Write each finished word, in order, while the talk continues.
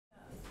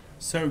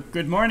So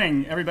good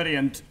morning, everybody,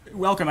 and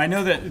welcome. I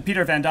know that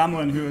Peter Van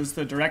Domelen, who is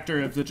the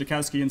director of the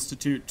Joukowsky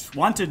Institute,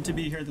 wanted to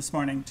be here this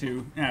morning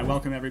to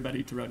welcome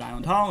everybody to Rhode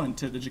Island Hall and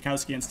to the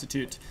Joukowsky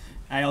Institute.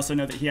 I also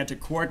know that he had to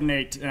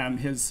coordinate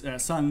his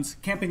son's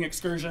camping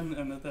excursion,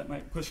 and that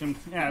might push him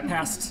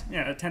past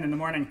 10 in the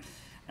morning.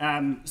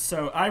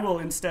 So I will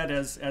instead,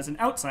 as an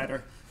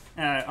outsider,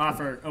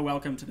 offer a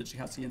welcome to the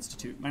Joukowsky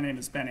Institute. My name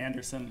is Ben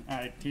Anderson.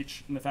 I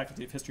teach in the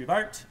Faculty of History of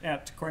Art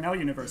at Cornell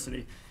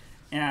University,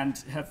 and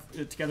have,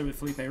 together with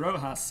Felipe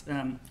Rojas,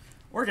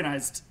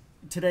 organized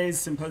today's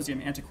Symposium,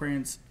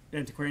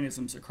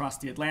 Antiquarianisms Across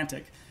the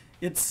Atlantic.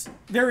 It's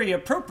very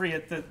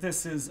appropriate that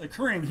this is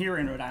occurring here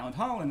in Rhode Island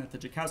Hall and at the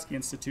Joukowsky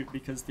Institute,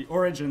 because the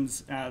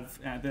origins of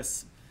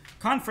this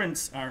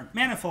conference are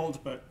manifold,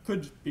 but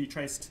could be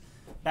traced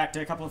back to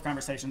a couple of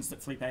conversations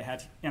that Felipe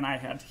and I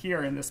had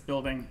here in this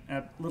building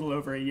a little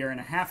over a year and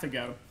a half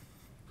ago,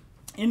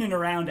 in and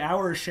around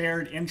our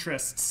shared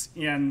interests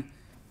in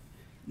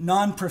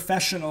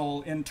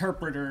non-professional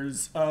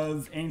interpreters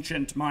of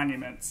ancient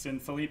monuments.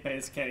 In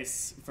Felipe's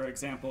case, for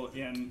example,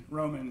 in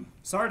Roman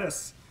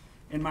Sardis,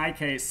 in my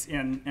case,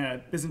 in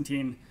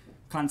Byzantine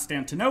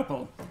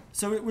Constantinople.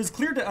 So it was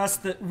clear to us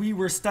that we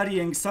were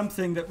studying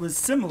something that was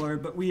similar,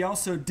 but we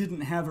also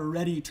didn't have a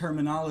ready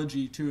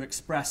terminology to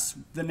express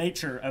the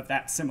nature of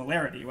that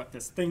similarity, what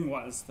this thing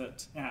was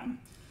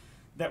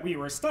that we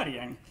were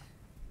studying.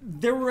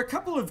 There were a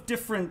couple of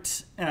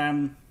different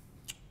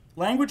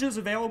languages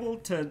available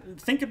to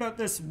think about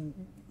this.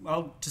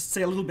 I'll just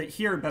say a little bit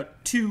here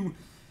about two,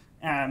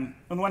 on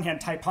the one hand,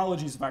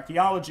 typologies of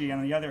archaeology, and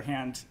on the other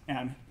hand,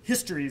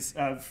 histories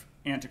of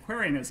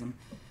antiquarianism.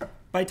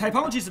 By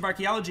typologies of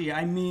archaeology,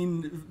 I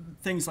mean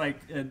things like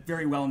a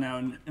very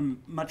well-known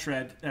and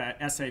much-read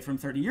essay from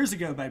 30 years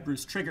ago by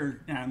Bruce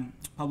Trigger,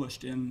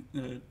 published in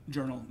the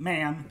journal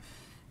Man,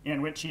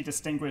 in which he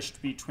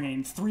distinguished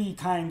between three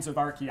kinds of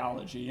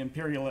archaeology: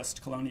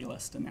 imperialist,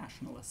 colonialist, and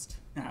nationalist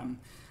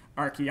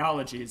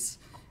archaeologies.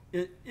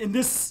 In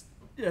this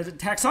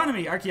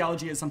taxonomy,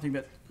 archaeology is something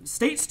that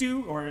states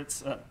do, or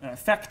it's an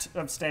effect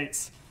of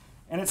states,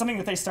 and it's something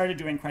that they started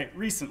doing quite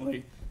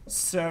recently.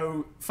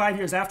 So 5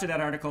 years after that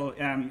article,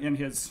 in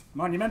his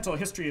monumental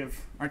history of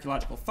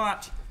archaeological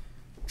thought,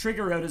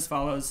 Trigger wrote as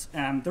follows: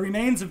 the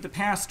remains of the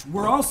past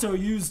were also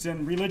used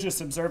in religious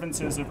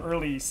observances of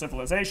early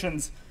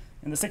civilizations.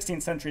 In the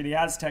 16th century, the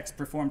Aztecs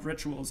performed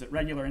rituals at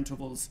regular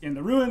intervals in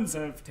the ruins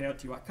of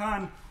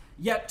Teotihuacan.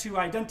 Yet to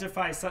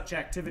identify such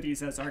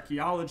activities as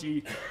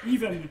archaeology,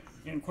 even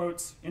in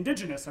quotes,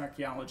 indigenous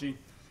archaeology,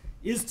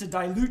 is to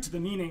dilute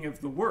the meaning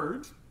of the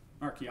word,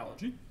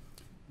 archaeology,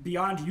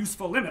 beyond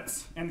useful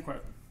limits, end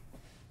quote.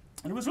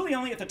 And it was really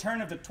only at the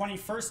turn of the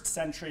 21st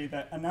century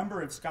that a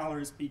number of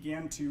scholars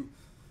began to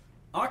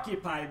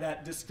occupy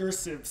that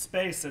discursive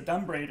space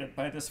adumbrated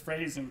by this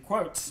phrase in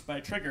quotes by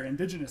Trigger,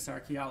 indigenous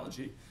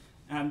archaeology,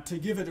 to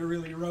give it a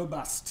really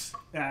robust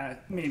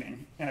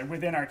meaning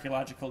within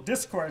archaeological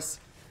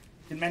discourse.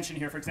 I can mention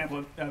here, for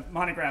example, a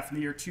monograph in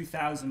the year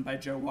 2000 by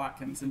Joe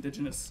Watkins,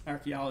 Indigenous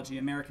Archaeology,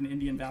 American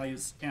Indian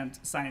Values and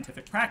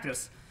Scientific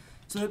Practice.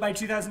 So that by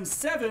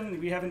 2007,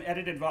 we have an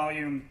edited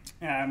volume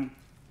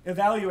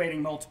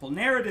evaluating multiple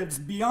narratives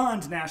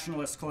beyond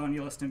nationalist,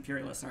 colonialist,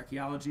 imperialist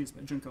archaeologies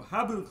by Junko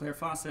Habu, Claire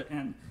Fawcett,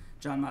 and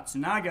John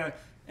Matsunaga,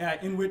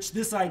 in which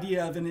this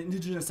idea of an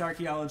indigenous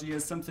archaeology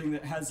is something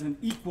that has an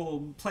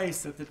equal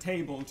place at the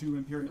table to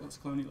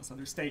imperialist, colonialist,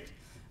 other state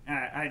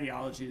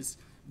ideologies,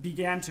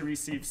 began to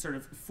receive sort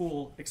of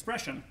full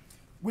expression.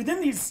 Within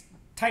these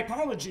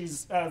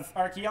typologies of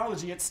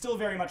archaeology, it's still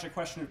very much a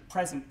question of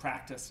present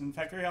practice. In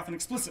fact, very often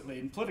explicitly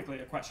and politically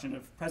a question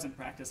of present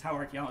practice, how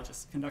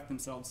archaeologists conduct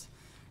themselves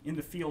in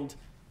the field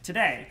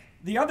today.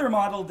 The other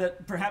model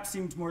that perhaps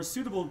seemed more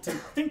suitable to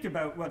think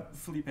about what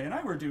Felipe and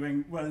I were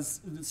doing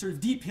was the sort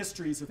of deep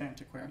histories of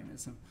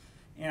antiquarianism.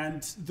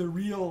 And the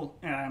real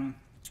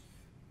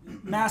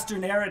master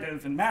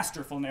narrative and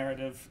masterful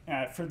narrative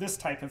for this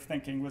type of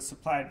thinking was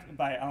supplied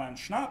by Alain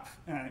Schnapp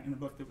in a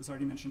book that was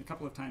already mentioned a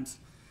couple of times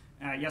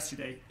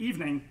yesterday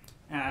evening,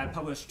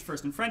 published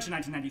first in French in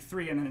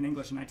 1993 and then in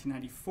English in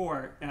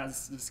 1994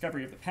 as The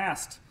Discovery of the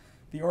Past,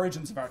 The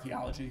Origins of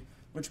Archaeology,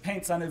 which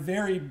paints on a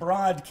very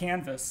broad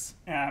canvas,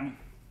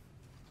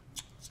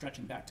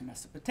 stretching back to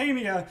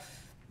Mesopotamia.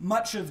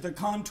 Much of the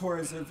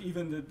contours of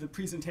even the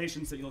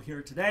presentations that you'll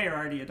hear today are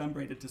already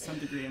adumbrated to some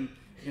degree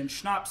in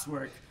Schnapp's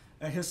work.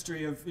 A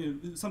history of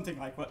something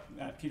like what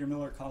Peter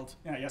Miller called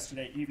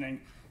yesterday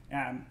evening,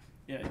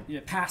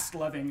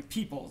 past-loving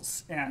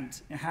peoples,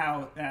 and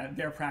how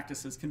their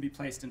practices can be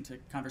placed into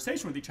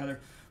conversation with each other.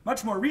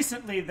 Much more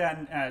recently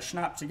than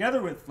Schnapp,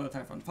 together with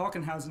Lothar von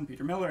Falkenhausen,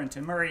 Peter Miller, and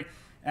Tim Murray,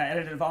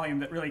 edited a volume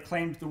that really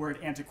claimed the word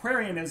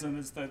antiquarianism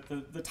as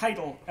the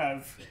title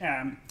of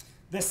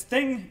this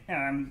thing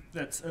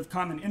that's of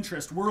common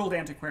interest, World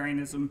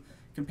Antiquarianism,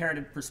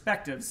 Comparative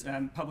Perspectives,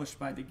 published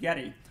by the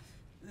Getty.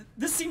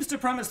 This seems to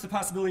promise the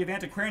possibility of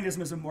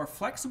antiquarianism as a more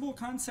flexible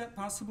concept,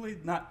 possibly,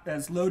 not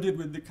as loaded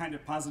with the kind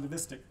of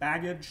positivistic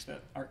baggage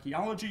that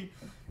archaeology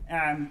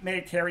may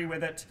carry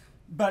with it,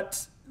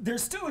 But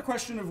there's still a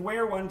question of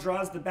where one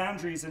draws the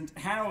boundaries and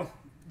how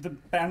the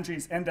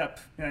boundaries end up,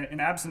 in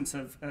absence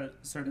of a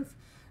sort of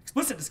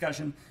explicit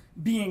discussion,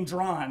 being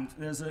drawn.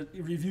 There's a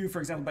review, for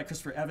example, by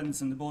Christopher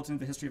Evans in the Bulletin of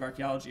the History of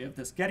Archaeology of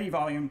this Getty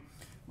volume,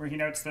 where he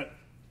notes that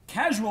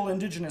casual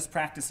indigenous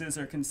practices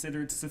are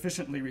considered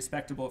sufficiently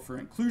respectable for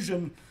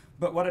inclusion,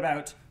 but what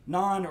about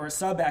non- or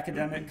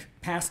sub-academic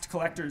past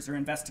collectors or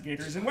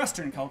investigators in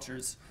Western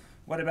cultures?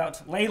 What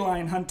about ley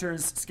line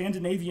hunters,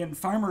 Scandinavian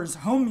farmers,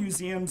 home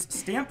museums,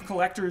 stamp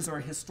collectors, or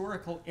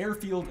historical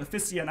airfield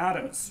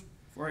aficionados,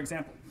 for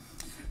example?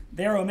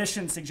 Their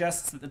omission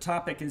suggests that the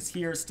topic is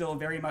here still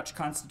very much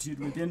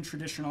constituted within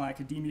traditional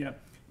academia,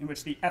 in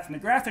which the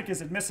ethnographic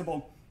is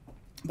admissible,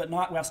 but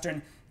not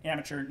Western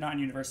amateur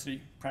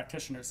non-university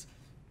practitioners.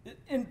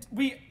 And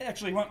we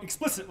actually won't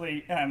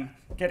explicitly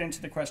get into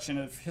the question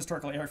of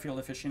historical airfield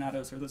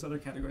aficionados or those other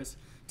categories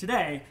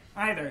today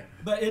either,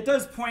 but it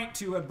does point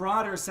to a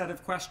broader set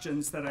of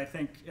questions that I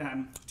think,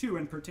 two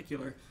in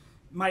particular,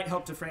 might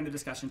help to frame the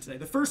discussion today.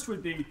 The first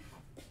would be,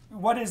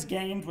 what is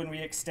gained when we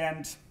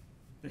extend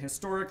the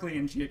historically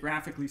and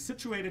geographically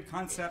situated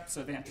concepts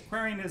of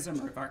antiquarianism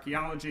or of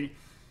archaeology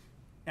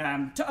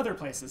to other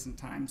places and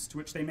times to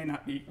which they may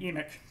not be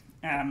emic,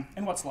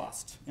 and what's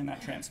lost in that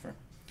transfer?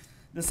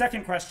 The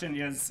second question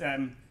is,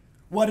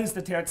 what is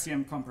the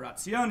tertium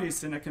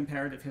comparationis in a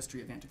comparative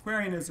history of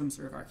antiquarianisms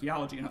or of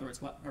archaeology? In other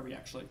words, what are we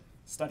actually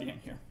studying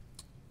here?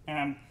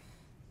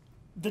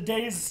 The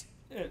day's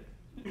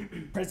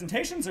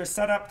presentations are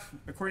set up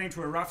according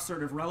to a rough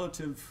sort of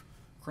relative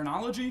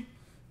chronology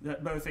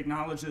that both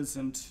acknowledges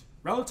and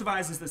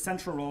relativizes the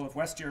central role of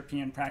West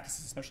European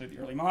practices, especially the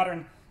early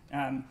modern,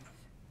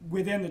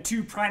 within the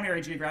two primary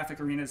geographic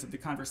arenas of the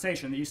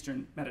conversation, the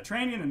Eastern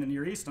Mediterranean and the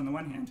Near East on the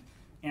one hand,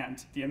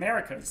 and the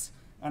Americas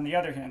on the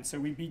other hand. So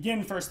we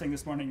begin first thing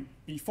this morning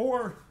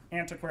before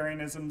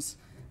antiquarianisms.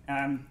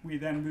 We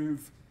then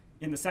move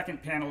in the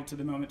second panel to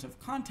the moment of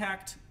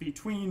contact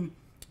between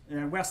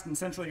West and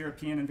Central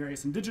European and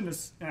various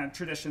indigenous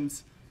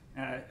traditions,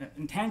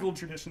 entangled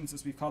traditions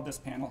as we call this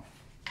panel.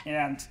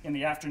 And in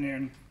the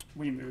afternoon,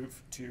 we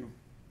move to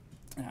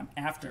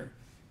after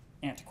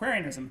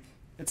antiquarianism.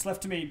 It's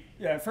left to me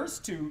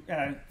first to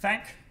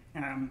thank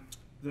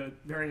the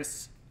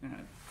various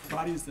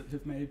bodies that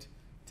have made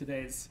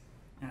today's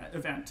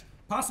event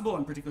possible,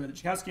 in particular the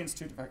Tchaikovsky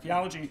Institute of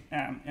Archaeology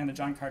and the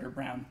John Carter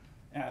Brown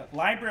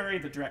Library,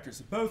 the directors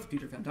of both,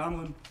 Peter Van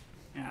Domelen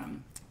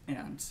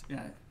and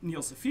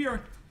Neil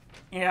Saphir,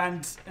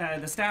 and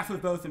the staff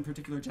of both, in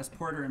particular Jess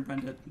Porter and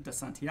Brenda de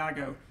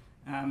Santiago,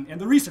 and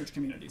the research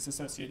communities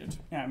associated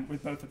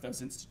with both of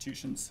those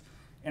institutions,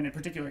 and in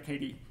particular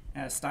Katie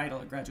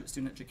Steidel, a graduate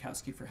student at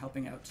Tchaikovsky, for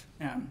helping out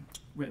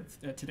with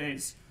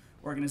today's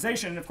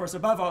organization, and of course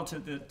above all to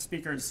the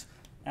speakers,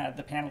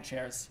 the panel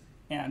chairs,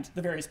 and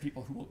the various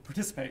people who will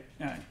participate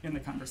in the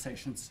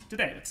conversations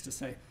today. That's to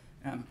say,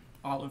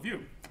 all of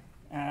you.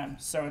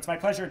 So it's my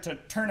pleasure to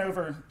turn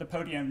over the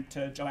podium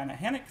to Joanna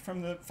Hannock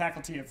from the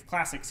Faculty of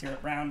Classics here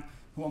at Brown,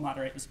 who will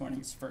moderate this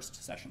morning's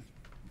first session.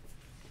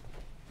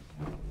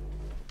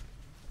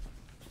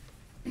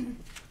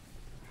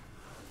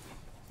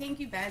 Thank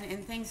you, Ben,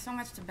 and thanks so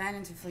much to Ben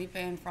and to Felipe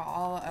and for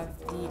all of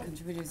the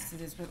contributors to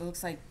this, what it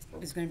looks like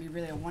is going to be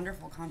really a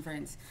wonderful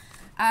conference.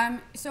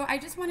 So I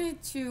just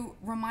wanted to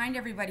remind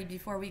everybody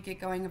before we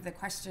get going of the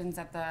questions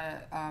that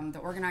the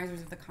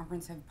organizers of the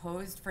conference have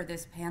posed for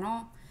this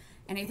panel.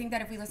 And I think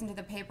that if we listen to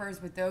the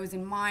papers with those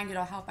in mind,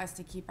 it'll help us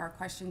to keep our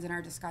questions and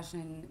our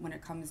discussion when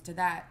it comes to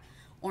that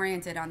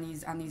oriented on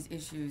these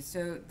issues.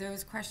 So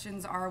those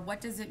questions are,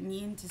 what does it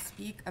mean to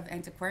speak of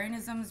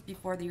antiquarianisms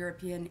before the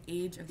European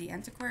age of the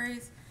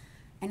antiquaries?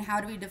 And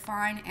how do we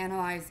define,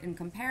 analyze, and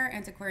compare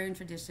antiquarian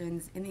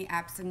traditions in the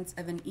absence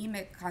of an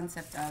emic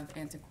concept of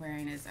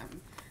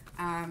antiquarianism?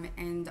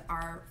 And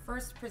our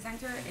first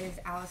presenter is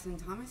Allison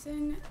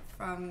Thomason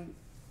from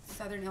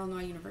Southern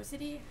Illinois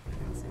University,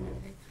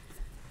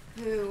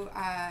 who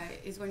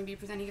is going to be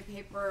presenting a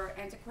paper,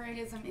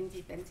 Antiquarianism in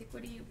Deep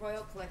Antiquity,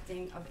 Royal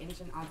Collecting of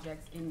Ancient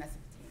Objects in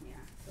Mesopotamia.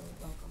 So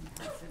welcome,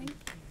 Allison.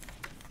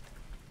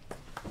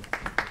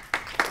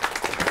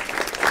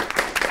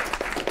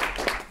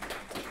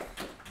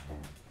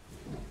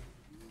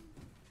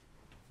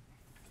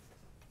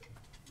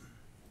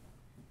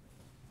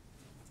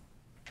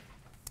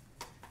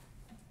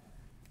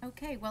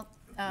 Okay, well,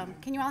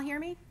 can you all hear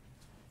me?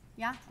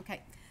 Yeah?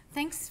 Okay.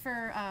 Thanks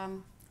for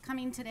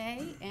coming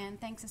today,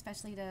 and thanks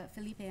especially to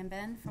Felipe and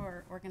Ben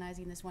for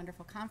organizing this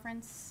wonderful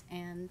conference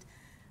and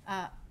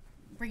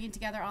bringing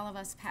together all of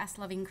us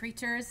past-loving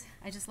creatures.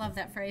 I just love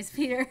that phrase,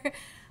 Peter.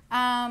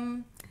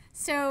 I'm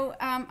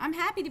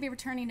happy to be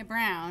returning to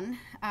Brown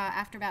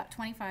after about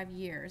 25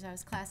 years. I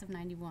was class of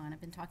 91. I've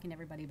been talking to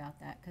everybody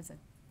about that because I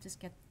just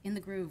get in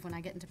the groove when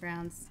I get into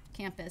Brown's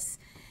campus.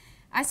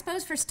 I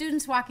suppose for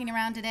students walking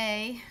around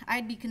today,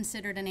 I'd be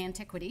considered an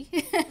antiquity.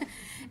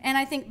 And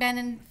I think Ben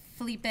and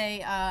Felipe,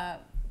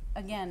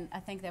 again, I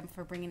thank them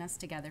for bringing us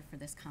together for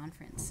this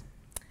conference.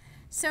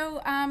 So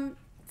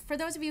for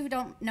those of you who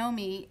don't know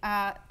me,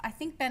 I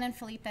think Ben and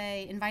Felipe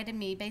invited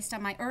me based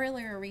on my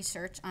earlier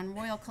research on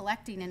royal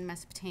collecting in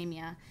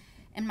Mesopotamia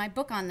and my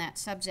book on that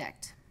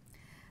subject.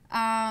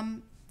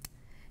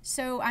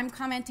 So I'm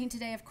commenting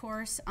today, of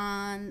course,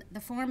 on the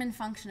form and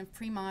function of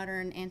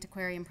pre-modern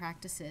antiquarian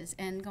practices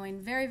and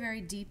going very, very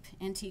deep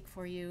antique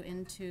for you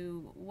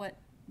into what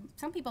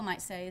some people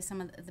might say is some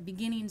of the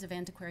beginnings of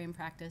antiquarian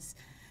practice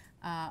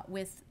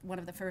with one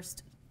of the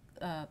first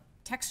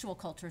textual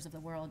cultures of the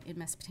world in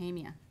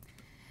Mesopotamia.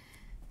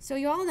 So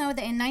you all know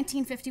that in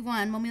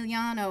 1951,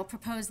 Momigliano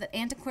proposed that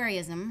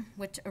antiquarianism,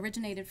 which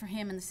originated for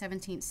him in the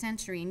 17th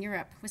century in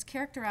Europe, was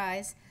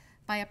characterized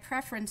by a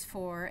preference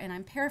for, and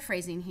I'm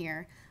paraphrasing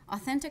here,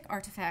 authentic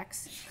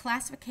artifacts,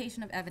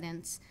 classification of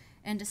evidence,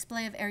 and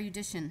display of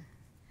erudition.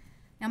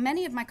 Now,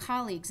 many of my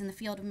colleagues in the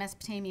field of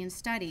Mesopotamian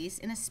studies,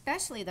 and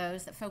especially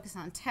those that focus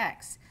on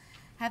texts,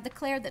 have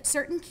declared that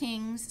certain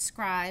kings,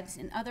 scribes,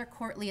 and other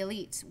courtly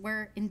elites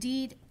were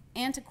indeed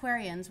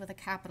antiquarians with a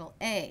capital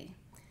A.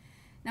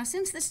 Now,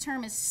 since this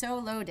term is so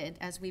loaded,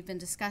 as we've been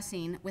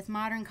discussing, with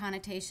modern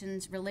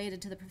connotations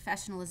related to the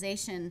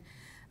professionalization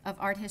of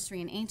art history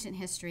and ancient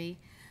history,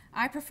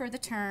 I prefer the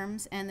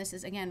terms, and this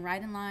is, again,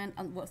 right in line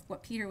with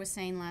what Peter was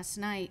saying last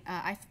night,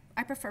 I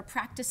prefer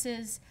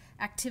practices,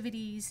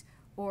 activities,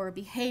 or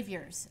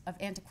behaviors of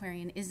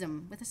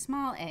antiquarianism with a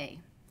small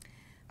a.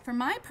 For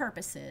my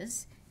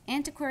purposes,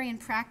 antiquarian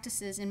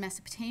practices in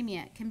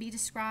Mesopotamia can be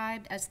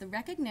described as the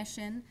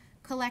recognition,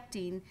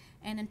 collecting,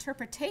 and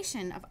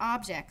interpretation of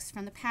objects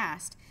from the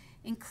past,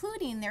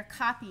 including their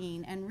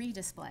copying and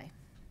redisplay.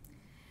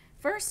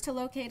 First, to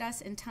locate us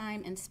in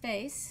time and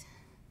space.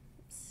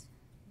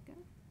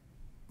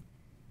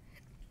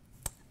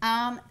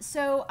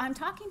 So I'm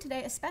talking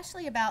today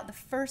especially about the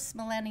first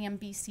millennium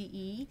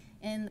BCE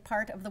in the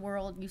part of the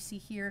world you see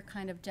here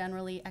kind of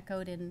generally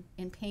echoed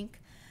in pink.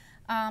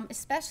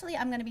 Especially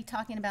I'm going to be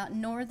talking about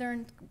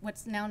northern,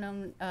 what's now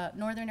known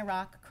northern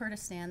Iraq,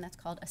 Kurdistan, that's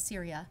called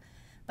Assyria.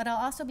 But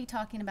I'll also be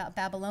talking about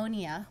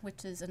Babylonia,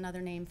 which is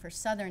another name for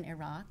southern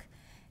Iraq.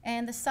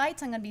 And the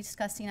sites I'm going to be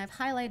discussing I've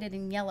highlighted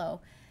in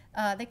yellow.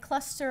 They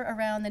cluster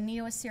around the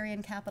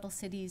Neo-Assyrian capital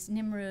cities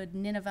Nimrud,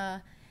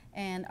 Nineveh,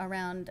 and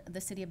around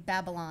the city of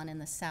Babylon in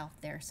the south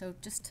there. So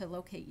just to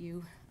locate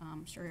you,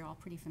 I'm sure you're all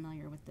pretty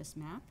familiar with this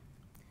map.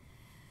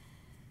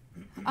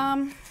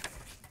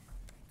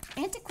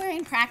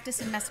 Antiquarian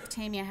practice in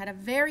Mesopotamia had a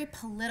very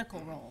political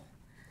role,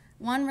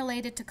 one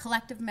related to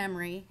collective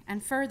memory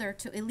and further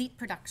to elite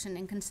production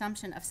and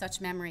consumption of such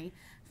memory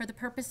for the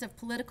purpose of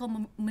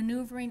political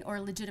maneuvering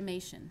or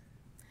legitimation.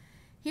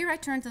 Here I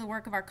turn to the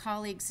work of our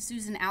colleagues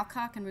Susan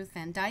Alcock and Ruth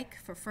Van Dyke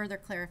for further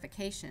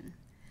clarification.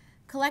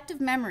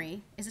 Collective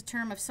memory is a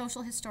term of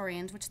social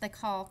historians which they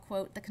call,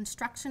 quote, the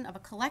construction of a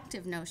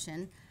collective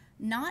notion,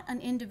 not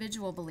an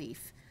individual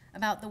belief,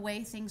 about the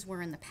way things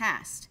were in the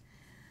past.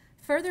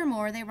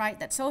 Furthermore, they write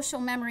that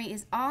social memory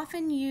is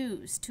often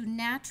used to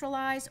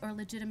naturalize or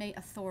legitimate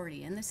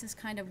authority, and this is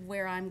kind of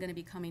where I'm going to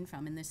be coming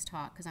from in this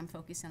talk because I'm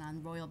focusing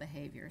on royal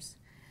behaviors.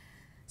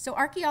 So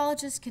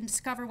archaeologists can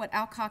discover what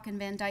Alcock and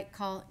Van Dyke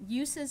call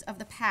uses of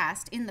the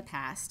past in the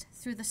past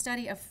through the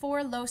study of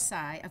 4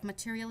 loci of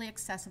materially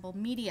accessible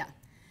media: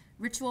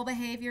 ritual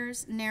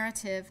behaviors,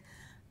 narrative,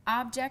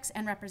 objects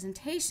and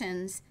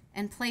representations,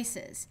 and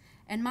places.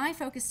 And my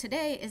focus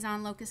today is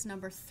on locus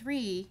number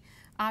 3,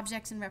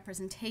 objects and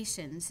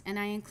representations, and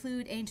I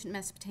include ancient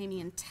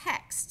Mesopotamian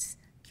texts,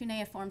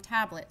 cuneiform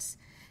tablets,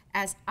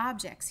 as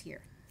objects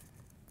here.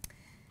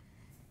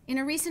 In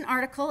a recent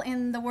article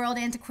in the World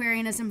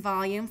Antiquarianism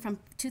volume from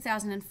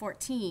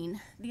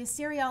 2014, the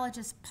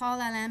Assyriologist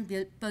Paul-Alain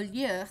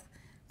Beaulieu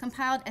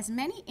compiled as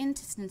many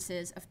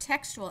instances of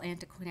textual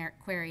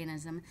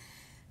antiquarianism,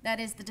 that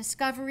is, the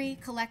discovery,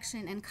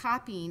 collection, and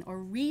copying or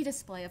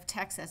redisplay of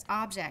texts as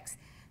objects,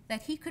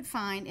 that he could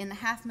find in the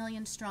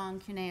 500,000-strong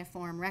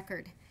cuneiform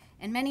record.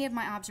 And many of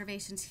my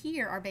observations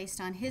here are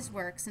based on his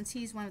work, since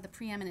he's one of the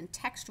preeminent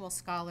textual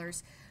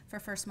scholars for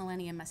first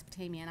millennium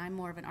Mesopotamia, and I'm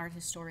more of an art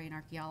historian,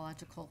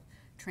 archaeological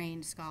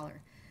trained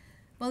scholar.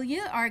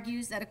 Beaulieu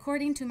argues that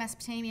according to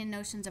Mesopotamian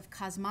notions of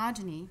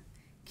cosmogony,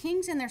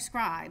 kings and their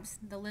scribes,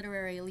 the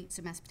literary elites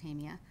of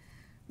Mesopotamia,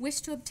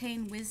 wished to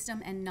obtain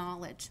wisdom and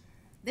knowledge.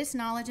 This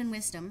knowledge and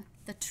wisdom,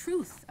 the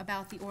truth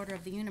about the order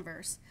of the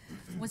universe,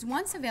 was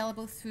once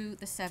available through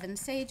the 7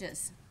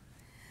 sages,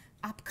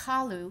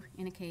 Apkallu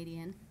in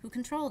Akkadian, who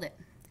controlled it.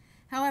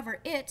 However,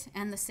 it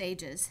and the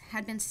sages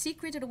had been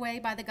secreted away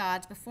by the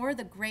gods before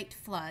the Great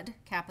Flood,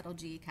 capital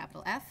G,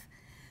 capital F,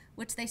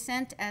 which they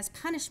sent as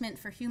punishment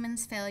for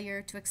humans'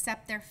 failure to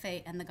accept their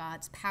fate and the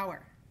gods'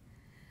 power.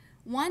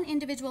 One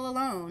individual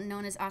alone,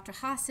 known as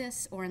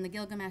Atrahasis, or in the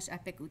Gilgamesh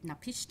epic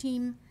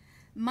Utnapishtim,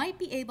 might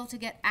be able to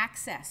get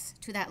access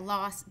to that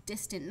lost,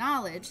 distant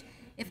knowledge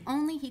if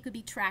only he could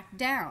be tracked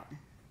down.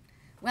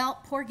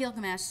 Well, poor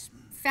Gilgamesh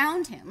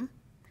found him,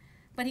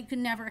 but he could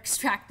never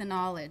extract the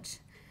knowledge.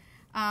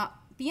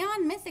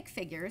 Beyond mythic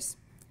figures,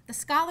 the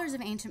scholars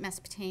of ancient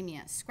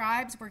Mesopotamia,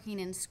 scribes working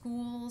in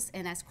schools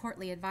and as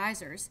courtly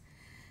advisors,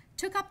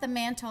 took up the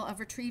mantle of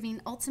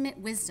retrieving ultimate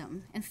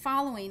wisdom and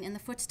following in the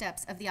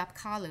footsteps of the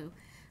Apkallu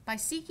by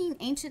seeking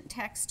ancient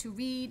texts to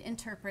read,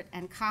 interpret,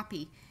 and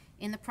copy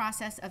in the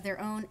process of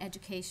their own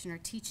education or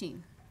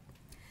teaching.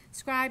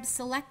 Scribes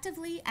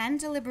selectively and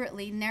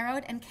deliberately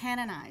narrowed and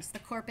canonized the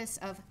corpus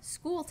of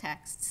school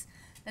texts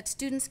that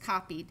students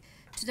copied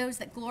to those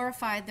that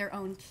glorified their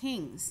own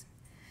kings.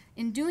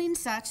 In doing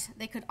such,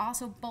 they could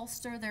also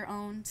bolster their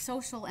own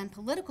social and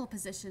political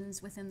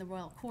positions within the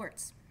royal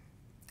courts.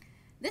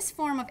 This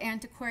form of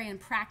antiquarian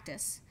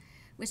practice,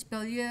 which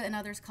Beaulieu and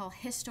others call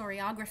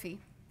historiography,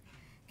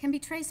 can be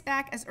traced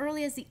back as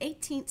early as the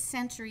 18th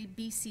century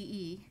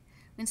BCE,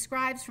 when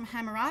scribes from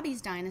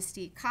Hammurabi's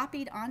dynasty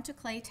copied onto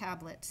clay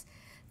tablets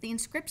the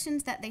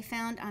inscriptions that they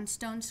found on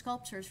stone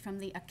sculptures from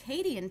the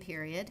Akkadian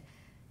period,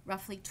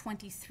 roughly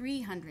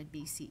 2300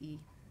 BCE.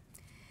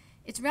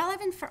 It's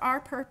relevant for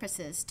our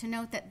purposes to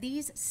note that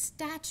these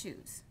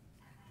statues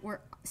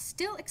were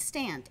still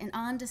extant and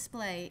on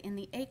display in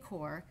the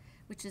Acor,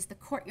 which is the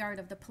courtyard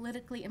of the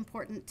politically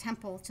important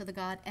temple to the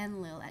god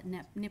Enlil at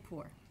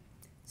Nippur,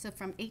 so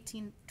from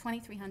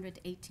 2300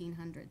 to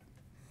 1800.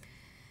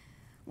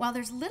 While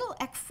there's little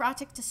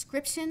ekphratic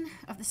description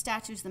of the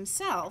statues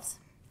themselves,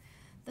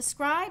 the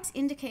scribes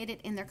indicated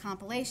in their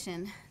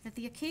compilation that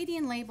the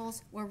Akkadian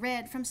labels were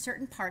read from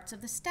certain parts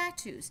of the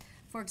statues,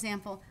 for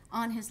example,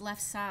 on his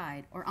left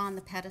side or on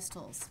the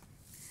pedestals.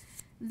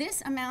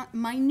 This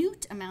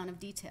minute amount of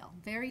detail,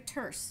 very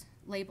terse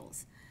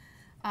labels,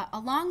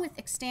 along with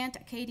extant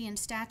Akkadian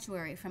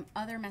statuary from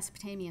other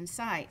Mesopotamian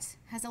sites,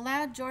 has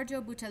allowed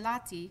Giorgio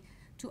Buttellati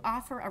to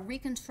offer a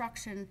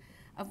reconstruction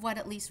of what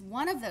at least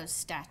one of those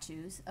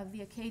statues of the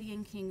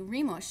Akkadian king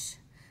Rimush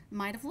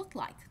might have looked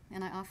like,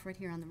 and I offer it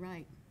here on the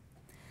right.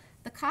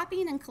 The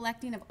copying and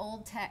collecting of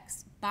old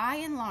texts, by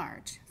and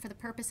large, for the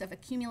purpose of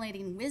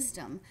accumulating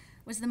wisdom,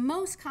 was the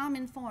most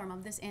common form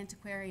of this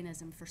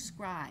antiquarianism for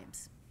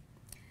scribes.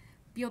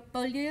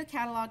 Beaulieu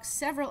catalogues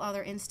several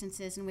other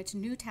instances in which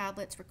new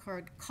tablets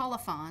record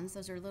colophons,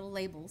 those are little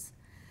labels,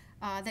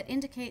 that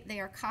indicate they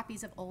are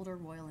copies of older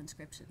royal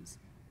inscriptions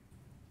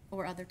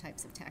or other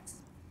types of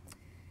texts.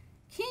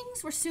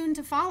 Kings were soon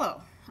to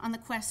follow on the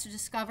quest to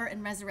discover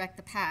and resurrect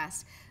the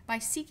past by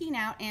seeking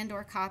out and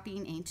or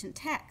copying ancient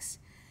texts.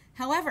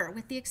 However,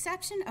 with the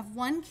exception of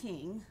one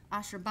king,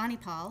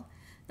 Ashurbanipal,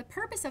 the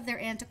purpose of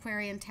their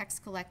antiquarian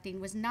text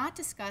collecting was not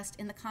discussed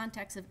in the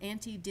context of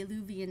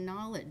antediluvian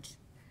knowledge.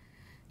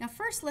 Now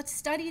first, let's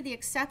study the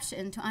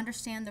exception to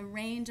understand the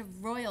range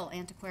of royal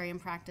antiquarian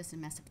practice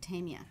in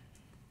Mesopotamia.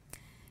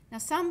 Now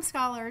some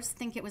scholars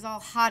think it was all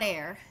hot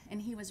air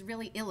and he was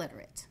really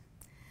illiterate.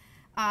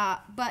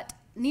 But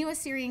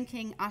Neo-Assyrian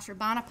king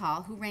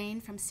Ashurbanipal, who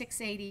reigned from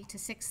 680 to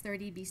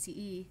 630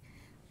 BCE,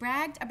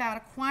 bragged about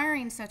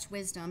acquiring such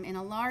wisdom in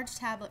a large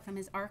tablet from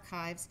his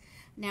archives,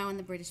 now in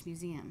the British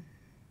Museum.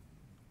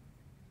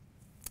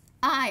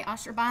 I,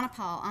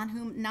 Ashurbanipal, on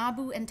whom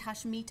Nabu and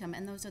Tashmitum,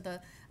 and those are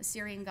the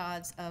Assyrian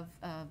gods of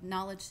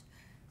knowledge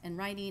and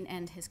writing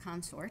and his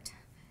consort,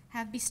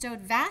 have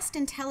bestowed vast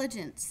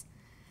intelligence,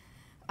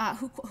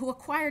 who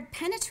acquired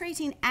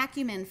penetrating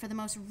acumen for the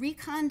most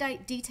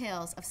recondite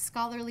details of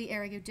scholarly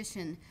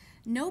erudition,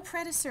 no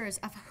predecessors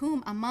of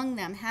whom among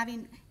them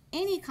having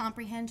any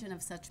comprehension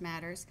of such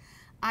matters,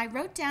 I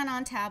wrote down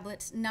on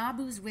tablets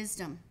Nabu's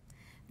wisdom,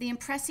 the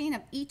impressing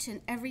of each and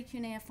every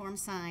cuneiform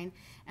sign,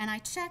 and I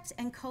checked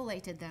and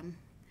collated them.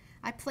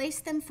 I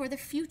placed them for the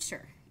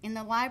future in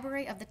the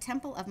library of the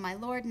temple of my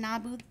lord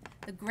Nabu,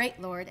 the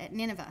great lord at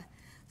Nineveh,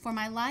 for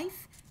my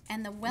life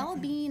and the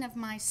well-being of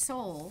my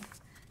soul,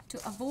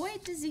 to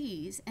avoid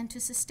disease and to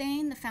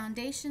sustain the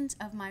foundations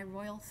of my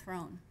royal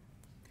throne.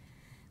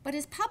 But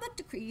his public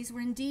decrees were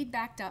indeed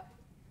backed up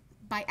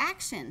by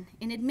action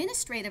in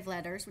administrative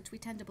letters, which we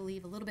tend to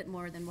believe a little bit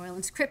more than royal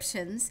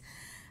inscriptions,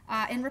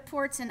 in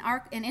reports and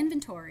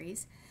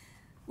inventories.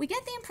 We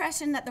get the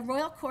impression that the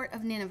royal court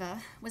of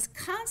Nineveh was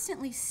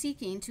constantly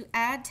seeking to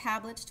add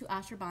tablets to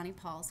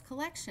Ashurbanipal's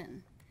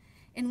collection.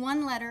 In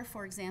one letter,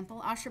 for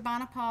example,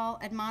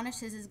 Ashurbanipal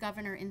admonishes his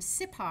governor in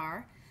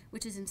Sippar,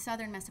 which is in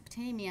southern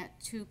Mesopotamia,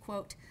 to,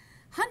 quote,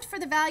 hunt for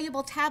the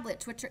valuable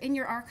tablets which are in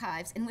your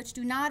archives and which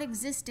do not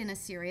exist in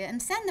Assyria,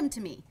 and send them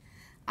to me.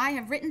 I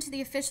have written to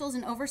the officials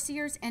and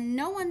overseers, and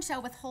no one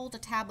shall withhold a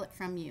tablet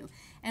from you.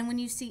 And when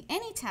you see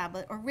any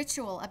tablet or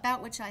ritual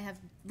about which I have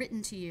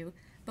written to you,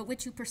 but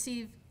which you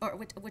perceive, or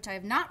which I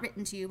have not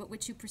written to you, but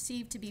which you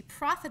perceive to be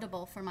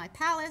profitable for my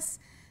palace,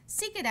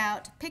 seek it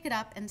out, pick it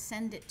up, and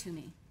send it to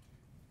me.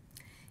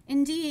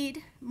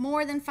 Indeed,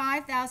 more than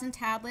 5,000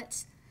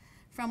 tablets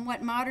from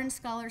what modern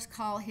scholars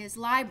call his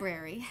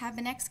library have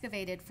been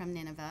excavated from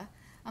Nineveh,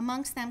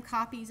 amongst them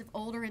copies of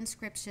older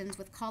inscriptions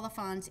with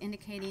colophons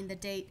indicating the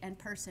date and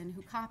person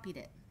who copied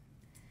it.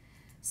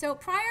 So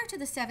prior to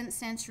the 7th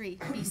century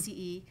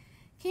BCE,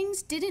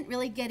 kings didn't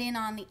really get in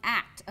on the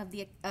act of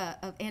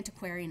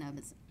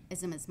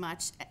antiquarianism as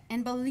much,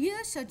 and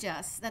Beaulieu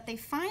suggests that they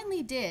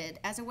finally did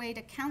as a way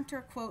to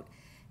counter, quote,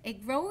 a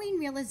growing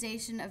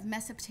realization of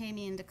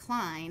Mesopotamian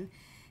decline,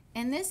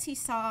 and this he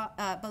saw,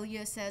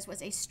 Beaulieu says,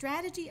 was a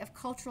strategy of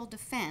cultural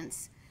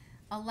defense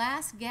a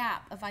last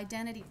gap of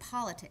identity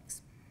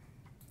politics.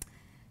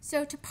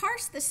 So to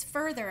parse this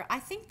further, I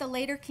think the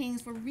later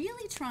kings were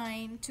really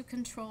trying to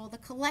control the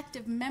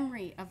collective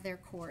memory of their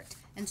court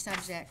and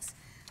subjects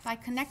by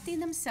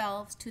connecting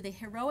themselves to the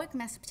heroic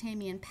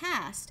Mesopotamian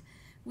past,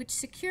 which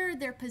secured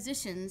their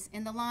positions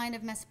in the line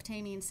of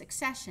Mesopotamian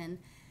succession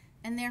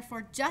and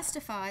therefore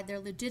justified their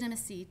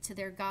legitimacy to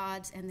their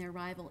gods and their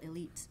rival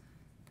elites.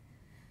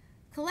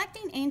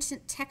 Collecting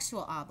ancient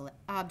textual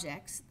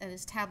objects, that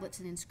is tablets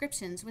and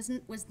inscriptions,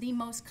 was the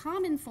most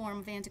common form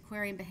of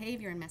antiquarian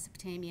behavior in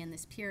Mesopotamia in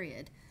this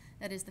period,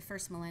 that is the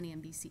first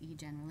millennium BCE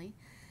generally,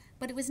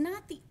 but it was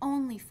not the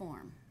only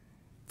form.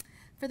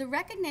 For the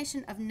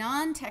recognition of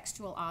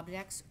non-textual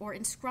objects or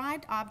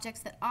inscribed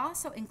objects that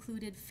also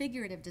included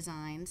figurative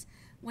designs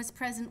was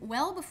present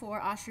well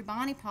before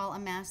Ashurbanipal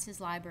amassed his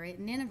library at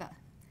Nineveh.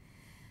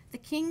 The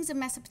kings of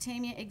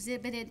Mesopotamia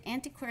exhibited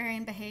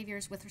antiquarian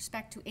behaviors with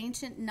respect to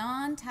ancient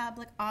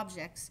non-tablet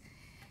objects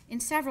in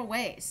several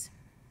ways.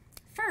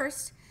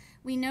 First,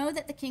 we know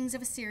that the kings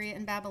of Assyria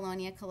and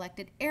Babylonia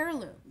collected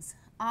heirlooms,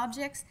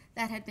 objects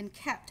that had been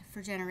kept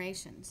for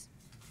generations.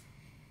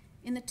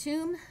 In the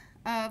tomb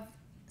of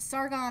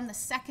Sargon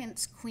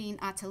II's queen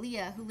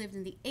Attila, who lived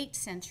in the 8th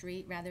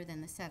century rather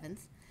than the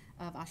 7th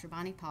of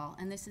Ashurbanipal,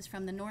 and this is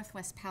from the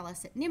Northwest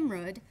Palace at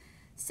Nimrud,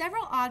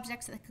 several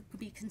objects that could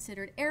be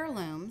considered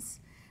heirlooms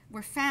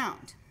were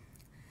found.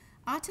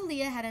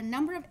 Attila had a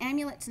number of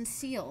amulets and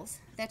seals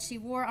that she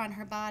wore on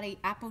her body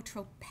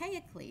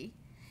apotropaically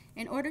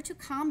in order to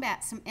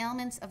combat some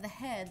ailments of the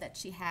head that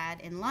she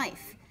had in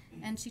life,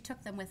 and she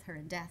took them with her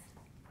in death.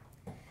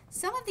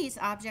 Some of these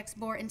objects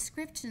bore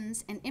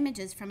inscriptions and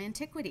images from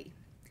antiquity.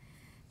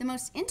 The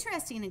most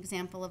interesting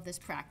example of this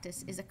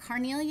practice is a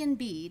carnelian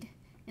bead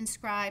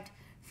inscribed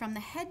from the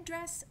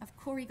headdress of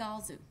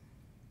Kurigalzu,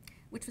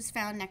 which was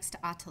found next to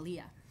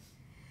Attila.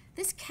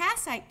 This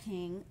Kassite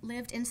king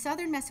lived in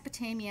southern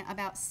Mesopotamia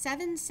about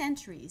 7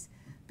 centuries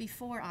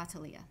before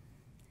Attila.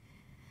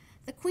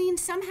 The queen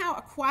somehow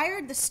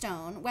acquired the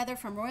stone, whether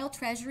from royal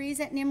treasuries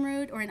at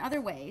Nimrud or in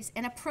other ways,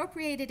 and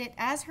appropriated it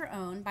as her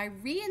own by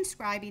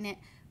reinscribing it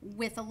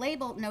with a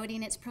label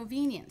noting its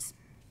provenience.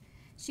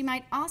 She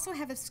might also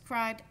have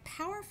ascribed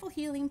powerful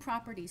healing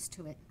properties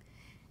to it,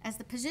 as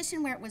the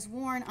position where it was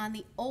worn on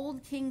the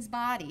old king's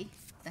body,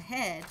 the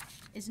head,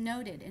 is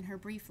noted in her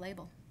brief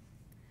label.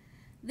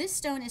 This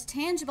stone is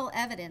tangible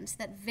evidence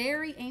that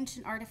very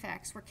ancient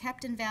artifacts were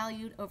kept and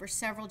valued over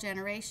several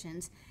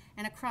generations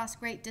and across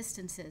great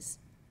distances.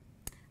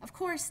 Of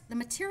course, the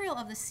material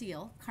of the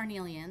seal,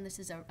 carnelian, this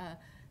is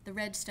the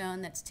red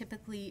stone that's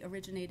typically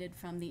originated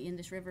from the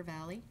Indus River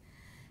Valley,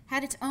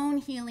 had its own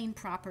healing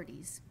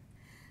properties.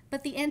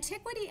 But the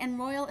antiquity and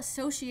royal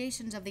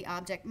associations of the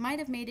object might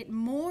have made it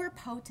more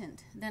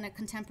potent than a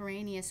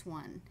contemporaneous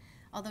one,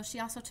 although she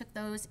also took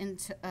those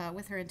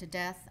with her into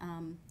death.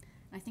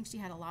 I think she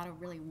had a lot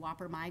of really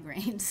whopper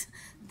migraines,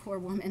 poor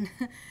woman.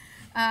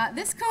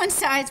 This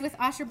coincides with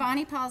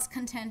Ashurbanipal's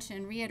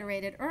contention,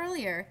 reiterated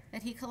earlier,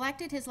 that he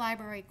collected his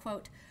library,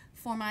 quote,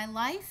 for my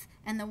life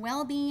and the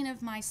well-being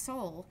of my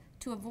soul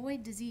to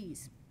avoid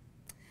disease.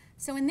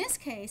 So in this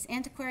case,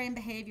 antiquarian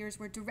behaviors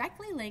were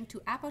directly linked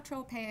to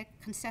apotropaic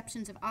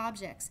conceptions of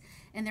objects,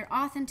 and their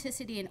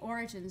authenticity and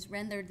origins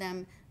rendered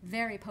them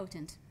very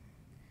potent.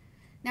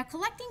 Now,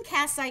 collecting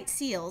Kassite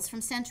seals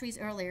from centuries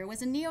earlier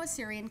was a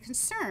Neo-Assyrian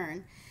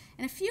concern,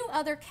 and a few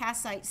other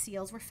Kassite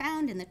seals were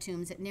found in the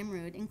tombs at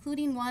Nimrud,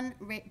 including one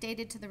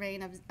dated to the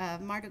reign of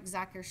Marduk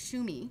Zakir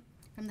Shumi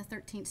from the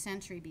 13th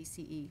century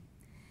BCE.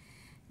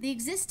 The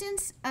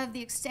existence of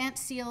the extant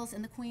seals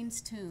in the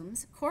queen's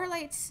tombs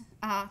correlates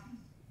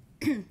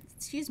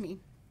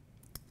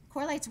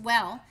correlates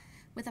well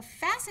with a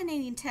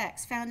fascinating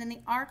text found in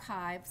the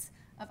archives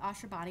of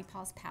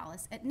Ashurbanipal's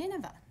palace at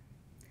Nineveh.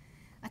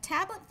 A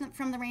tablet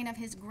from the reign of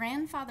his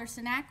grandfather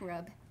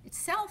Sennacherib,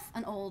 itself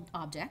an old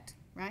object,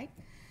 right,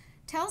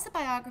 tells the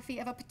biography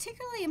of a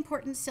particularly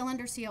important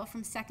cylinder seal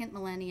from 2nd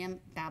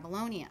millennium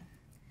Babylonia.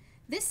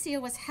 This seal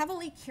was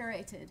heavily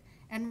curated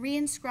and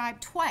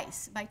reinscribed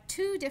twice by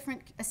 2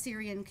 different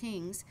Assyrian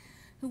kings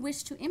who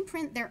wished to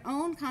imprint their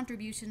own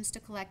contributions to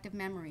collective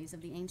memories of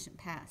the ancient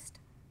past.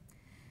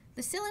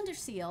 The cylinder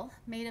seal,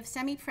 made of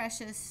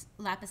semi-precious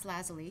lapis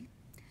lazuli,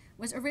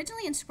 was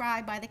originally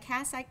inscribed by the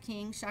Kassite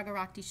king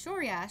Shagaraki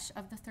Shoriash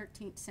of the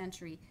 13th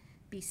century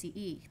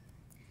BCE.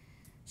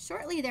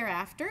 Shortly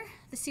thereafter,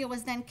 the seal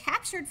was then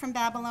captured from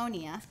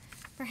Babylonia,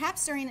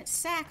 perhaps during its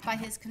sack by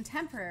his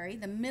contemporary,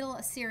 the Middle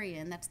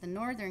Assyrian, that's the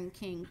northern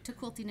king,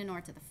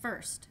 Tukulti-Ninurta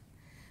I,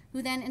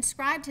 who then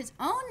inscribed his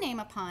own name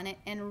upon it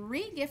and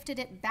re-gifted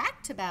it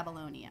back to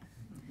Babylonia.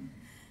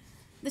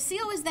 The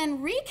seal was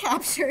then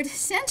recaptured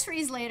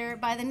centuries later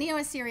by the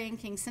Neo-Assyrian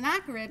king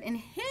Sennacherib in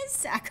his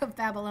sack of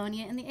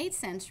Babylonia in the 8th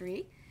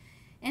century,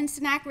 and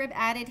Sennacherib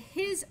added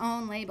his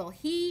own label.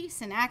 He,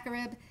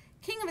 Sennacherib,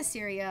 king of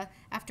Assyria,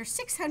 after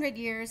 600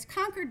 years,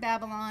 conquered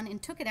Babylon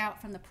and took it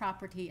out from the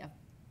property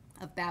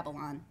of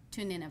Babylon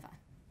to Nineveh.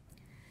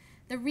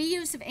 The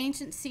reuse of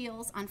ancient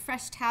seals on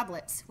fresh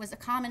tablets was a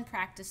common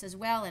practice as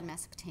well in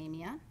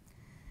Mesopotamia.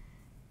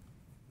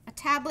 a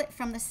tablet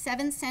from the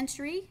 7th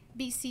century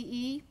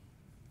BCE,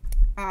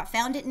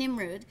 found at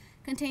Nimrud,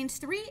 contains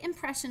 3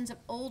 impressions of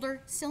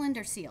older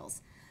cylinder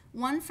seals,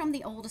 one from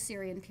the Old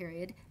Assyrian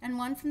period, and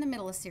one from the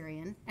Middle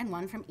Assyrian, and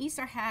one from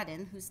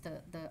Esarhaddon, who's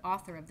the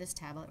author of this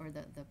tablet, or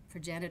the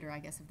progenitor, I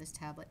guess, of this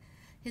tablet,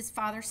 his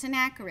father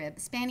Sennacherib,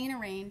 spanning a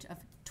range of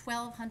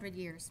 1,200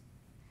 years.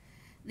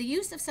 The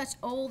use of such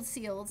old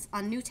seals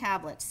on new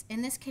tablets,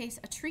 in this case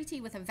a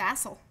treaty with a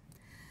vassal,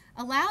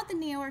 allowed the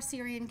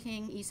Neo-Assyrian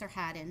king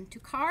Esarhaddon to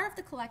carve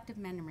the collective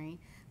memory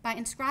by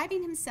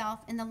inscribing himself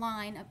in the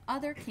line of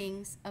other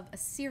kings of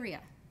Assyria,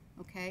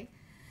 okay?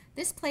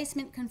 This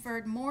placement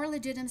conferred more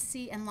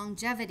legitimacy and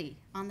longevity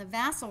on the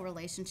vassal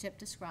relationship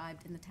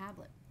described in the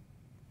tablet.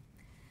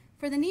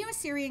 For the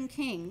Neo-Assyrian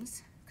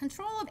kings,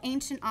 control of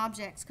ancient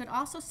objects could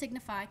also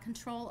signify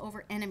control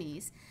over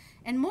enemies,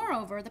 and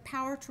moreover, the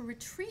power to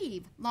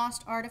retrieve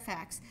lost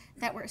artifacts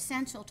that were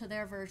essential to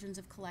their versions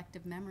of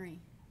collective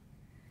memory.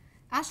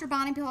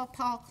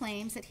 Ashurbanipal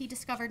claims that he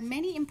discovered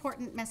many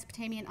important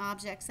Mesopotamian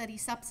objects that he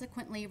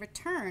subsequently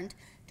returned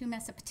to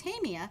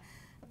Mesopotamia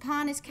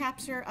upon his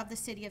capture of the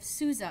city of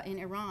Susa in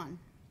Iran.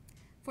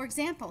 For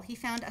example, he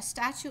found a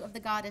statue of the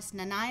goddess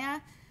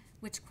Nanaya,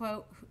 which,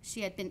 quote,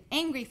 she had been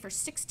angry for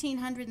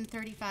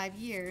 1,635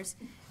 years,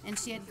 and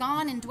she had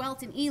gone and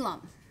dwelt in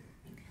Elam,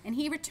 and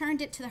he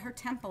returned it to her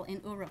temple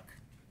in Uruk.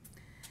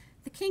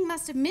 The king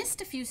must have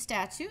missed a few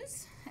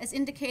statues, as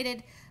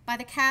indicated by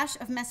the cache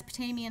of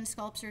Mesopotamian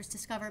sculptures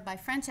discovered by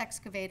French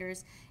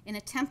excavators in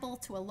a temple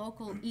to a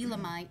local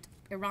Elamite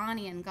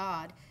Iranian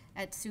god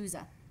at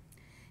Susa.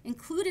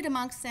 Included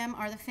amongst them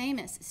are the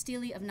famous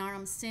Stele of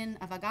Naram Sin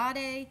of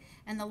Agade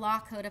and the law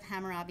code of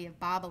Hammurabi of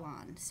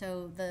Babylon.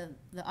 So the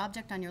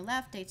object on your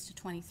left dates to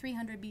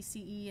 2300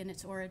 BCE in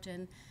its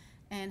origin,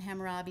 and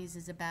Hammurabi's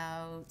is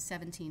about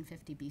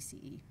 1750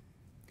 BCE.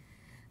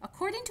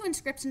 According to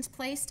inscriptions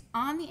placed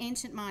on the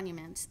ancient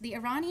monuments, the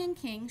Iranian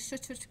king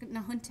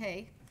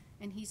Shushtushknahunte,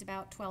 and he's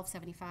about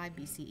 1275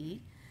 BCE,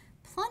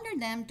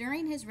 plundered them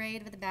during his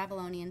raid of the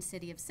Babylonian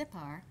city of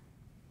Sippar,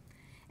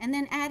 and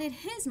then added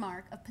his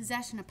mark of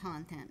possession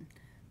upon them,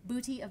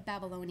 booty of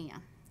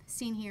Babylonia,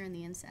 seen here in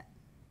the inset.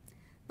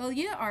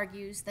 Beaulieu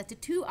argues that the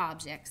 2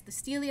 objects, the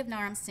Stele of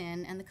Naram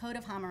Sin and the Code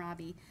of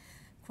Hammurabi,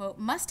 quote,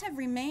 must have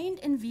remained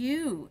in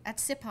view at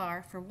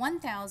Sippar for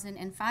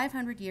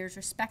 1,500 years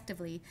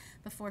respectively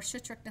before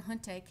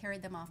Shushtushknahunte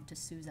carried them off to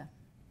Susa.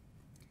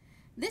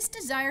 This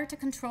desire to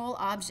control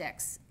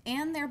objects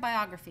and their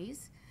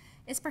biographies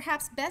is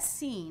perhaps best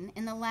seen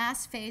in the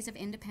last phase of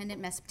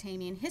independent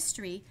Mesopotamian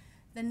history,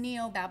 the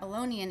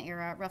Neo-Babylonian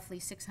era, roughly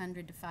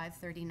 600 to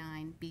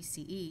 539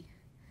 BCE.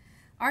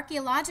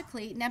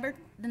 Archaeologically,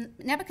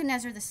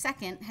 Nebuchadnezzar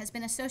II has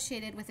been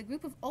associated with a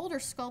group of older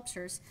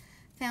sculptures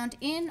found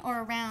in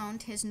or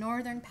around his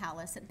northern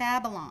palace at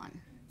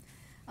Babylon.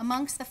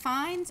 Amongst the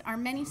finds are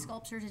many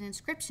sculptures and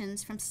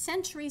inscriptions from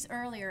centuries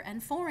earlier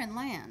and foreign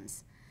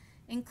lands,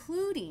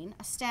 including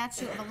a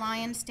statue of a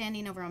lion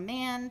standing over a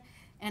man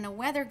and a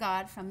weather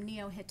god from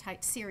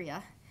Neo-Hittite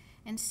Syria,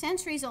 and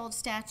centuries-old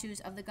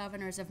statues of the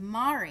governors of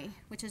Mari,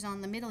 which is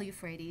on the Middle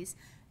Euphrates,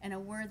 and a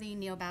worthy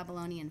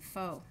Neo-Babylonian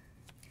foe.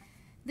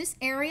 This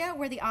area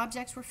where the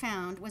objects were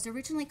found was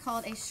originally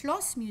called a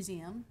Schloss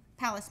Museum,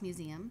 Palace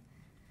Museum,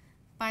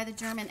 by the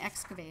German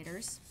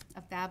excavators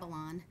of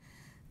Babylon,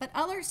 but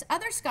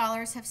other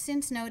scholars have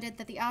since noted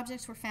that the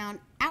objects were found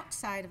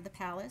outside of the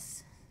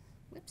palace.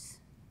 Whoops.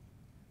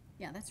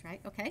 Yeah, that's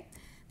right, okay.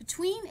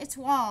 Between its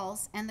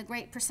walls and the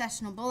great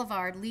processional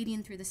boulevard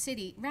leading through the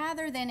city,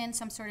 rather than in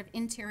some sort of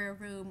interior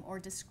room or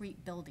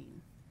discrete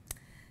building.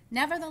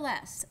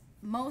 Nevertheless,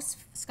 most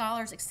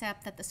scholars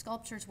accept that the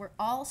sculptures were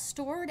all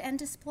stored and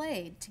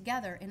displayed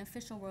together in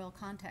official royal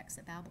contexts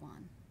at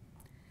Babylon.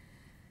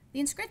 The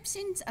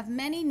inscriptions of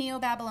many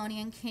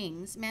Neo-Babylonian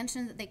kings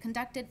mention that they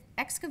conducted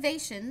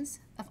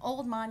excavations of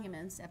old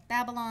monuments at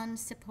Babylon,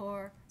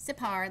 Sippar,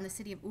 and the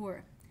city of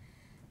Ur.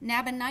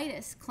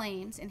 Nabonidus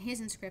claims in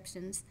his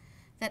inscriptions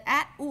that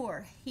at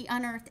Ur he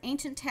unearthed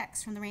ancient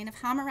texts from the reign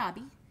of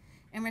Hammurabi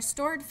and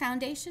restored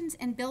foundations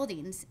and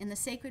buildings in the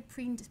sacred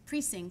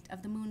precinct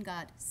of the moon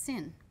god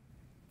Sin,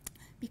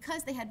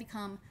 because they had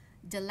become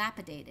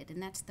dilapidated,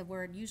 and that's the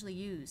word usually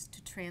used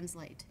to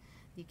translate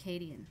the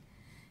Akkadian.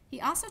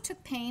 He also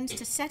took pains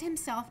to set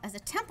himself as a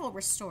temple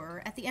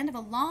restorer at the end of a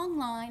long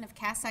line of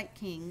Kassite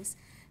kings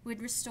who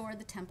had restored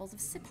the temples of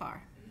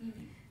Sippar.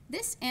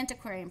 This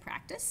antiquarian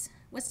practice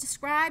was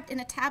described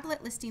in a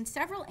tablet listing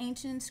several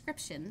ancient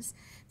inscriptions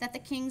that the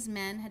king's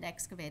men had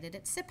excavated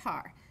at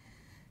Sippar.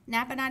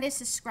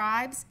 Nabonidus'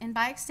 scribes, and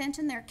by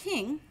extension their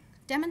king,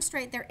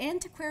 demonstrate their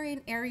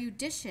antiquarian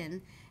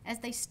erudition as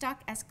they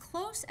stuck as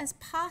close as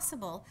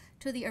possible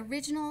to the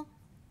original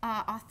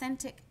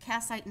authentic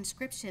Kassite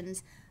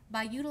inscriptions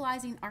by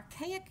utilizing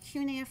archaic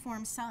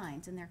cuneiform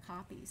signs in their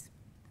copies.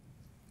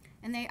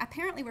 And they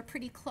apparently were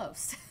pretty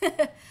close,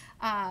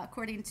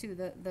 according to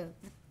the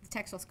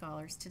textual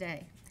scholars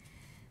today.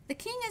 The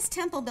king as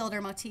temple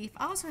builder motif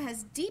also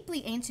has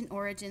deeply ancient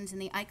origins in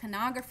the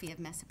iconography of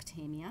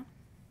Mesopotamia.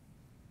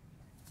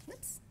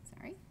 Whoops,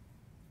 sorry.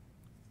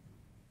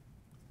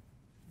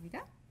 Here we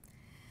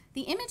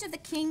The image of the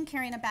king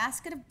carrying a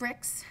basket of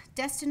bricks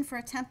destined for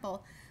a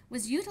temple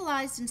was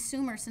utilized in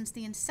Sumer since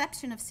the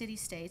inception of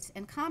city-states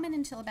and common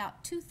until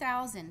about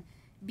 2000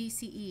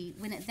 BCE,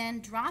 when it then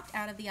dropped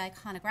out of the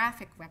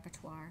iconographic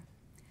repertoire.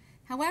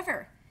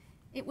 However,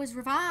 it was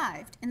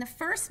revived in the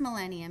first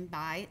millennium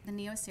by the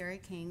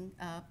Neo-Assyrian king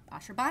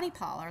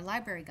Ashurbanipal, our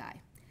library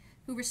guy,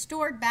 who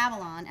restored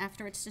Babylon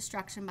after its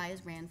destruction by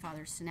his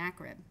grandfather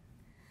Sennacherib.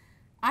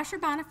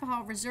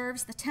 Ashurbanipal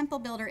reserves the temple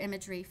builder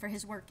imagery for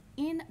his work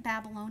in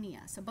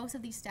Babylonia. So both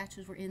of these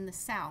statues were in the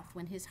south,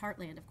 when his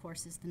heartland, of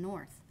course, is the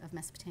north of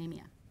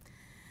Mesopotamia.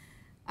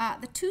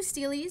 The two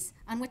steles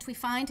on which we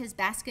find his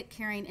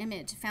basket-carrying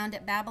image, found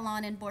at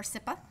Babylon and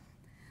Borsippa,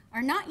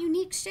 are not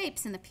unique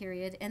shapes in the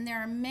period, and there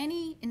are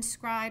many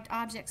inscribed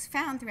objects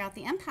found throughout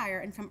the empire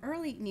and from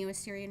early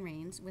Neo-Assyrian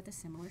reigns with a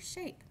similar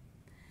shape.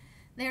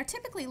 They are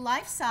typically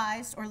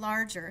life-sized or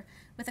larger,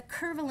 with a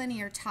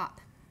curvilinear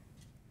top.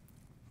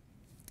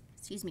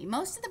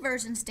 Most of the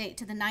versions date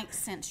to the 9th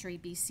century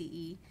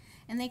BCE,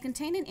 and they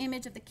contain an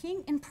image of the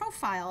king in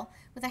profile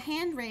with a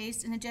hand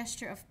raised in a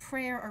gesture of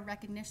prayer or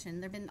recognition.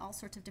 There have been all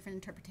sorts of different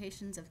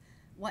interpretations of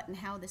what and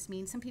how this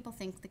means. Some people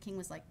think the king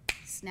was like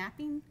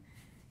snapping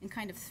and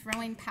kind of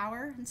throwing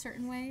power in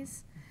certain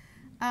ways.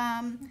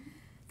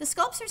 The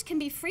sculptures can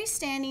be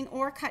freestanding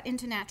or cut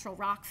into natural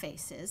rock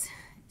faces.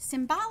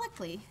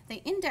 Symbolically,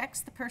 they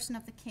index the person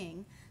of the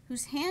king,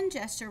 whose hand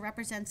gesture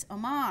represents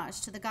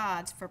homage to the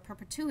gods for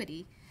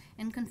perpetuity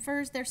and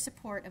confers their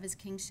support of his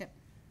kingship.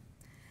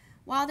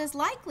 While it is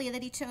likely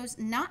that he chose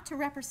not to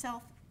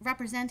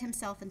represent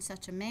himself in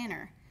such a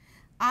manner,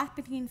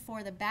 opting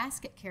for the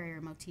basket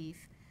carrier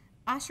motif,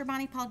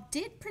 Ashurbanipal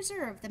did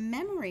preserve the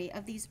memory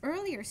of these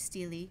earlier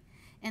stelae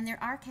and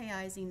their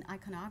archaizing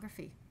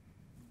iconography.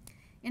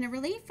 In a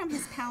relief from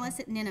his palace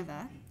at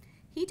Nineveh,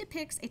 he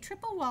depicts a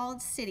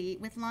triple-walled city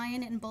with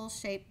lion and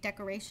bull-shaped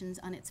decorations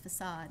on its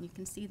facade. You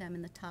can see them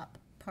in the top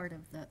part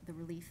of the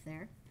relief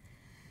there.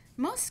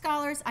 Most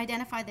scholars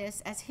identify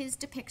this as his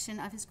depiction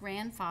of his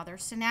grandfather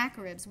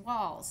Sennacherib's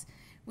walls,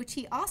 which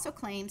he also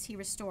claims he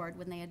restored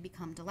when they had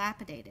become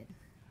dilapidated.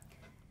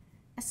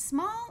 A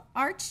small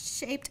arched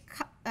shape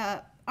cut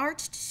into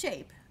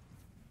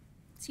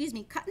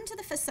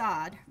the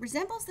facade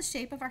resembles the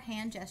shape of our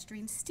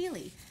hand-gesturing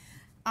stele.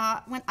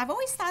 I've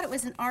always thought it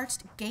was an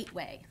arched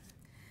gateway,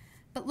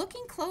 but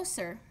looking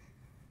closer,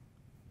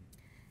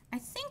 I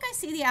think I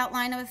see the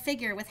outline of a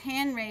figure with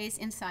hand raised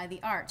inside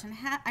the arch, and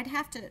I'd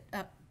have to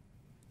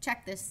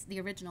check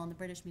the original in the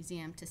British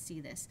Museum to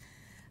see this,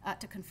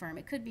 to confirm.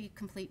 It could be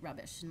complete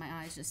rubbish and my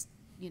eyes just,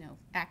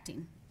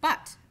 acting.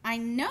 But I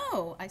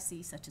know I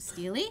see such a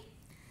stele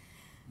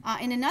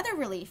in another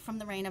relief from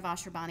the reign of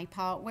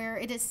Ashurbanipal, where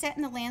it is set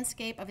in the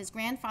landscape of his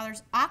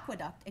grandfather's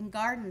aqueduct and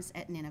gardens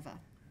at Nineveh.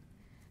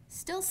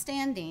 Still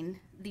standing,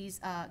 these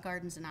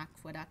gardens and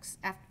aqueducts,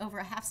 over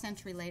a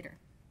half-century later.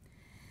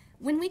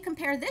 When we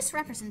compare this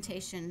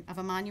representation of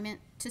a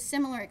monument to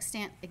similar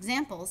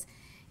examples,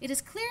 it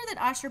is clear that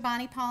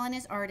Ashurbanipal and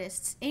his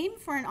artists aim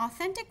for an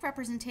authentic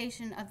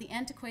representation of the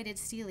antiquated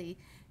stele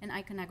and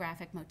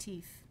iconographic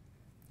motif.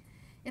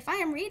 If I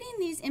am reading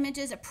these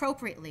images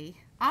appropriately,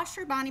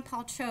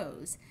 Ashurbanipal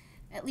chose,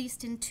 at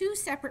least in 2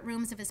 separate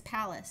rooms of his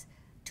palace,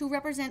 to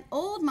represent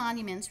old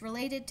monuments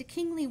related to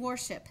kingly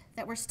worship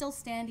that were still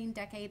standing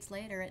decades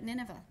later at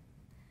Nineveh.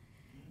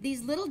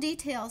 These little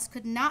details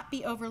could not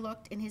be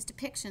overlooked in his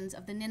depictions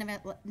of the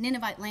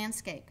Ninevite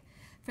landscape,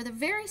 for the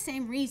very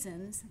same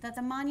reasons that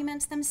the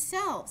monuments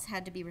themselves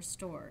had to be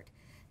restored.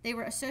 They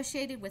were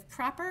associated with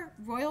proper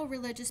royal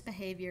religious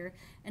behavior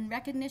and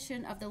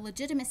recognition of the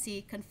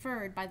legitimacy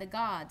conferred by the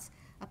gods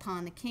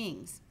upon the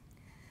kings.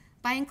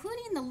 By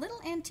including the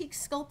little antique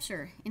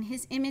sculpture in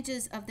his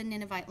images of the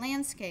Ninevite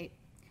landscape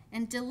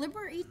and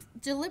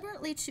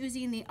deliberately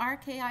choosing the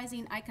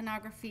archaizing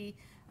iconography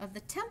of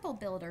the temple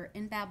builder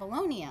in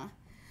Babylonia,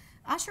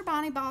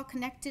 Ashurbanipal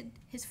connected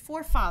his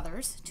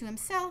forefathers to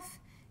himself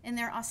in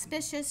their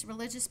auspicious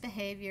religious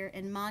behavior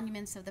and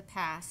monuments of the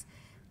past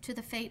to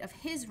the fate of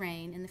his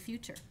reign in the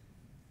future.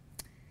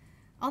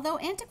 Although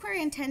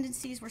antiquarian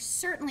tendencies were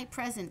certainly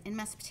present in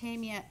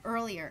Mesopotamia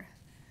earlier,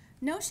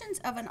 notions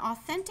of an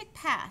authentic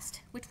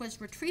past which was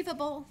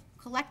retrievable,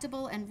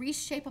 collectible, and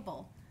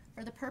reshapeable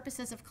for the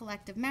purposes of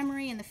collective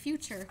memory in the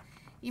future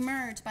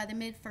emerged by the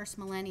mid-1st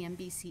millennium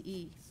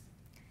BCE.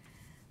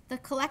 The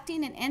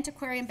collecting and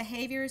antiquarian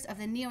behaviors of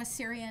the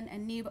Neo-Assyrian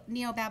and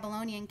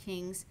Neo-Babylonian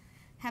kings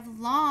have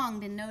long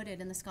been noted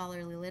in the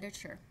scholarly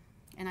literature,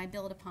 and I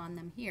build upon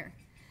them here.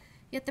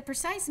 Yet the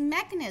precise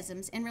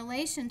mechanisms in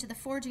relation to the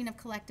forging of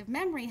collective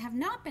memory have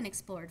not been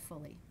explored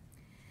fully.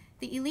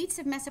 The elites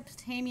of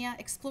Mesopotamia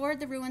explored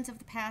the ruins of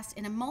the past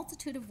in a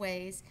multitude of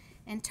ways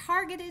and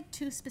targeted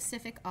to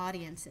specific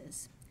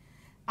audiences.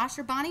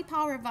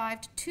 Ashurbanipal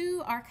revived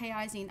 2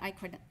 archaizing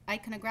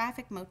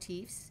iconographic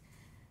motifs,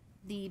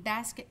 the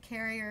basket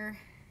carrier,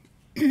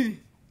 the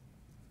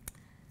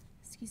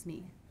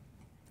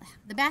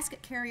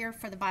basket carrier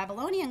for the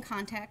Babylonian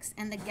context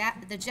and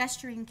the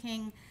gesturing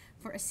king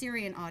for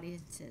Assyrian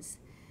audiences.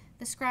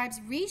 the scribes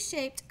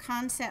reshaped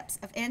concepts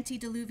of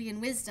antediluvian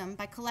wisdom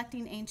by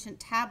collecting ancient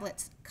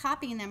tablets,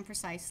 copying them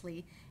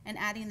precisely, and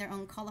adding their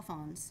own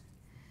colophons.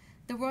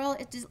 The royal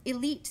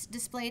elite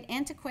displayed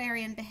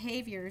antiquarian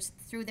behaviors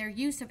through their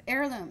use of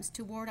heirlooms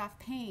to ward off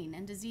pain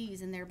and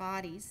disease in their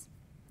bodies.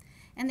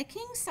 And the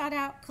king sought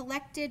out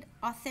collected,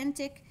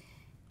 authentic,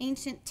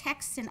 ancient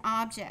texts and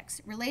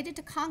objects related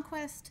to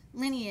conquest,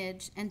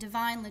 lineage, and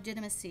divine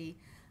legitimacy,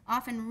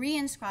 often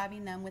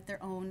reinscribing them with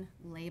their own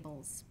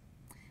labels.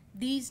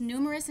 These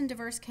numerous and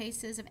diverse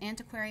cases of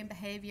antiquarian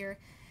behavior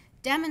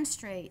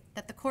demonstrate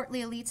that the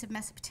courtly elites of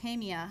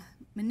Mesopotamia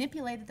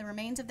manipulated the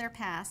remains of their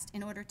past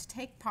in order to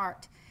take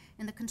part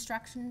in the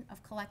construction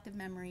of collective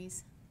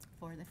memories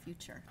for the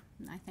future.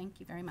 And I thank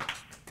you very much.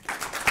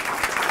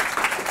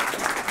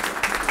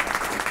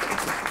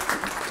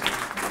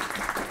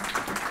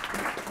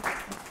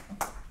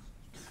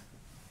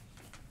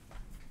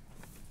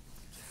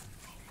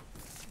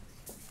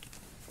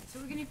 So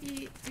we're going to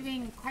be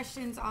doing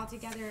questions all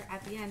together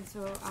at the end.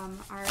 So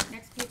our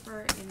next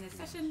paper in this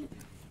session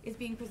is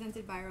being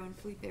presented by our own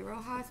Felipe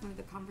Rojas, one of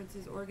the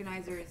conference's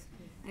organizers.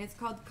 And it's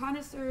called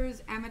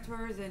Connoisseurs,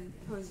 Amateurs, and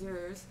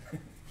Poseurs,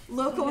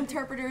 Local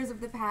Interpreters of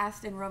the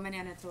Past in Roman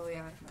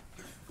Anatolia.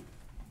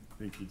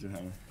 Thank you,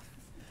 Johanna.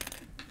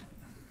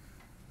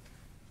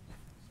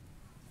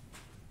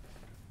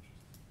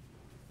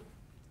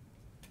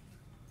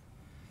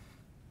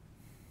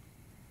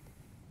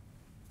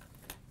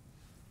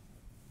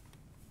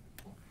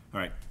 All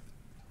right.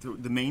 So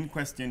the main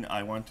question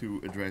I want to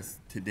address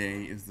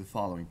today is the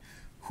following.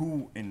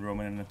 Who in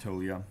Roman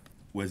Anatolia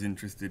was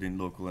interested in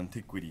local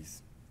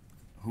antiquities?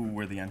 Who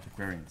were the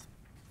antiquarians?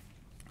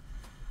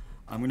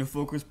 I'm going to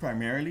focus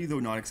primarily, though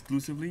not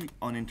exclusively,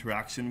 on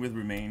interaction with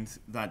remains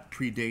that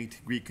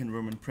predate Greek and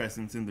Roman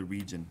presence in the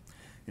region.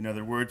 In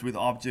other words, with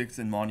objects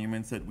and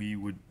monuments that we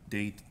would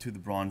date to the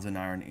Bronze and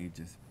Iron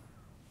Ages.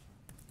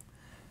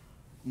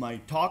 My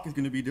talk is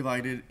going to be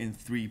divided in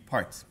 3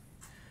 parts.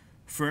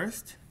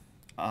 First,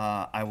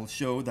 I will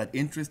show that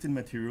interest in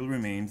material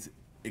remains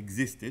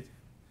existed,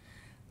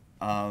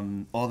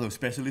 although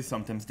specialists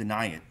sometimes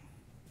deny it.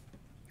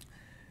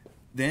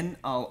 Then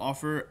I'll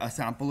offer a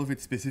sample of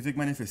its specific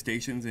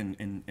manifestations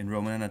in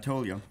Roman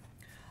Anatolia.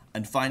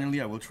 And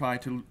finally, I will try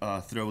to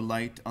throw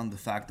light on the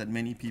fact that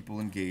many people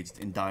engaged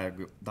in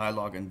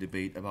dialogue and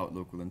debate about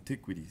local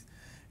antiquities.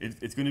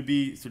 It's going to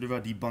be sort of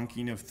a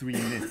debunking of 3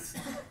 myths.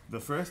 The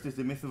first is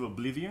the myth of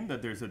oblivion,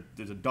 that there's a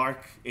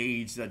dark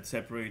age that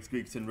separates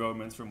Greeks and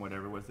Romans from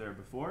whatever was there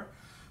before.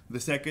 The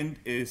second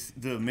is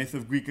the myth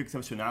of Greek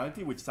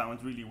exceptionality, which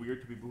sounds really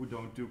weird to people who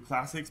don't do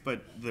classics,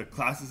 but the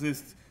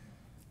classicist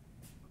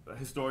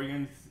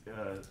historians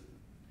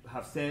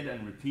have said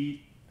and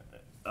repeat,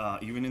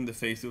 even in the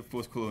face of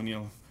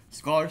post-colonial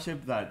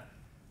scholarship, that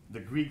the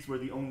Greeks were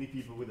the only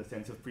people with a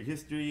sense of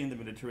prehistory in the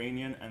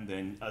Mediterranean, and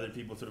then other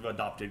people sort of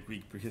adopted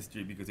Greek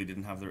prehistory because they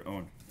didn't have their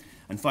own.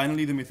 And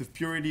finally, the myth of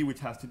purity,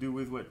 which has to do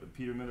with what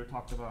Peter Miller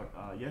talked about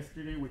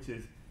yesterday, which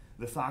is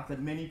the fact that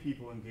many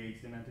people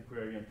engaged in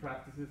antiquarian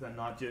practices, and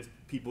not just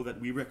people that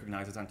we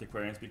recognize as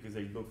antiquarians because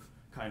they look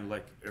kind of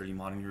like early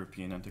modern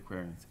European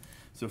antiquarians.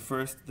 So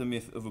first, the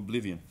myth of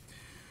oblivion.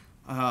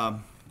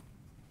 I'm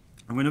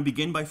going to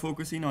begin by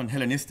focusing on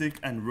Hellenistic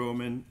and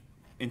Roman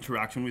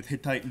interaction with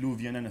Hittite,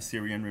 Luvian, and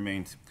Assyrian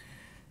remains,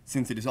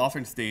 since it is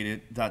often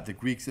stated that the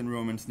Greeks and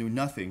Romans knew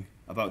nothing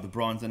about the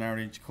Bronze and Iron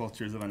Age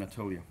cultures of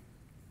Anatolia.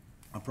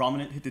 A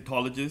prominent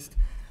Hittitologist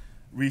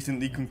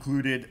recently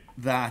concluded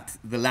that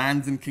the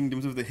lands and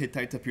kingdoms of the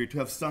Hittites appear to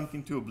have sunk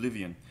into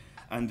oblivion,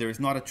 and there is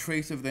not a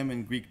trace of them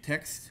in Greek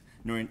texts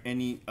nor in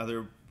any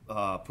other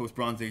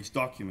post-Bronze Age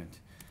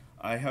document.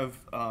 I have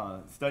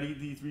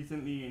studied these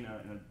recently in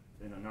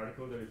an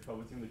article that is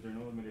published in the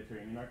Journal of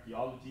Mediterranean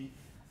Archaeology,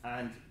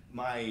 and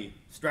my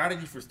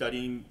strategy for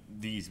studying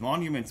these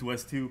monuments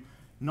was to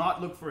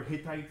not look for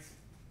Hittites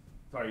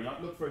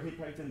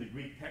in the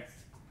Greek text,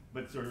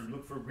 but sort of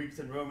look for Greeks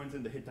and Romans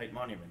in the Hittite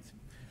monuments.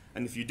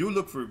 And if you do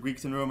look for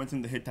Greeks and Romans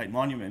in the Hittite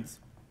monuments,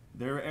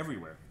 they're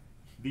everywhere.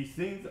 These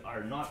things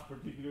are not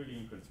particularly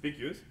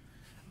inconspicuous,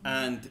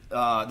 and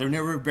they're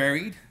never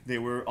buried. They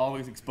were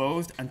always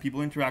exposed, and people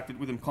interacted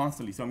with them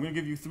constantly. So I'm going to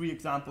give you 3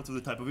 examples of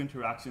the type of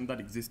interaction that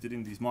existed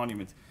in these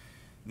monuments.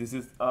 This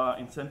is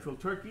in central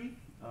Turkey,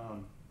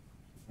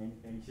 in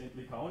ancient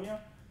Lycaonia,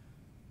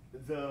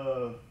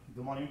 the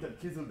monument at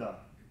Kizilda.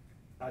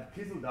 At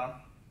Kizilda,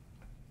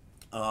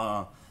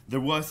 there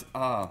was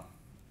a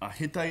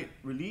Hittite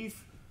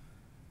relief,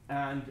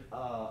 and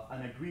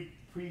a Greek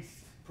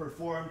priest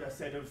performed a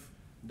set of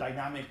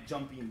dynamic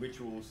jumping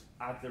rituals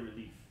at the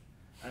relief.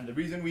 And the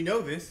reason we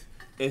know this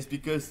is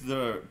because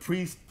the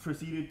priest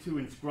proceeded to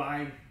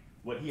inscribe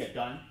what he had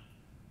done,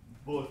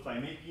 both by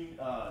making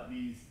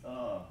these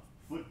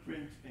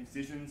footprint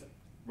incisions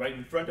right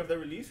in front of the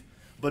relief,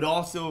 but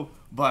also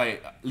by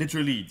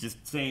literally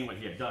just saying what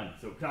he had done.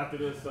 So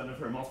Craterus, son of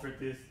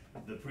Hermophractus,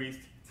 the priest,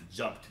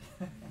 jumped,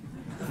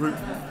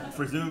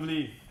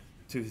 presumably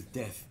to his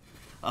death.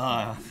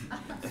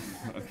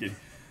 Okay.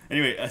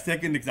 Anyway, a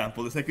second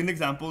example. The second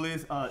example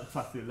is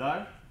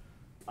Fasilar.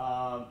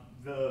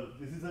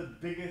 this is the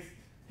biggest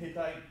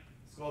Hittite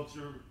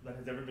sculpture that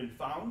has ever been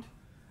found,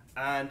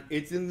 and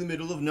it's in the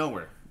middle of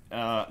nowhere.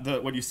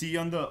 What you see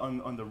on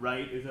the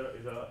right is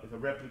a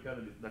replica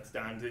that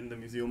stands in the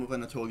Museum of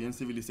Anatolian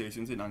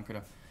Civilizations in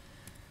Ankara.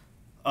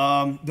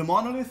 The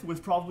monolith was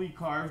probably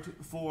carved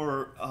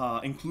for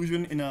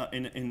inclusion in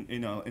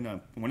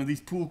one of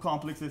these pool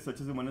complexes, such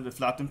as one of the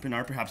Flatten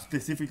Pinar, perhaps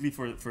specifically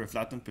for a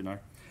Flatten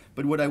Pinar.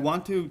 But what I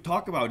want to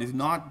talk about is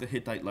not the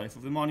Hittite life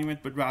of the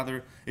monument, but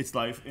rather its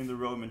life in the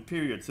Roman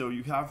period. So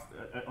you have,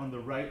 on the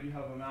right, you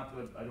have a map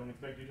that I don't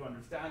expect you to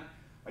understand.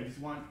 I just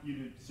want you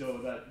to show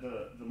that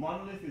the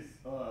monolith is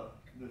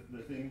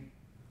the thing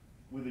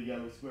with a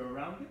yellow square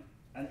around it.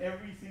 And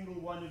every single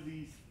one of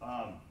these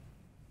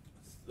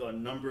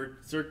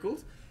numbered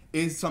circles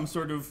is some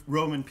sort of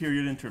Roman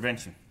period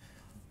intervention.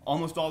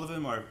 Almost all of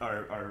them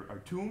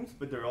are tombs,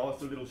 but there are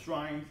also little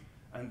shrines,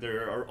 and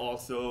there's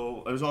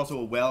also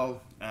a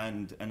well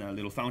and a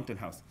little fountain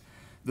house.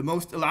 The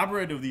most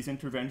elaborate of these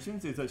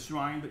interventions is a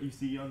shrine that you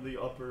see on the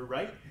upper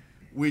right,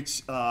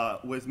 which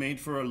was made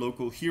for a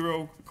local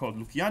hero called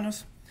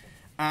Lucianus.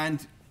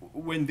 And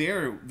when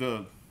there,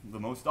 the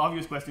most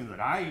obvious question that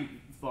I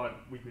thought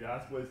we could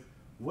ask was,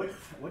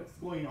 what's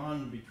going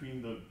on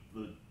between the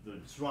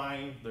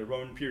shrine, the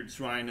Roman period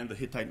shrine, and the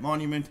Hittite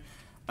monument,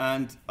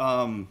 and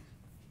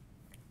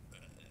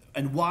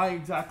why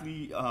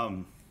exactly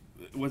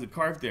was it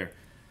carved there?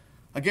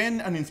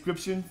 Again, an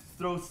inscription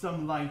throws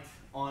some light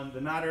on the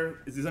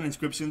matter. This is an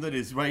inscription that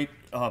is right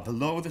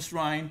below the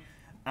shrine,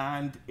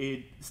 and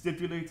it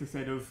stipulates a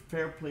set of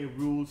fair play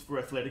rules for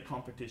athletic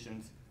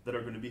competitions that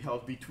are going to be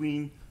held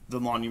between the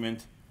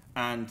monument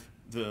and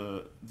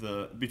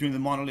between the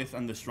monolith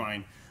and the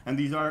shrine. And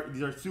these are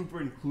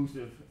super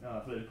inclusive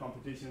athletic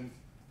competitions.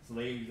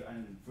 Slaves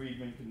and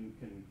freedmen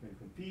can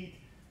compete.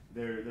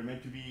 They're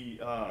meant to be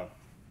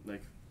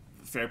like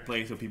fair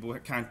play, so people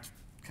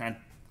can't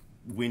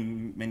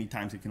win many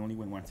times. They can only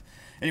win once.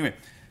 Anyway,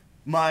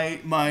 my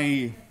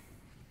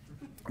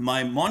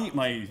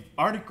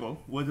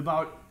article was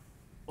about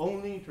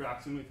only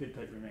interaction with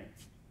Hittite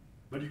remains,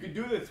 but you could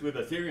do this with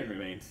Assyrian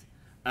remains,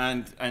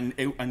 and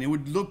it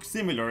would look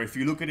similar if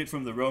you look at it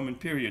from the Roman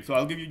period. So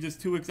I'll give you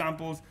just two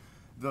examples.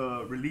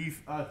 The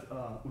relief at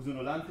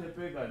Uzunolan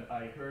Tepe that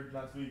I heard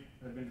last week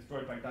had been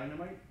destroyed by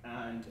dynamite,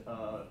 and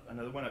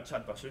another one at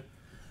Chadbaşı.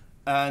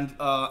 And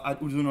at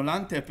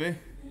Uzunolan Tepe,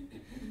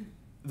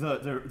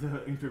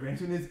 the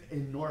intervention is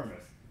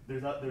enormous.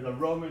 There's a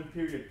Roman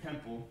period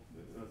temple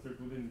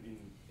circled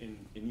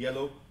in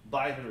yellow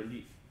by the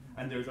relief,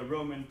 and there's a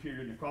Roman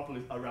period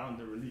necropolis around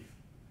the relief.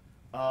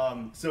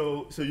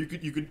 So you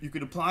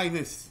could apply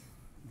this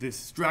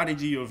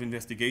strategy of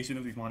investigation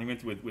of these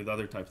monuments with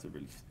other types of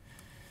reliefs.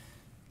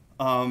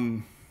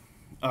 All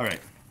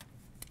right,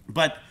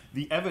 but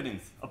the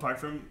evidence, apart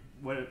from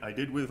what I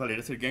did with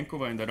Valeria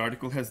Sergenkova in that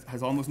article,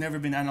 has almost never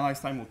been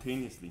analyzed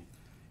simultaneously.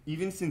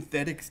 Even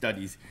synthetic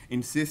studies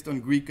insist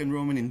on Greek and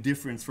Roman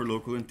indifference for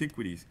local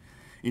antiquities.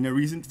 In a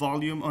recent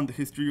volume on the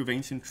history of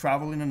ancient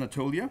travel in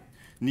Anatolia,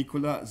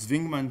 Nicola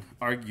Zwingman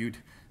argued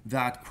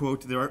that,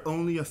 quote, there are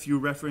only a few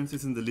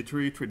references in the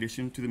literary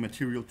tradition to the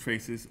material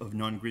traces of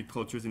non-Greek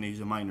cultures in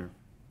Asia Minor.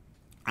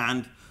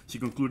 And she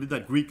concluded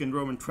that Greek and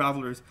Roman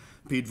travelers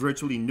paid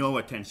virtually no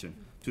attention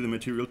to the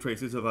material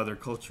traces of other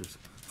cultures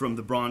from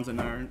the Bronze and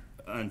Iron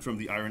and from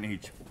the Iron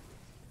Age.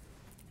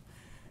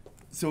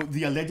 So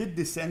the alleged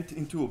descent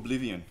into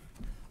oblivion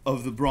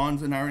of the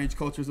Bronze and Iron Age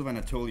cultures of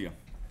Anatolia,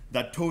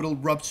 that total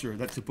rupture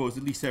that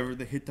supposedly severed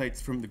the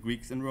Hittites from the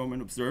Greeks and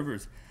Roman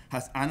observers,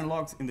 has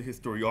analogs in the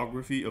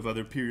historiography of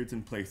other periods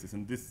and places,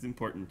 and this is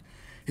important.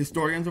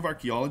 Historians of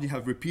archaeology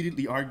have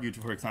repeatedly argued,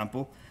 for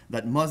example,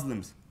 that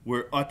Muslims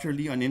were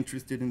utterly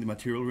uninterested in the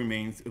material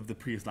remains of the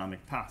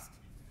pre-Islamic past.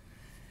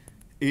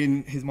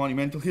 In his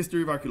monumental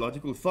history of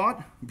archaeological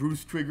thought,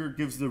 Bruce Trigger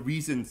gives the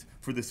reasons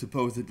for the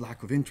supposed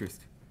lack of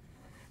interest.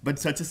 But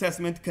such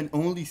assessment can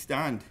only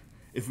stand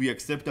if we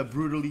accept a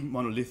brutally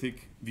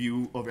monolithic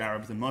view of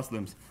Arabs and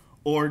Muslims,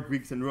 or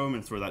Greeks and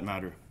Romans for that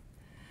matter.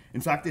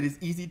 In fact, it is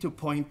easy to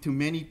point to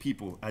many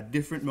people at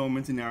different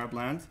moments in Arab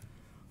lands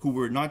who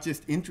were not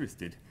just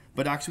interested,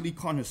 but actually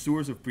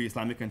connoisseurs of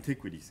pre-Islamic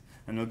antiquities.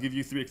 And I'll give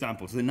you three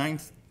examples. The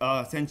 9th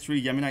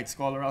century Yemenite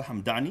scholar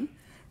Al-Hamdani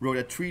wrote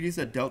a treatise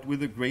that dealt with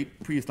the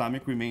great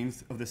pre-Islamic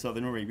remains of the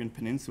southern Arabian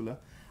Peninsula,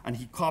 and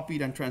he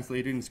copied and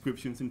translated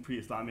inscriptions in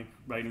pre-Islamic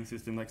writing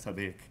systems like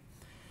Sadeq.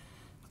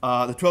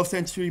 The 12th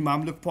century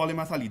Mamluk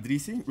polymath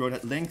al-Idrisi wrote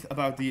at length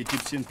about the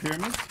Egyptian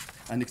pyramids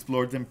and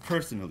explored them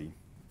personally.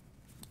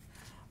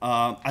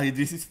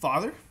 Al-Idrisi's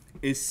father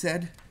is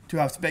said to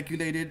have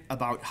speculated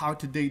about how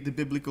to date the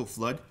biblical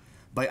flood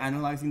by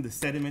analyzing the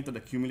sediment that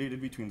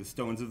accumulated between the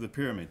stones of the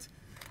pyramids.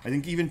 I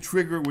think even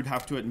Trigger would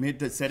have to admit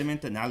that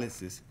sediment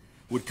analysis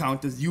would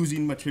count as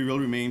using material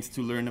remains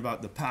to learn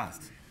about the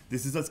past.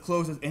 This is as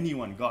close as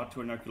anyone got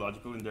to an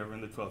archaeological endeavor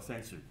in the 12th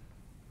century.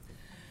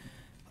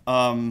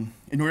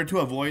 In order to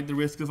avoid the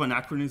risk of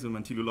anachronism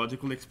and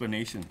teleological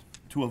explanation,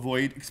 to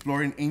avoid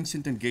exploring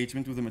ancient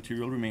engagement with the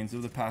material remains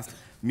of the past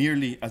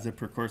merely as the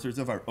precursors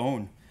of our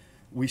own,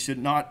 we should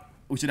not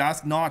we should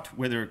ask not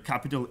whether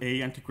capital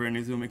A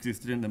antiquarianism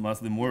existed in the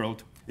Muslim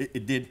world,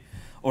 it did,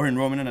 or in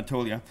Roman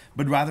Anatolia,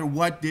 but rather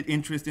what did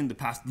interest in the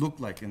past look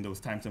like in those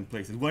times and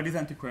places? What is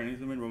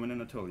antiquarianism in Roman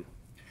Anatolia?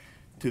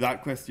 To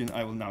that question,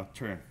 I will now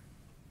turn.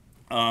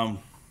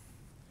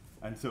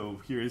 And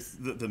so here is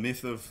the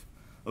myth of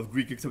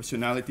Greek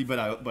exceptionality, but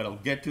I'll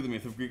get to the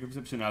myth of Greek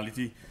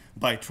exceptionality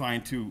by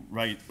trying to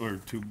write or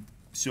to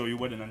show you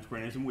what an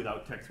antiquarianism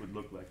without text would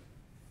look like.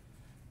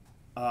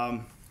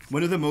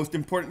 One of the most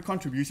important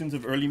contributions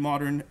of early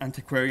modern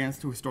antiquarians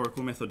to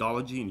historical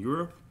methodology in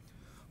Europe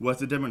was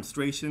the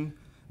demonstration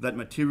that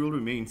material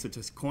remains such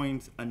as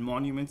coins and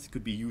monuments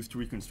could be used to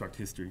reconstruct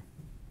history.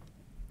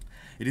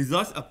 It is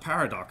thus a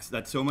paradox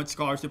that so much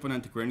scholarship on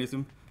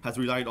antiquarianism has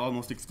relied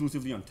almost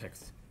exclusively on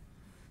text.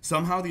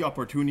 Somehow the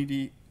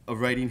opportunity of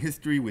writing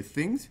history with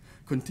things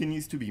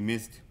continues to be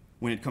missed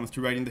when it comes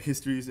to writing the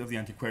histories of the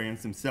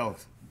antiquarians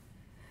themselves.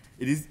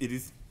 It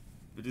is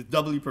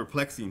doubly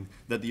perplexing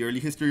that the early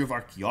history of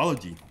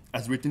archaeology,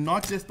 as written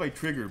not just by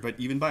Trigger, but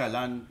even by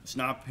Alain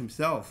Schnapp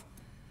himself,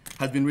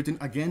 has been written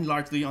again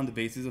largely on the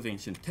basis of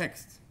ancient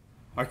texts.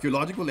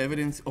 Archaeological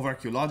evidence of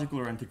archaeological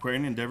or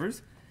antiquarian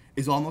endeavors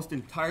is almost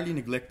entirely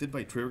neglected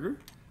by Trigger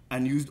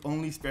and used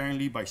only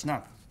sparingly by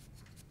Schnapp.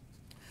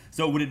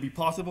 So would it be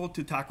possible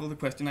to tackle the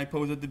question I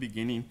posed at the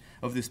beginning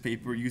of this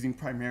paper using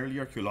primarily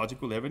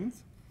archaeological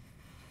evidence?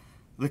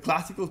 The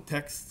classical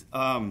texts,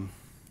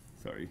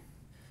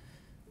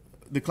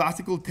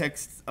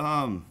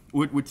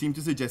 would seem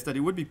to suggest that it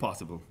would be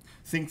possible.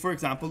 Think, for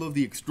example, of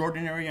the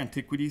extraordinary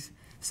antiquities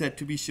said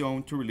to be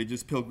shown to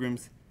religious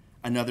pilgrims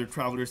and other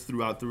travelers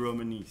throughout the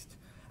Roman East.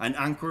 An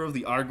anchor of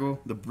the Argo,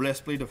 the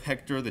breastplate of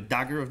Hector, the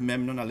dagger of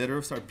Memnon, a letter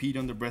of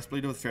Sarpedon, the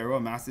breastplate of Pharaoh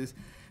Amasis,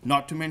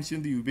 not to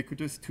mention the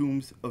ubiquitous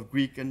tombs of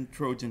Greek and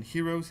Trojan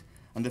heroes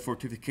and the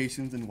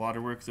fortifications and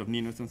waterworks of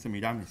Ninos and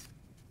Semiramis.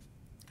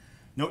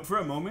 Note for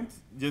a moment,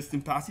 just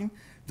in passing,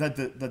 that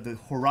the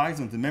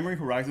horizons, the memory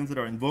horizons that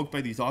are invoked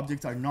by these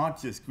objects are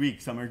not just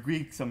Greek. Some are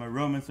Greek, some are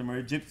Roman, some are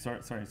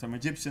Egyptian, some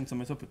Egyptian, some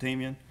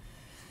Mesopotamian.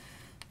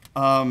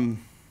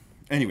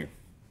 Anyway,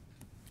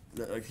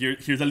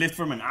 here's a list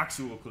from an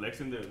actual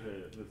collection, the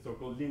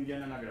so-called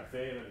Lindian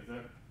Anagraphe,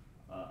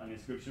 an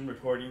inscription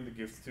recording the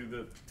gifts to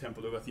the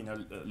temple of Athena,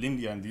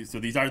 Lindia. And so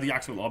these are the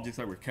actual objects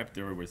that were kept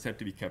there or were said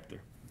to be kept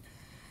there.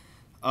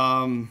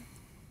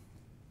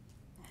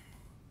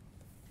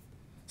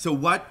 So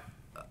what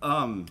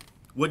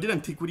did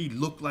antiquity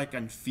look like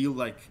and feel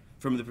like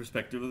from the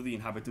perspective of the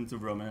inhabitants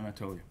of Roman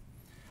Anatolia?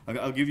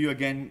 I'll give you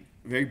again,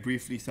 very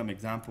briefly, some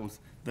examples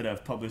that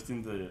I've published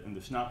in the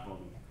Schnapp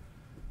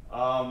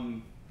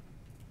volume.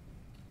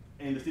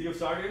 In the city of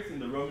Sardis, in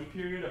the Roman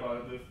period,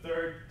 about the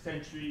 3rd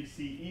century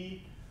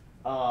CE,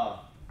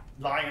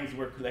 lions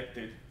were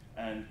collected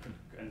and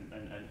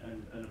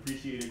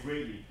appreciated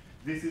greatly.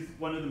 This is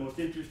one of the most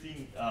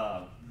interesting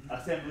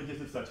assemblages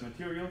of such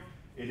material.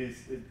 It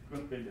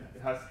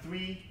has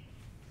 3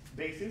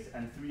 bases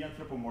and 3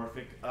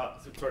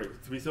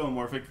 three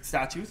zoomorphic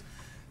statues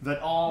that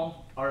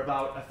all are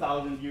about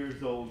 1,000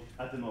 years old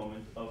at the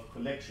moment of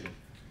collection.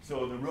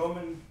 So the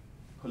Roman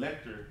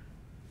collector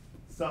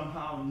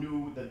somehow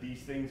knew that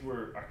these things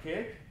were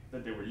archaic,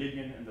 that they were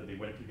Lydian, and that they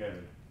went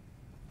together.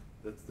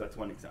 That's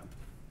one example.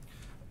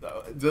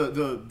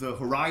 The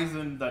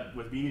horizon that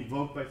was being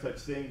invoked by such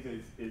things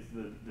is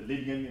the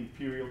Lydian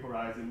imperial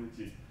horizon,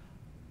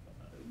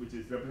 which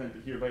is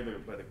represented here by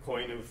the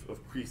coin of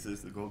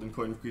Croesus, the golden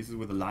coin of Croesus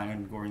with a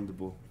lion goring the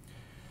bull.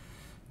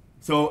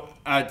 So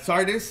at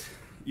Sardis,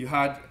 you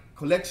had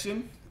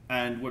collection,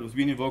 and what was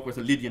being invoked was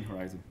a Lydian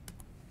horizon.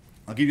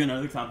 I'll give you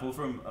another example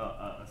from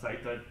a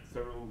site that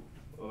several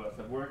of us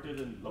have worked at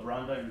in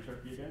Labranda in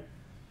Turkey again.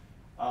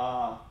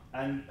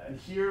 And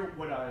here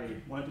what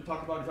I wanted to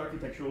talk about is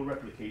architectural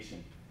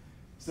replication.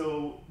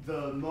 So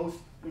the most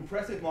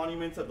impressive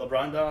monuments at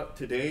Labranda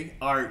today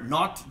are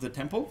not the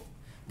temple,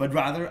 but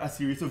rather a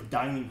series of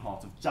dining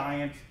halls, of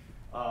giant,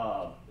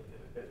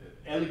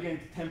 elegant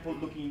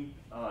temple-looking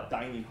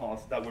dining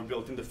halls that were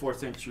built in the 4th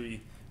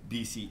century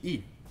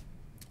BCE.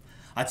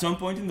 At some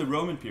point in the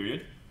Roman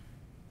period,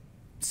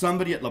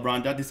 somebody at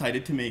Labranda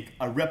decided to make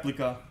a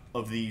replica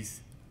of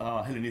these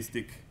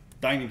Hellenistic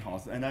dining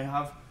halls. And I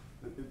have,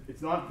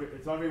 it's not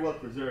very well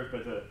preserved,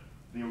 but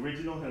the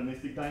original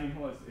Hellenistic dining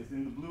hall is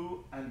in the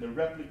blue, and the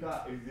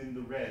replica is in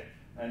the red.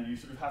 And you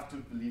sort of have to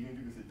believe me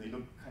because they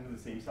look kind of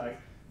the same size.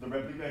 The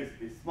replica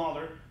is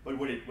smaller, but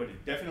what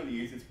it definitely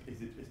is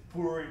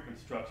poorer in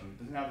construction. It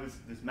doesn't have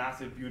this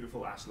massive,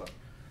 beautiful ashlar.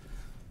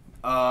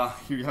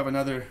 Here you have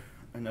another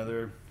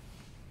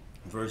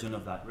version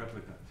of that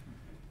replica.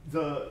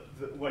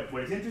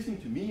 What is interesting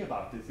to me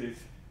about this is,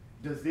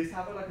 does this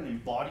have like an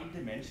embodied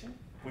dimension?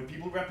 When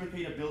people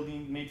replicate a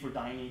building made for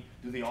dining,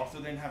 do they also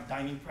then have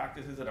dining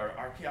practices that are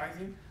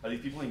archaizing? Are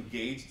these people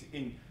engaged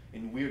in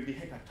weirdly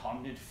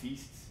hecatomnid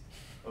feasts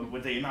of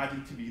what they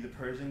imagine to be the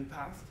Persian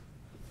past?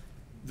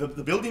 The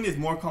building is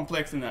more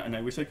complex than that, and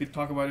I wish I could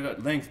talk about it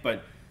at length,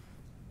 but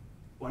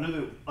one of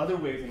the other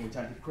ways in which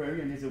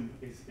antiquarianism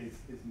is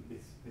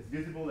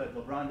visible at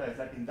Labranda is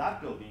that in that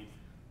building,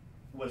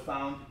 was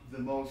found the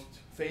most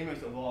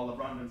famous of all of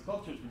Rwandan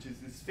sculptures, which is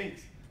the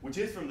Sphinx, which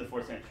is from the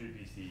 4th century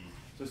BCE.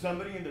 So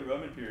somebody in the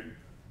Roman period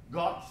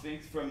got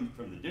Sphinx from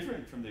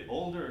the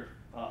older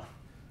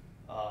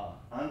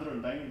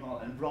Andron dining hall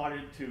and brought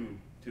it to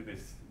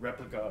this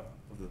replica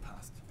of the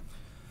past.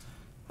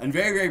 And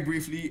very, very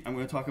briefly, I'm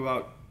going to talk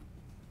about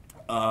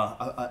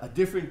a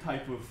different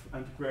type of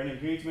antiquarian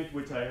engagement,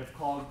 which I have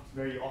called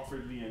very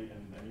awkwardly, and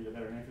I need a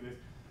better name for this,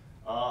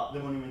 the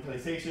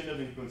monumentalization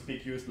of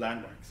inconspicuous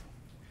landmarks.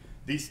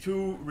 These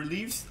two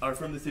reliefs are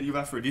from the city of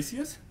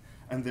Aphrodisias,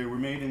 and they were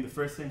made in the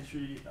 1st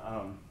century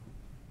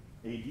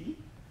AD,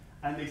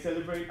 and they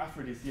celebrate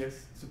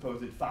Aphrodisias'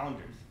 supposed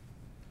founders.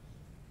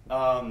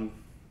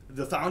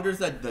 The founders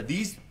that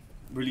these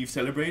reliefs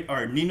celebrate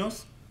are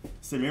Ninos,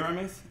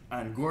 Semiramis,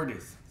 and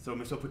Gordes, so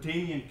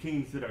Mesopotamian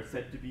kings that are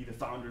said to be the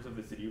founders of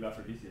the city of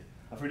Aphrodisias.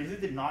 Aphrodisias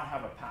did not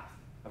have a past.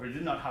 Aphrodisias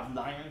did not have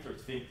lions or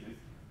sphinxes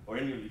or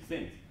any of these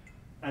things.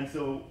 And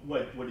so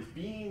what is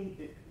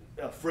being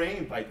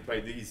framed by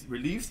these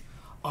reliefs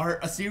are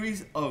a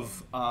series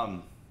of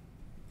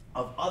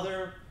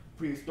other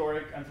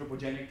prehistoric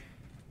anthropogenic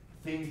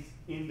things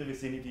in the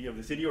vicinity of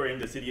the city or in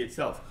the city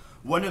itself.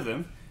 One of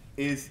them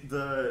is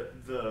the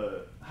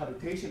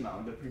habitation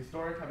mound, the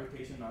prehistoric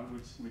habitation mound,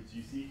 which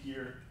you see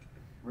here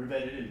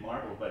revetted in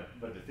marble, but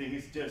the thing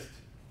is just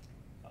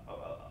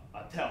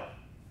a tell,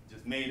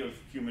 just made of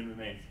human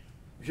remains,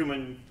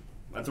 human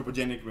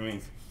anthropogenic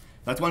remains.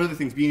 That's one of the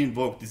things being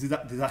invoked. This is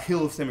a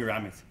hill of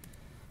Semiramis.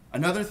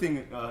 Another thing,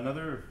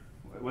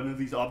 one of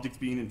these objects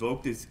being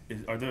invoked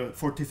are the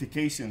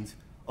fortifications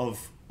of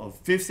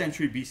 5th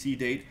century BC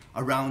date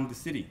around the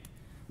city.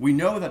 We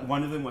know that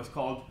one of them was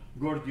called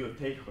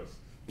Gordiotechos,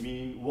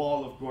 meaning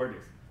wall of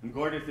Gordes. And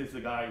Gordes is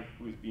the guy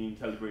who is being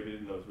celebrated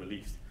in those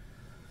reliefs.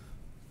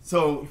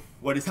 So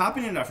what is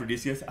happening in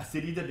Aphrodisias, a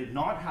city that did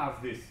not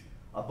have this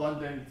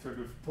abundant sort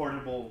of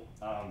portable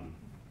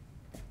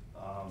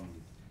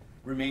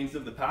remains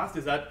of the past,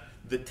 is that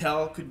the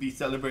tell could be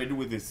celebrated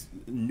with this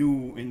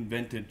new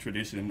invented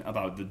tradition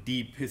about the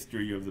deep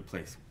history of the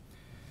place.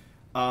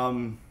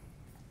 I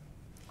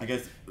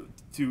guess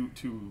to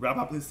wrap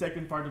up the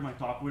second part of my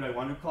talk, what I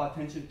want to call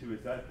attention to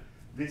is that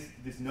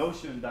this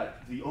notion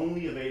that the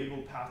only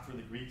available path for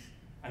the Greeks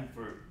and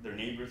for their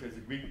neighbors as the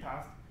Greek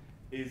past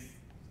is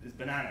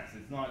bananas.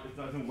 It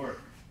doesn't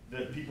work.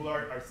 The people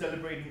are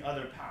celebrating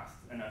other pasts,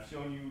 and I've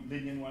shown you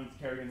Lydian ones,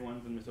 Carian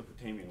ones, and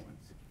Mesopotamian ones.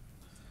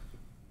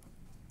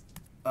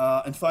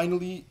 And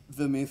finally,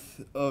 the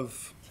myth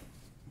of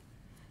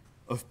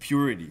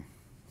purity.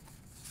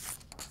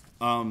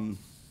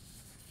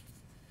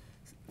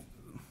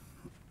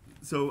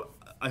 So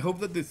I hope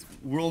that this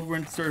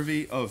world-renowned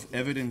survey of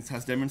evidence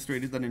has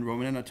demonstrated that in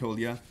Roman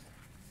Anatolia,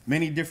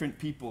 many different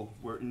people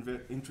were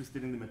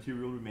interested in the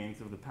material remains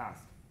of the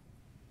past.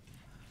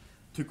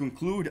 To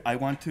conclude, I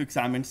want to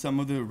examine some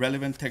of the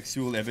relevant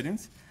textual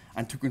evidence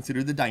and to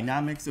consider the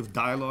dynamics of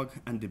dialogue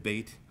and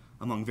debate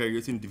among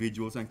various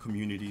individuals and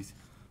communities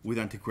with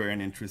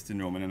antiquarian interests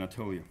in Roman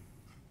Anatolia.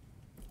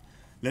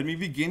 Let me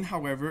begin,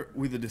 however,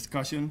 with a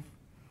discussion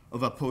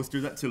of a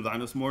poster that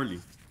Silvanus Morley,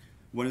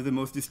 one of the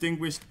most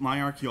distinguished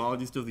Maya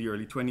archaeologists of the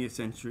early 20th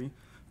century,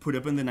 put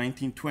up in the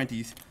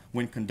 1920s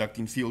when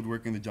conducting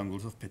fieldwork in the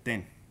jungles of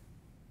Petén.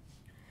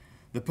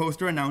 The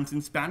poster announced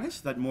in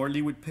Spanish that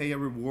Morley would pay a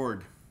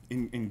reward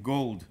in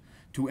gold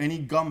to any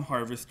gum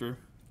harvester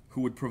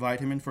who would provide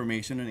him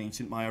information on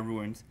ancient Maya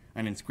ruins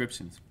and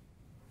inscriptions.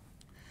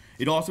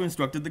 It also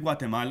instructed the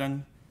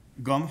Guatemalan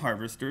gum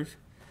harvesters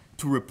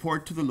to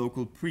report to the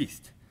local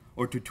priest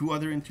or to 2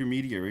 other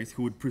intermediaries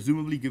who would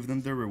presumably give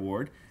them their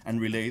reward and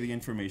relay the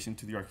information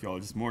to the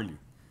archaeologist Morley.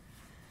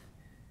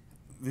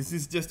 This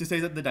is just to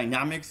say that the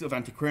dynamics of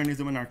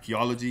antiquarianism and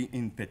archaeology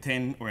in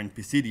Petén or in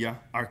Pisidia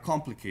are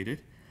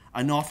complicated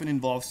and often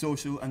involve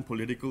social and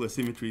political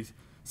asymmetries,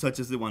 such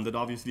as the one that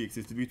obviously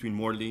existed between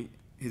Morley,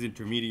 his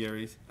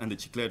intermediaries, and the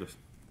Chicleros.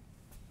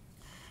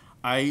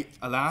 I,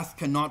 alas,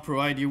 cannot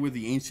provide you with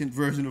the ancient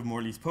version of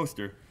Morley's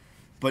poster,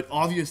 but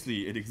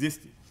obviously it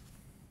existed.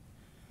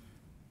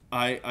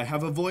 I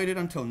have avoided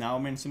until now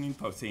mentioning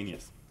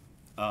Pausanias,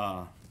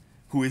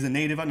 who is a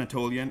native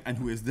Anatolian and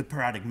who is the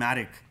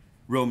paradigmatic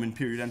Roman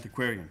period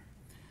antiquarian.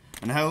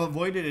 And I have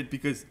avoided it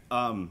because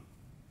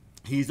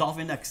he's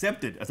often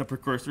accepted as a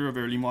precursor of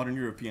early modern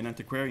European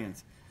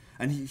antiquarians.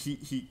 And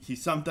he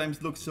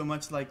sometimes looks so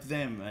much like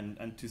them,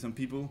 and to some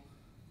people,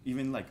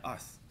 even like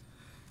us.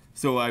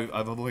 So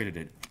I've avoided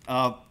it.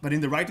 But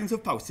in the writings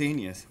of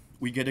Pausanias,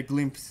 we get a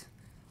glimpse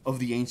of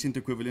the ancient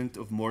equivalent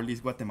of Morley's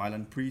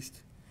Guatemalan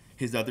priest,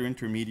 his other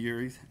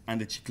intermediaries,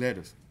 and the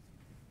Chicleros.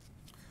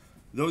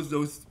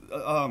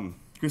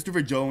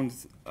 Christopher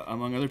Jones,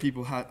 among other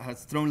people,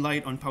 has thrown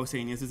light on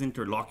Pausanias'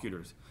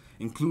 interlocutors,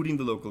 including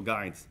the local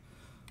guides,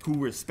 who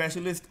were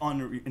specialists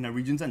in a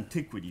region's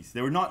antiquities.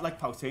 They were not like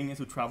Pausanias,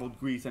 who traveled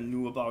Greece and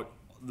knew about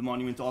the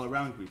monuments all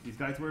around Greece. These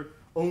guys were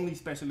only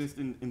specialists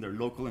in their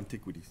local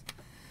antiquities.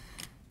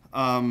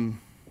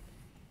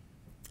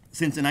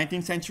 Since the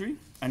 19th century,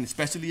 and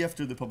especially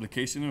after the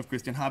publication of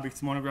Christian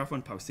Habicht's monograph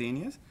on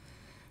Pausanias,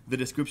 the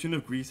description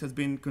of Greece has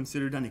been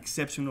considered an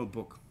exceptional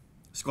book.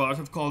 Scholars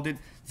have called it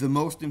the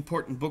most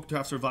important book to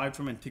have survived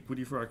from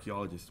antiquity for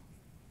archaeologists.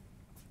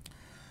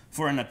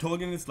 For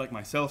Anatolianists like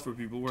myself, or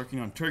people working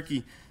on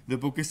Turkey, the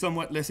book is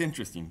somewhat less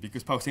interesting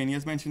because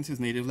Pausanias mentions his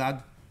native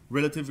land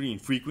relatively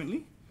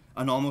infrequently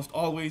and almost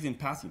always in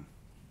passing.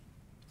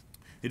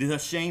 It is a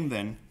shame,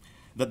 then,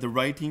 that the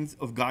writings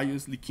of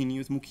Gaius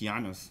Licinius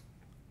Mucianus,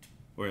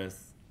 or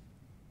as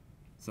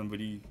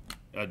somebody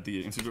at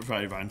the Institute for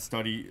Advanced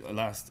Study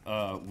last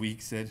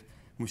week said,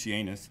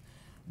 Mucianus,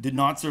 did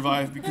not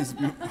survive because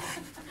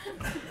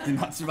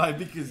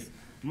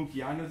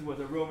Mucianus was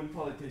a Roman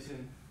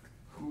politician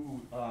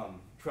who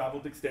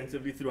traveled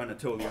extensively through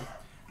Anatolia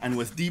and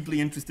was deeply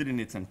interested in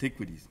its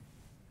antiquities.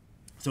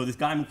 So this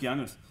guy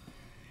Mucianus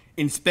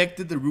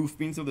inspected the roof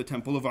beams of the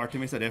temple of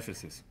Artemis at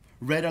Ephesus,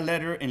 read a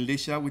letter in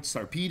Lycia which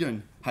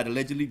Sarpedon had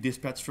allegedly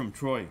dispatched from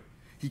Troy.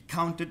 He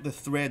counted the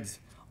threads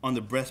on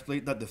the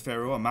breastplate that the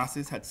pharaoh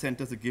Amasis had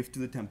sent as a gift to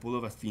the temple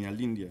of Athena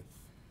Lindia.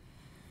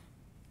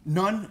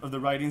 None of the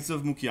writings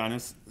of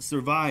Mucianus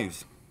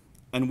survives,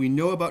 and we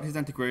know about his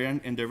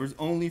antiquarian endeavors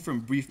only from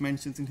brief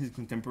mentions in his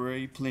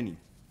contemporary Pliny.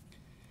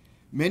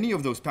 Many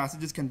of those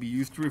passages can be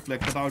used to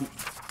reflect about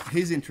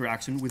his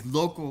interaction with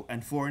local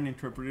and foreign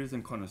interpreters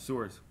and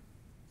connoisseurs.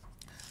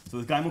 So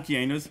this guy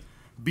Mucianus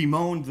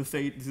bemoaned the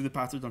fate, this is the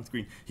passage on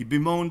screen, he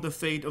bemoaned the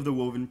fate of the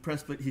woven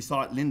breastplate he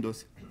saw at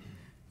Lindos.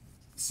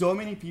 So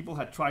many people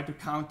had tried to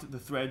count the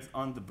threads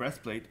on the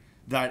breastplate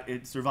that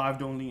it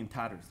survived only in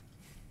tatters.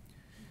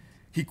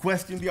 He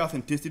questioned the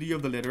authenticity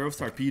of the letter of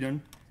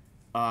Sarpedon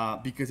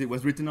because it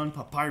was written on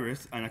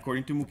papyrus, and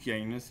according to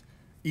Mucianus,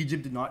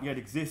 Egypt did not yet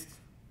exist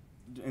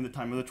in the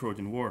time of the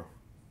Trojan War.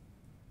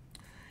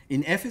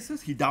 In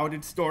Ephesus, he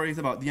doubted stories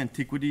about the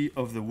antiquity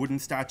of the wooden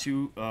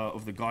statue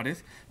of the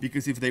goddess,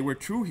 because if they were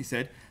true, he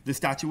said, the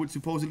statue would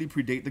supposedly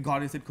predate the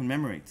goddess it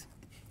commemorates.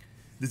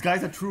 This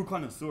guy's a true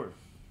connoisseur.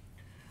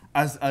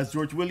 As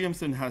George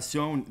Williamson has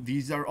shown,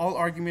 these are all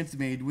arguments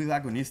made with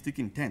agonistic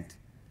intent.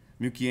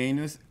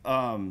 Mucianus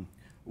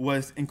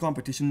was in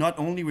competition not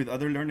only with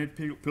other learned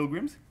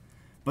pilgrims,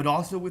 but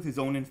also with his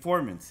own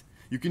informants.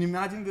 You can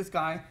imagine this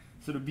guy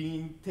sort of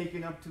being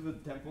taken up to the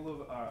temple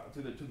of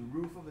to the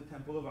roof of the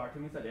temple of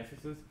Artemis at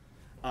Ephesus,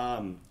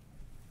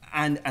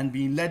 and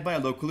being led by a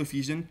local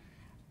Ephesian,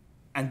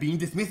 and being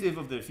dismissive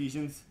of the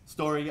Ephesians'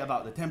 story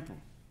about the temple.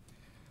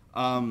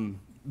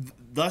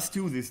 Thus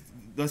too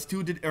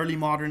did early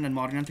modern and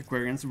modern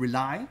antiquarians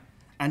rely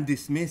and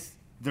dismiss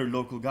their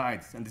local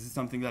guides, and this is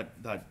something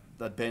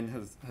that Ben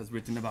has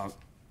written about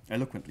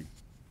eloquently.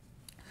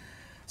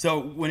 So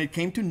when it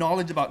came to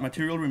knowledge about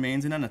material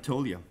remains in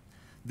Anatolia,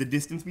 the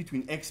distance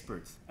between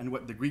experts and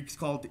what the Greeks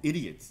called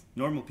idiots,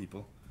 normal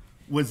people,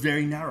 was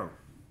very narrow.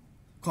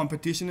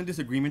 Competition and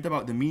disagreement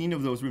about the meaning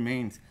of those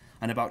remains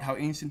and about how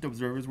ancient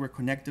observers were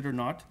connected or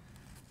not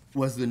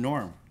was the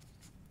norm.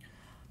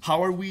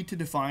 How are we to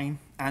define,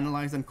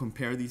 analyze, and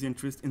compare these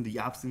interests in the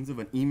absence of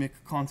an emic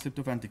concept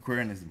of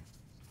antiquarianism?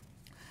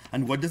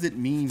 And what does it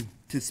mean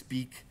to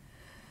speak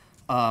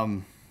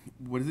of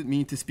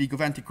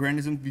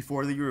antiquarianism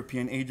before the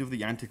European age of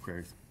the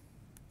antiquaries?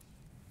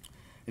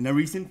 In a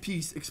recent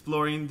piece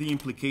exploring the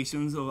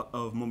implications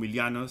of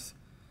Mobiliano's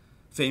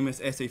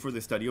famous essay for the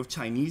study of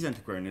Chinese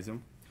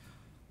antiquarianism,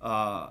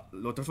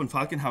 Lothar von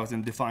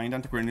Falkenhausen defined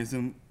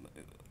antiquarianism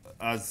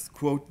as,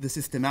 quote, the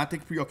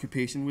systematic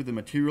preoccupation with the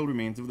material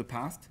remains of the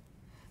past,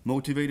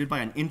 motivated by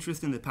an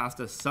interest in the past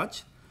as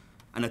such,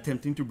 and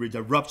attempting to bridge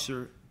a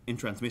rupture in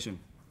transmission.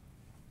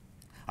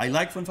 I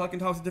like von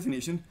Falkenhausen's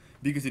definition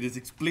because it is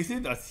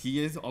explicit, as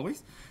he is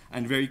always,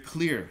 and very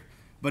clear.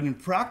 But in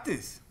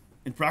practice,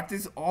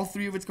 all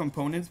three of its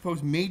components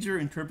pose major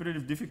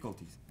interpretative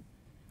difficulties.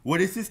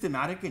 What is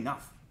systematic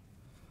enough?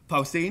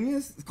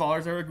 Pausanias,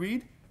 scholars are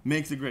agreed,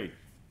 makes a grade.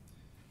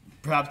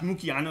 Perhaps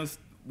Mucianus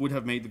would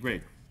have made the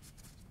grade.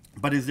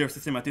 But is their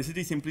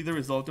systematicity simply the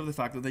result of the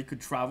fact that they could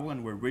travel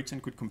and were rich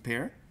and could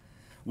compare?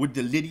 Would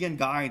the Lydian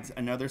guides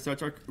and other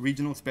such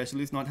regional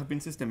specialists not have been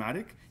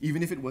systematic,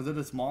 even if it was at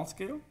a small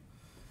scale?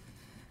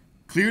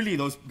 Clearly,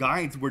 those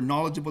guides were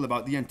knowledgeable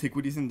about the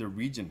antiquities in their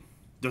region.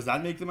 Does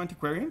that make them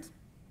antiquarians?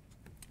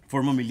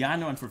 For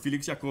Mobiliano and for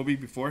Felix Jacobi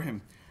before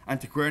him,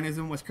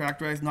 antiquarianism was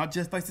characterized not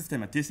just by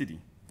systematicity,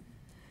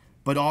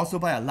 but also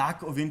by a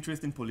lack of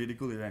interest in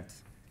political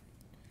events.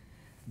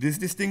 This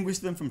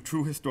distinguished them from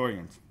true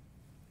historians.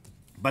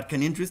 But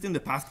can interest in the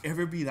past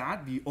ever be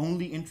that, be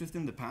only interest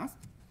in the past?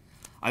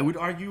 I would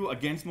argue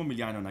against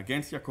Mobiliano and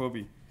against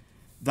Jacobi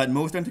that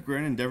most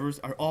antiquarian endeavors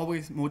are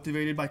always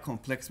motivated by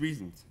complex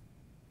reasons.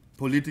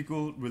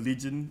 Political,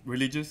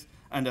 religious,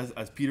 and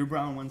as Peter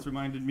Brown once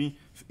reminded me,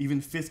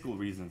 even fiscal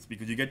reasons,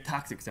 because you get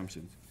tax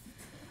exemptions.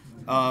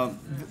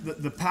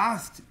 The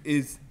past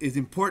is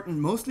important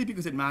mostly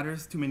because it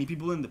matters to many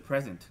people in the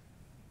present.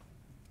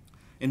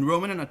 In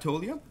Roman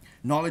Anatolia,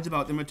 knowledge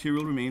about the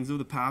material remains of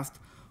the past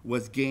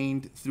was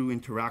gained through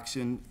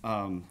interaction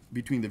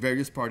between the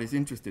various parties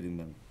interested in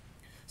them.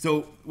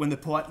 So when the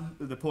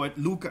poet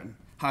Lucan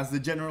has the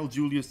general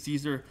Julius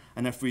Caesar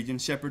and a Phrygian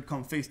shepherd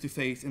come face to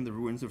face in the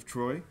ruins of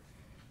Troy,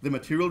 the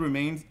material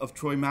remains of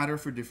Troy matter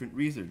for different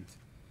reasons.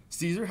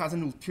 Caesar has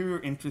an ulterior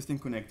interest in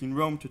connecting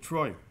Rome to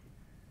Troy,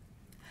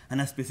 and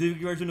a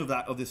specific version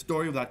of the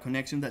story of that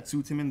connection that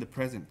suits him in the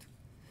present.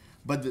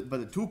 But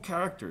the two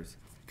characters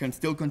can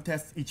still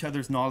contest each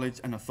other's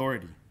knowledge and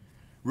authority.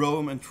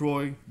 Rome and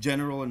Troy,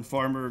 general and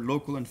farmer,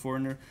 local and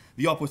foreigner,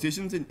 the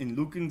oppositions in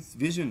Lucan's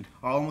vision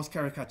are almost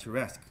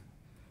caricaturesque.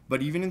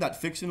 But even in that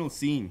fictional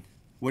scene,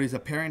 what is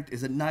apparent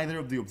is that neither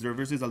of the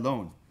observers is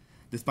alone.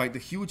 Despite the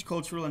huge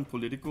cultural and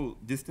political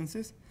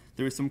distances,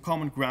 there is some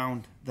common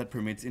ground that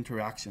permits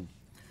interaction.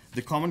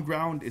 The common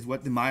ground is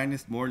what the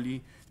Mayanist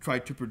Morley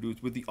tried to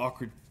produce with the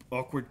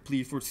awkward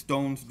plea for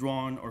stones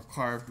drawn or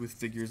carved with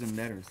figures and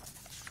letters.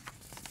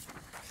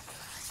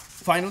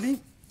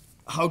 Finally,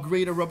 how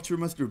great a rupture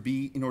must there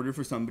be in order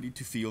for somebody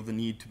to feel the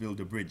need to build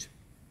a bridge?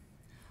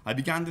 I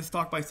began this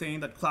talk by saying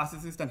that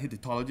classicists and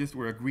Hittitologists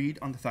were agreed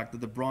on the fact that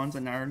the Bronze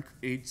and Iron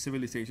Age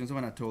civilizations of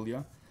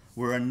Anatolia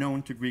were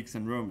unknown to Greeks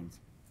and Romans.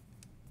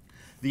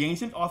 The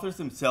ancient authors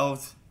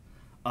themselves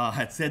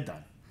had said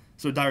that.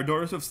 So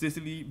Diodorus of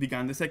Sicily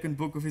began the second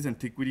book of his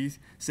Antiquities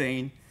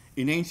saying,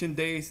 "In ancient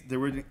days there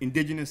were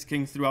indigenous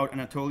kings throughout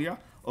Anatolia,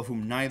 of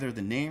whom neither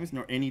the names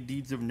nor any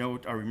deeds of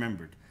note are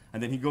remembered."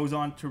 And then he goes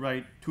on to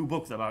write 2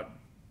 books about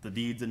the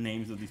deeds and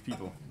names of these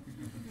people.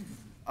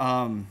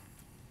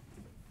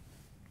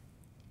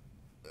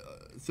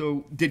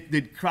 So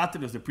did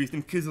Cratylus, the priest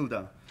in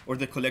Kizilda, or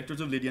the collectors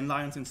of Lydian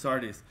lions in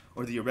Sardis,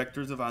 or the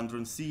erectors of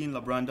Andronsi in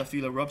Labranda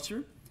feel a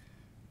rupture?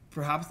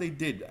 Perhaps they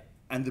did,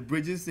 and the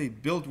bridges they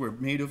built were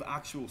made of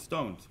actual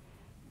stones.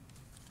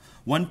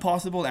 One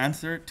possible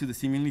answer to the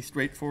seemingly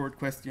straightforward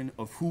question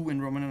of who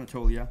in Roman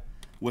Anatolia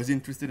was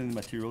interested in the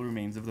material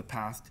remains of the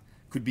past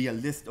could be a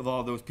list of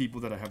all those people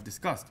that I have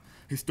discussed: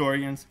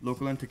 historians,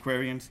 local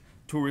antiquarians,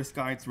 tourist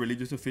guides,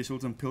 religious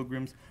officials and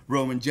pilgrims,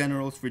 Roman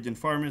generals, Phrygian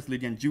farmers,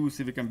 Lydian Jews,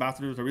 civic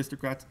ambassadors,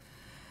 aristocrats,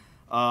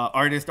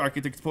 artists,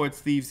 architects, poets,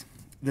 thieves.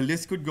 The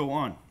list could go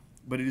on,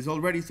 but it is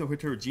already so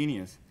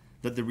heterogeneous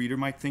that the reader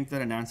might think that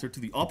an answer to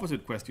the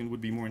opposite question would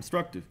be more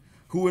instructive.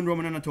 Who in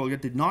Roman Anatolia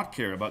did not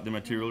care about the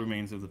material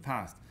remains of the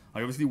past?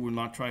 I obviously will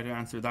not try to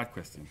answer that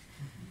question.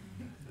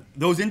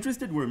 Those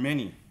interested were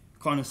many: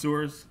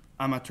 connoisseurs,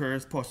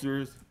 amateurs,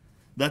 poseurs.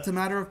 That's a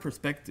matter of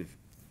perspective,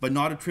 but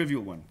not a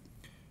trivial one.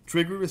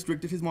 Trigger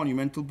restricted his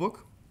monumental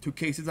book to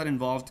cases that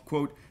involved,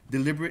 quote,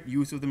 deliberate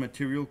use of the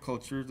material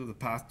cultures of the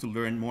past to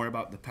learn more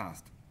about the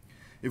past.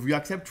 If we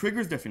accept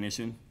Trigger's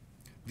definition,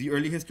 the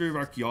early history of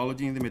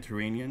archaeology in the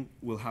Mediterranean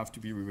will have to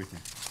be rewritten.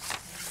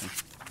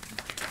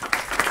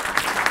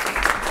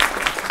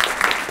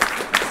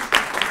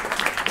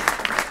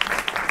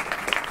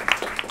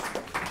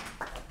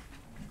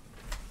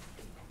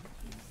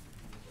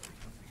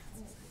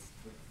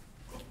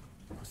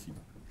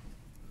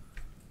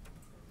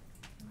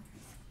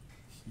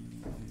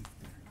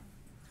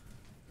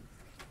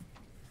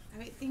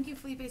 Thank you,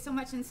 Felipe, so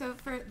much. And so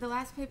for the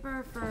last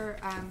paper for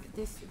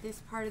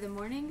this part of the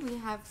morning, we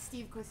have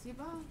Steve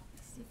Cosibo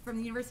from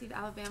the University of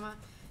Alabama,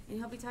 and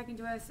he'll be talking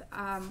to us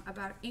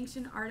about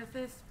ancient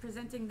artifice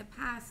presenting the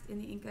past in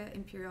the Inca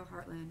imperial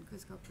heartland,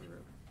 Cusco, Peru.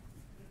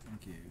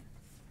 Thank you.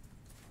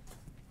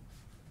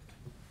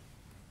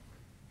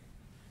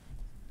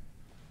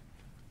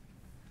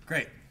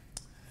 Great.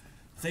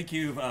 Thank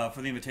you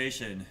for the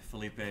invitation,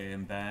 Felipe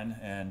and Ben,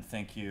 and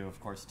thank you, of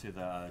course, to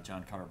the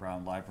John Carter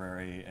Brown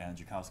Library and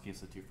Joukowsky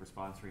Institute for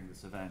sponsoring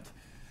this event.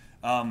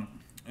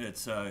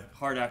 It's a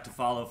hard act to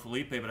follow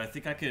Felipe, but I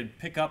think I could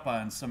pick up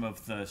on some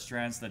of the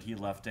strands that he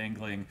left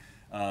dangling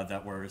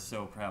that were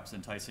so perhaps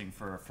enticing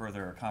for a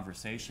further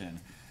conversation.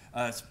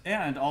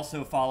 And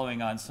also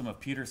following on some of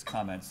Peter's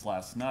comments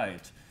last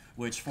night,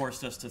 which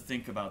forced us to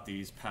think about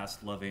these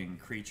past-loving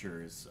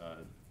creatures,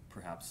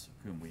 perhaps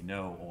whom we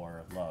know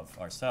or love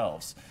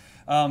ourselves.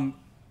 I'm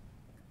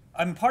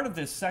part of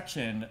this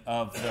section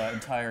of the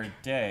entire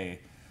day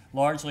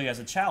largely as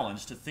a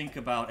challenge to think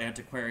about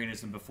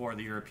antiquarianism before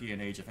the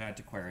European age of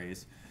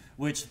antiquaries,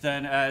 which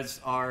then, as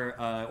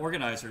our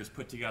organizers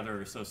put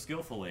together so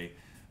skillfully,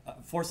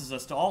 forces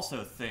us to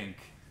also think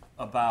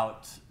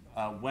about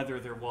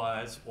whether there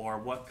was or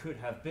what could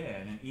have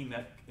been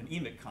an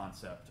emic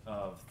concept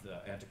of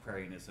the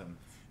antiquarianism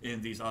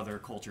in these other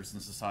cultures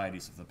and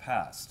societies of the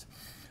past.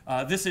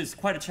 This is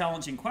quite a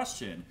challenging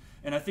question,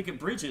 and I think it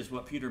bridges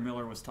what Peter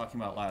Miller was talking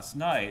about last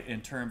night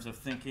in terms of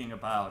thinking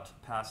about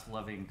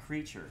past-loving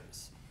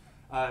creatures.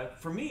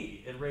 For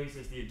me, it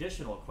raises the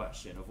additional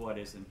question of what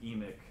is an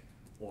emic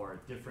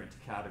or different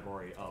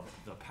category of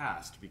the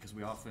past, because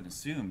we often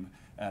assume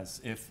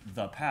as if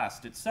the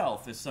past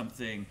itself is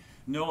something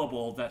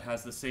knowable that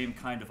has the same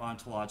kind of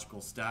ontological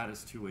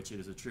status to which it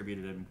is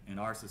attributed in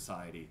our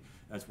society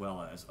as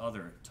well as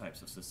other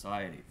types of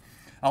society.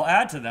 I'll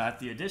add to that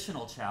the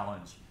additional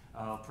challenge.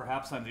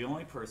 Perhaps I'm the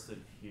only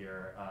person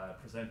here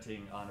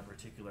presenting on a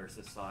particular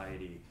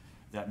society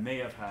that may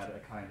have had a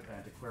kind of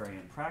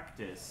antiquarian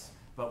practice,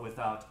 but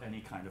without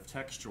any kind of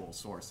textual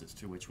sources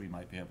to which we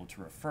might be able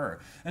to refer.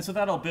 And so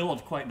that'll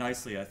build quite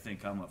nicely, I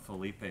think, on what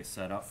Felipe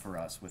set up for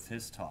us with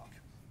his talk.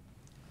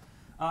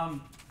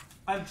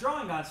 I'm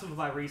drawing on some of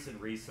my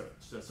recent research.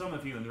 So some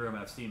of you in the room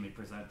have seen me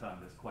present on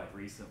this quite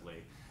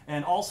recently.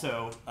 And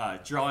also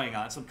drawing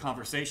on some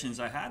conversations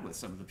I had with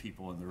some of the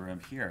people in the room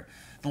here.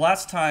 The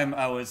last time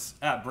I was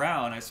at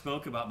Brown, I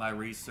spoke about my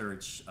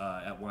research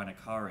at Huayna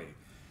Cáriz.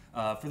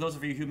 For those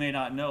of you who may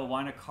not know,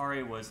 Huayna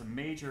Cáriz was a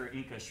major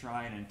Inca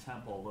shrine and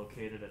temple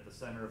located at the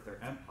center of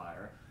their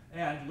empire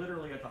and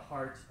literally at the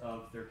heart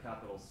of their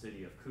capital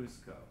city of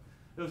Cusco.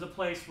 It was a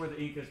place where the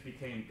Incas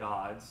became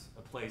gods,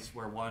 a place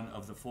where one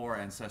of the 4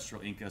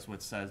 ancestral Incas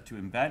was said to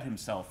embed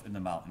himself in the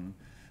mountain,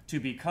 to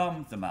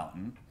become the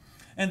mountain.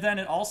 And then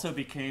it also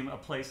became a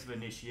place of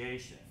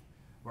initiation,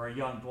 where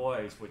young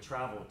boys would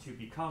travel to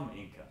become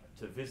Inca,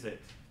 to visit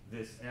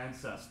this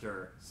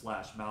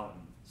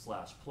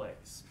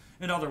ancestor/mountain/place.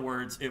 In other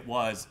words, it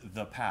was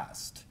the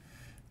past.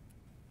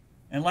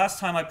 And last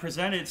time I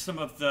presented some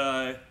of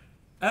the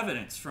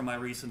evidence from my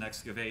recent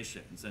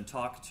excavations and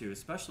talked to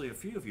especially a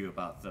few of you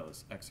about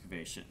those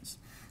excavations,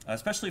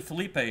 especially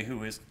Felipe,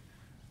 who is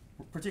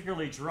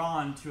particularly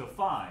drawn to a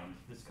find,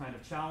 this kind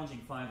of challenging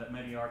find that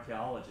many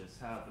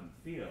archaeologists have in the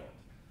field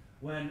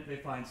when they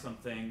find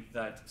something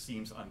that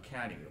seems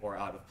uncanny or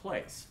out of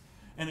place.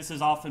 And this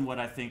is often what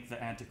I think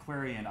the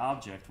antiquarian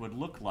object would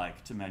look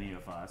like to many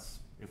of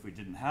us if we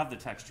didn't have the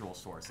textual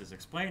sources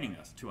explaining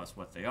to us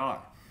what they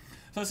are.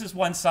 So this is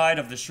one side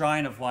of the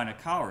shrine of Huayna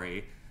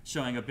Cáriz,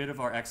 showing a bit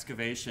of our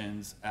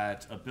excavations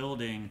at a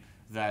building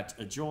that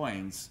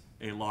adjoins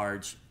a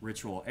large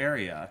ritual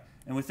area.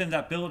 And within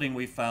that building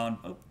we found,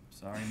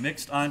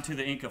 mixed onto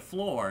the Inca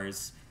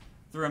floors,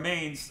 the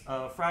remains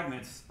of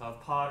fragments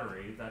of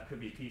pottery that could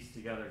be pieced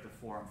together to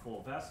form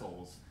full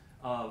vessels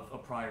of a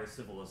prior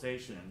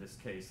civilization, in this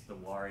case the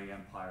Wari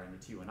Empire and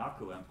the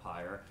Tiwanaku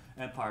Empire,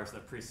 empires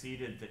that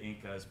preceded the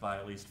Incas by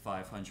at least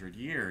 500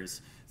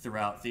 years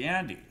throughout the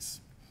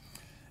Andes.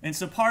 And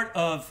so part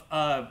of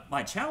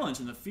my challenge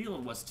in the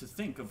field was to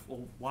think of,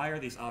 well, why are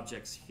these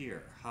objects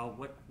here?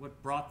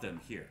 What brought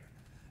them here?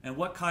 And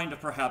what kind of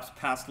perhaps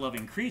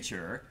past-loving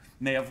creature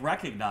may have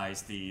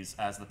recognized these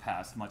as the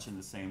past, much in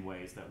the same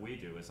ways that we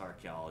do as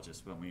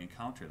archaeologists when we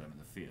encounter them in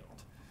the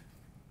field?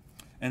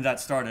 And that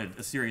started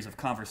a series of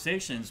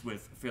conversations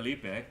with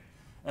Felipe,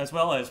 as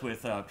well as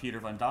with Peter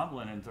van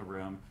Dombelen in the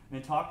room,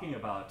 in talking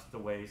about the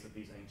ways that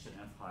these ancient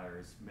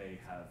empires may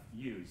have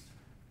used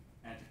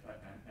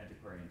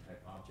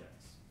antiquarian-type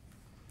objects.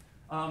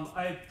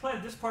 I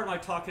planned this part of my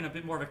talk in a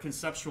bit more of a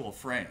conceptual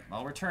frame.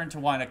 I'll return to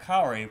Huayna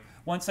Cáriz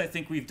once I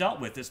think we've dealt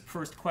with this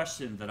first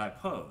question that I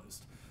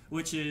posed,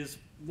 which is,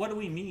 what do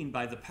we mean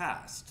by the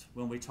past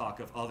when we talk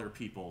of other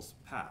people's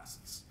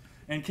pasts?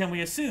 And can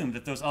we assume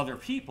that those other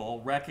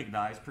people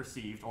recognized,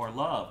 perceived, or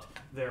loved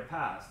their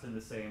past in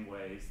the same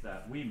ways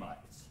that we might?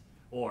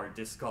 Or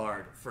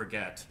discard,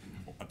 forget,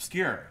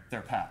 obscure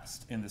their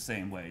past in the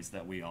same ways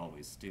that we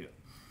always do?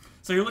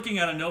 So you're looking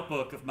at a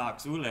notebook of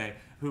Max Uhle,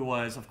 who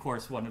was, of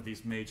course, one of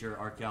these major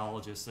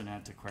archaeologists and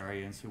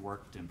antiquarians who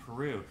worked in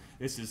Peru.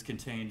 This is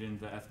contained in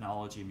the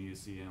Ethnology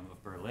Museum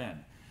of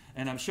Berlin.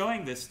 And I'm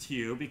showing this to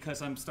you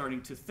because I'm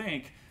starting to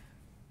think,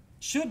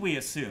 should we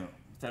assume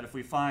that if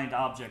we find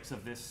objects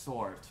of this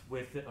sort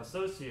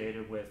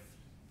associated with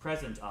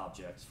present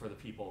objects for the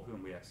people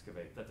whom we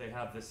excavate, that they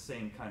have this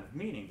same kind of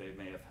meaning they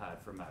may have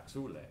had for Max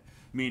Uhle,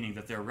 meaning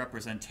that they're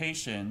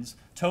representations,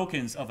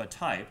 tokens of a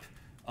type,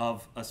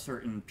 of a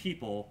certain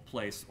people,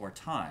 place, or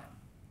time.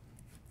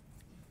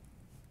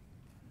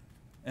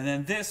 And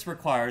then this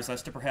requires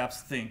us to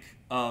perhaps think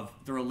of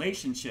the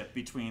relationship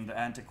between the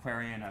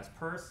antiquarian as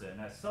person,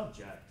 as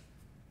subject,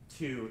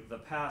 to the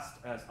past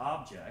as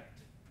object,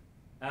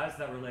 as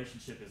that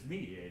relationship is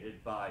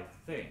mediated by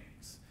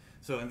things.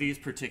 So in these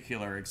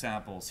particular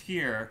examples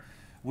here,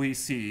 we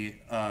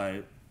see,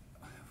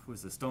 who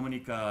is this,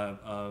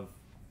 Dominica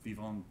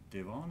Vivon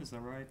Devon, is that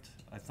right?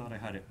 I thought I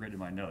had it written in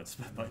my notes,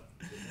 but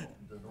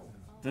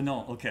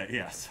Denon, okay,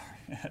 yeah, sorry.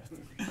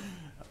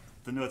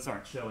 The notes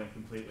aren't showing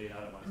completely, and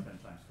I don't want to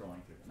spend time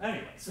scrolling through them.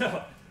 Anyway,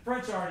 so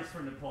French artist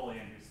from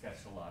Napoleon who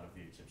sketched a lot of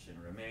the Egyptian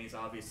remains,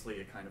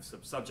 obviously a kind of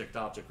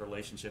subject-object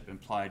relationship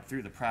implied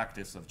through the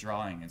practice of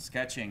drawing and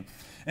sketching.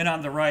 And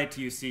on the right,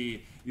 you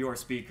see your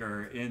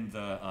speaker in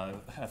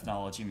the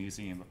Ethnology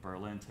Museum of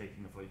Berlin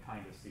taking a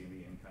kind of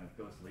Siamese kind of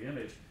ghostly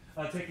image,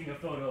 taking a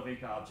photo of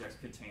Inca objects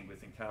contained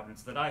within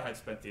cabinets that I had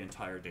spent the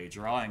entire day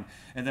drawing,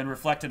 and then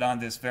reflected on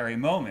this very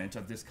moment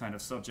of this kind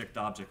of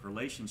subject-object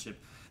relationship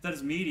that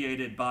is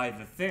mediated by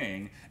the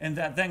thing, and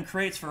that then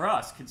creates for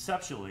us,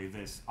 conceptually,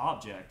 this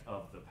object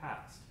of the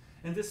past.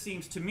 And this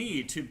seems to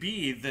me to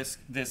be this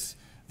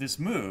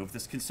move,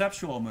 this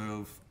conceptual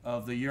move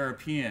of the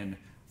European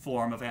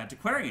form of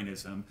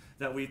antiquarianism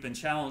that we've been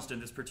challenged in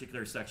this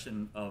particular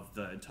section of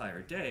the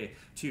entire day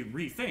to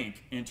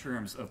rethink in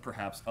terms of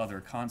perhaps other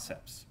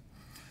concepts.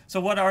 So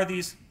what are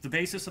the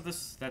basis of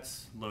this?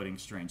 That's loading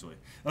strangely.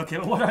 Okay,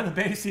 well, what are the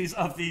bases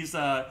of these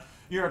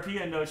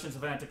European notions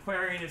of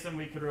antiquarianism?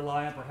 We could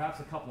rely on perhaps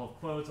a couple of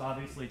quotes,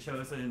 obviously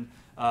chosen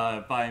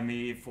by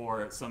me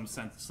for some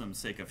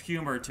sake of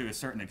humor to a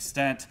certain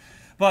extent.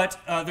 But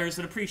there's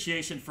an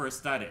appreciation for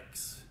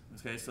aesthetics.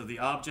 Okay, so the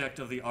object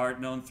of the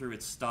art known through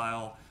its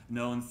style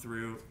known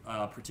through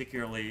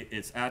particularly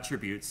its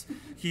attributes.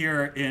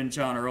 Here in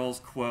John Earle's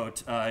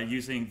quote,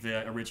 using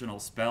the original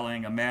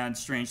spelling, a man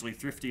strangely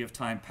thrifty of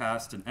time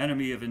past, an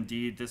enemy of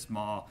indeed this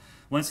maw,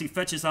 whence he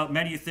fetches out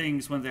many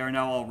things when they are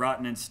now all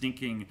rotten and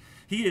stinking.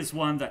 He is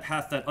one that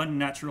hath that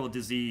unnatural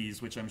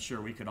disease, which I'm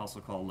sure we could also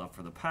call love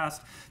for the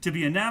past, to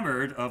be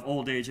enamored of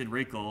old age and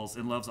wrinkles,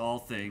 and loves all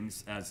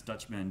things as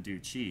Dutchmen do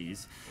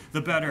cheese.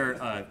 The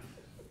better,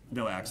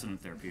 no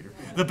accident there, Peter.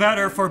 The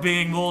better for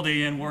being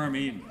moldy and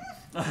worm-eaten.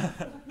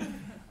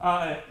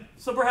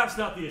 So perhaps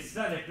not the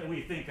aesthetic that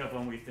we think of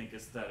when we think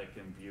aesthetic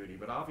and beauty,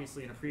 but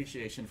obviously an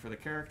appreciation for the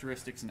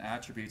characteristics and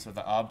attributes of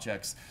the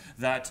objects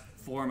that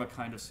form a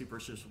kind of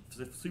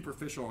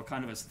superficial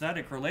kind of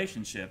aesthetic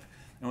relationship,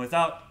 and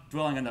without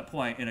dwelling on that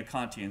point, in a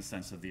Kantian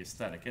sense of the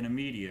aesthetic, an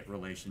immediate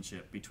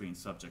relationship between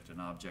subject and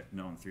object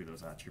known through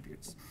those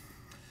attributes.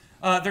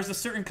 There's a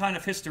certain kind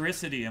of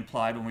historicity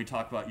implied when we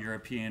talk about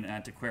European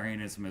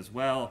antiquarianism as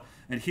well.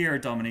 And here,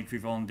 Dominique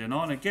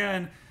Vivon-Denon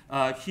again,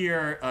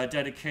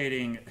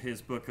 dedicating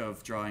his book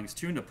of drawings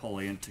to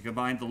Napoleon to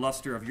combine the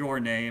luster of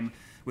your name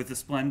with the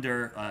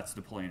splendor, that's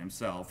Napoleon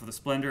himself, with the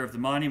splendor of the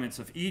monuments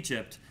of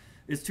Egypt,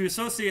 is to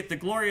associate the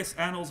glorious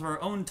annals of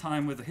our own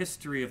time with the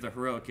history of the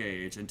heroic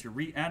age, and to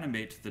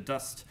reanimate the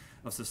dust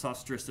of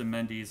Sesostris and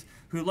Mendes,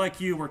 who,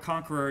 like you, were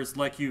conquerors,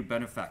 like you,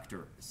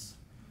 benefactors.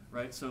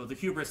 Right? So the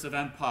hubris of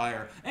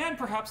empire, and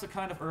perhaps a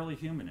kind of early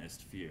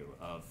humanist view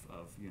of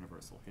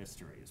universal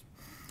histories.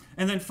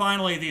 And then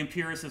finally, the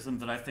empiricism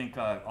that I think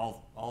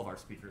all of our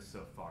speakers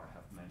so far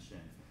have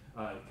mentioned,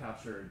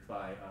 captured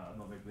by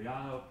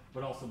Movigliano,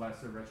 but also by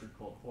Sir Richard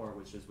Colcore,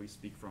 which is we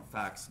speak from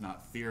facts,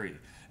 not theory,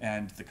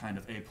 and the kind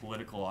of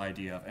apolitical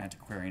idea of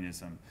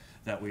antiquarianism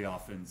that we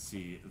often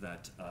see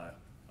that,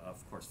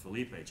 of course,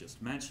 Felipe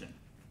just mentioned.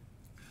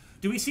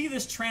 Do we see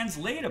this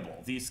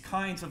translatable, these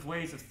kinds of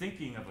ways of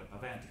thinking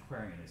of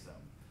antiquarianism,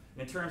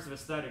 in terms of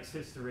aesthetics,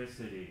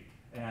 historicity,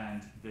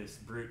 and this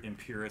brute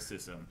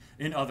empiricism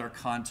in other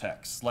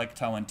contexts, like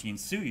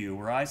Tawantinsuyu,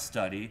 where I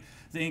study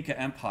the Inca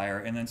Empire,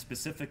 and then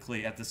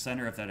specifically at the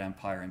center of that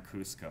empire in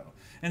Cusco?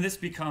 And this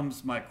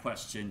becomes my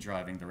question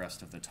driving the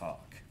rest of the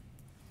talk.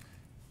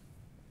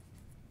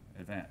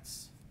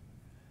 Advance.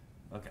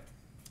 Okay.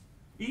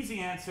 Easy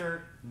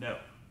answer, no,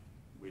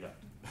 we don't.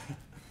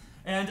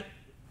 And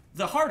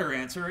the harder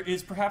answer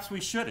is perhaps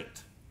we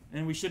shouldn't,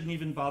 and we shouldn't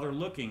even bother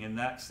looking in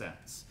that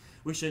sense.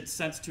 We should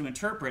sense to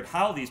interpret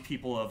how these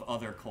people of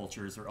other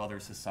cultures or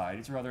other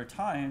societies or other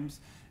times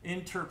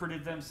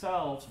interpreted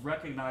themselves,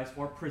 recognized,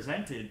 or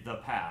presented the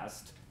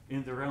past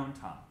in their own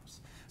times.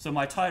 So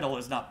my title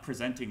is not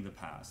presenting the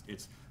past,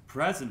 it's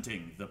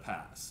presenting the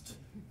past.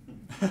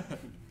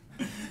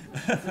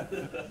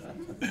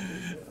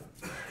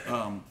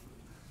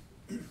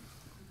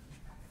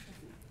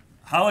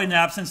 How, in the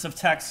absence of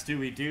text, do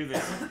we do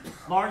this?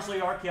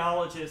 Largely,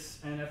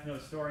 archaeologists and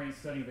ethnohistorians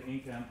studying the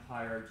Inca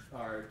Empire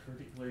are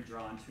particularly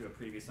drawn to a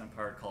previous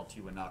empire called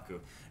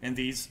Tiwanaku. And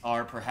these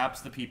are perhaps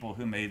the people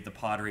who made the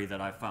pottery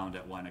that I found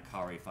at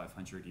Huaynacauri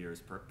 500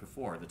 years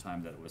before the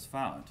time that it was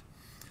found.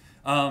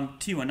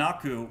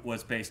 Tiwanaku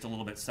was based a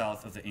little bit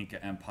south of the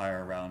Inca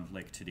Empire around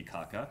Lake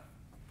Titicaca.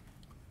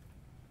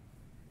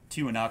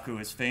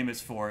 Tiwanaku is famous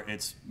for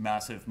its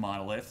massive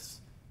monoliths,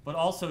 but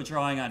also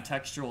drawing on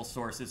textual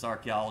sources,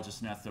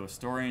 archaeologists and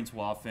ethnohistorians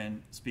will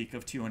often speak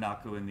of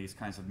Tiwanaku in these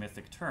kinds of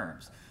mythic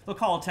terms. They'll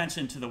call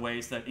attention to the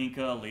ways that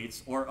Inca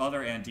elites or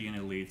other Andean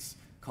elites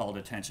called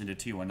attention to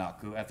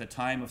Tiwanaku at the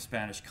time of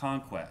Spanish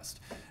conquest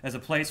as a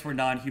place where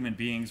non-human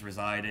beings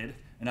resided,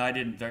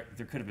 and there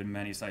could have been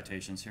many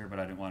citations here, but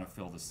I didn't want to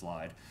fill the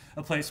slide.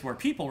 A place where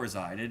people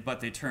resided,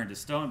 but they turned to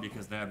stone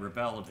because they had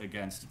rebelled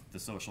against the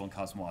social and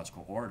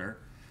cosmological order.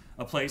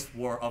 A place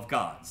of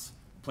gods.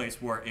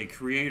 Place where a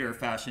creator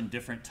fashioned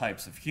different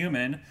types of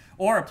human,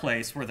 or a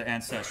place where the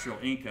ancestral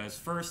Incas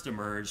first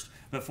emerged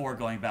before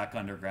going back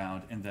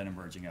underground and then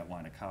emerging at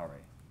Huaynacauri.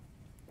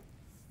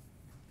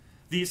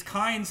 These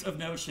kinds of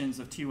notions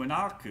of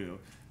Tiwanaku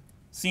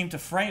seem to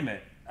frame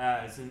it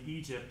as an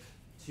Egypt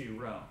to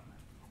Rome,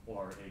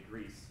 or a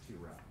Greece to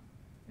Rome,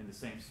 in the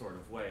same sort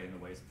of way, in the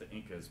ways that the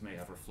Incas may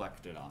have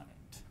reflected on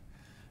it.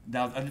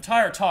 Now, an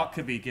entire talk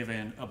could be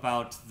given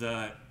about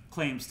the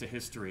claims to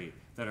history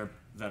that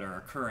are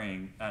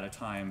occurring at a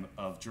time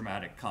of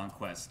dramatic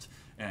conquest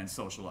and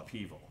social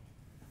upheaval.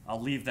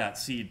 I'll leave that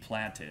seed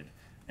planted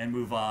and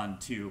move on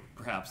to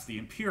perhaps the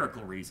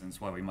empirical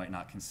reasons why we might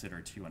not consider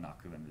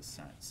Tiwanaku in this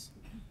sense.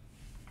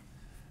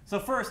 So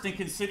first, in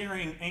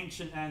considering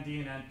ancient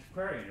Andean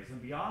antiquarianism,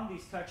 beyond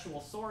these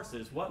textual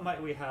sources, what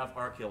might we have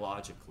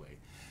archaeologically?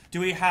 Do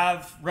we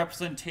have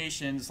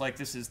representations like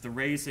this is the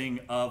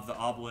raising of the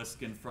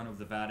obelisk in front of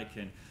the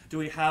Vatican? Do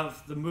we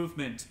have the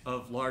movement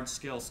of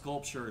large-scale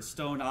sculptures,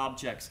 stone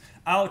objects,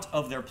 out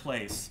of their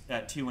place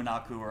at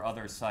Tiwanaku or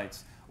other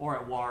sites, or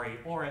at Wari,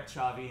 or at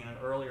Chavi, and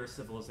earlier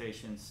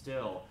civilizations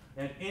still,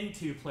 and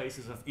into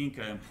places of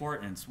Inca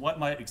importance? What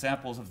might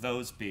examples of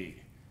those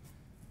be?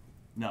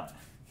 None.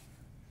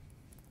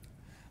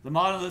 The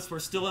monoliths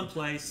were still in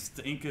place.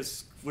 The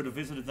Incas would have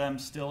visited them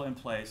still in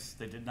place.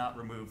 They did not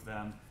remove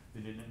them.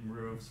 They didn't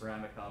remove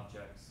ceramic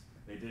objects.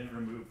 They didn't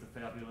remove the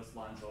fabulous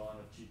lanzon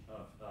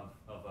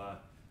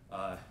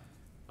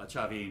of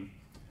Chavin.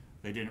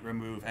 They didn't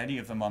remove any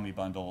of the mummy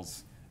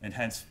bundles, and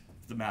hence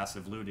the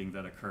massive looting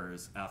that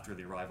occurs after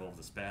the arrival of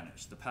the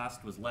Spanish. The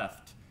past was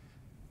left,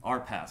 our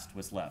past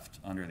was left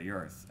under the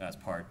earth as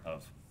part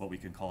of what we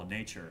can call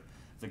nature.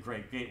 The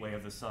great gateway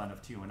of the sun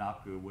of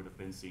Tiwanaku would have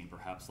been seen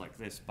perhaps like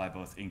this by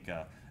both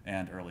Inca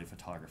and early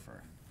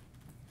photographer.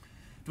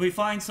 Do we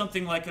find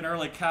something like an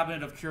early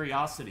cabinet of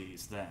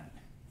curiosities then?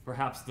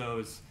 Perhaps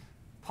those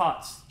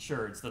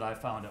potsherds that I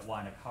found at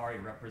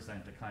Wainakari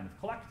represent a kind of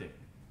collecting,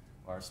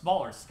 or a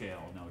smaller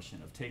scale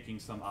notion of taking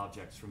some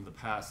objects from the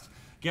past,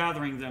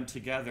 gathering them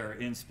together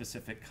in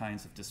specific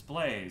kinds of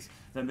displays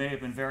that may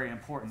have been very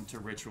important to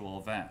ritual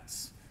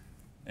events.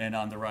 And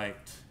on the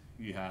right,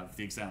 you have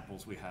the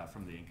examples we have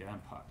from the Inca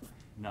Empire.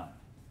 None.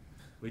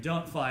 We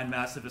don't find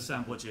massive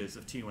assemblages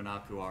of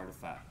Tiwanaku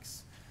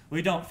artifacts.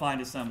 We don't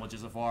find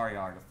assemblages of Wari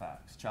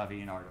artifacts,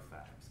 Chavin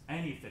artifacts,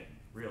 anything,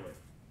 really,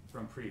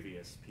 from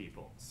previous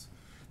peoples.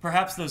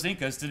 Perhaps those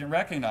Incas didn't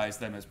recognize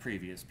them as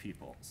previous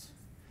peoples.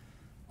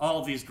 All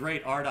of these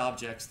great art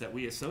objects that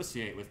we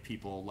associate with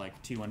people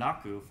like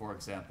Tiwanaku, for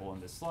example,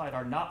 in this slide,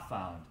 are not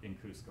found in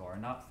Cusco, are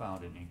not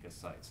found in Inca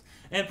sites.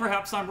 And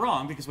perhaps I'm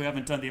wrong because we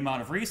haven't done the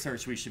amount of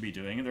research we should be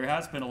doing, and there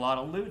has been a lot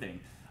of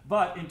looting.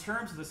 But in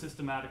terms of the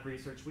systematic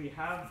research we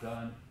have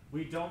done,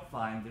 we don't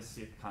find this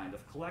kind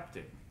of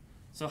collecting.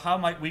 So how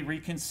might we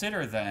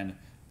reconsider then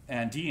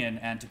Andean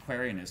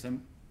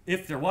antiquarianism,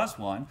 if there was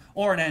one,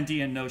 or an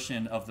Andean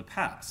notion of the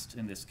past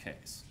in this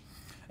case?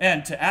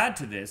 And to add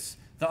to this,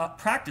 the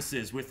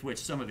practices with which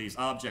some of these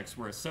objects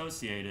were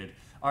associated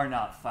are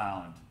not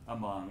found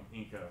among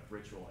Inca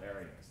ritual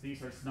areas.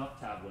 These are snuff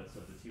tablets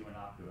of the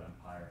Tiwanaku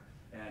Empire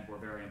and were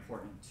very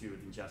important to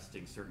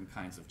ingesting certain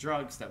kinds of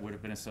drugs that would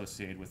have been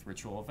associated with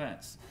ritual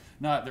events.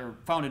 They're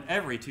found in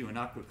every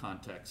Tiwanaku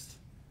context,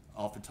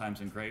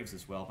 oftentimes in graves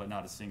as well, but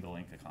not a single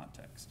Inca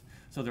context.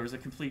 So there was a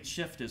complete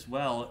shift as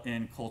well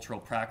in cultural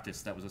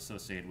practice that was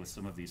associated with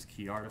some of these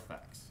key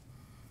artifacts.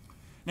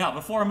 Now,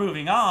 before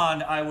moving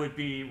on, I would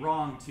be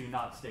wrong to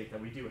not state that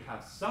we do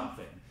have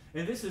something.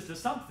 And this is the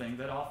something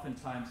that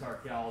oftentimes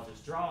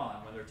archaeologists draw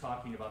on when they're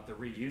talking about the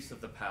reuse of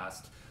the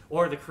past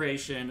or the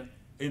creation,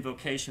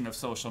 invocation of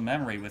social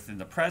memory within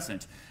the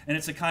present. And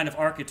it's a kind of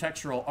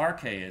architectural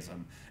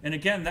archaism. And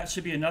again, that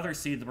should be another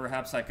seed that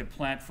perhaps I could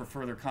plant for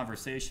further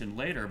conversation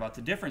later about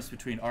the difference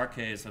between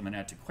archaism and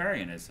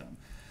antiquarianism.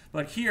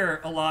 But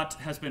here, a lot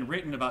has been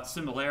written about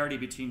similarity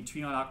between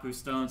Tiwanaku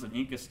stones and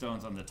Inca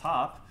stones on the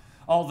top,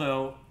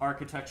 although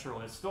architectural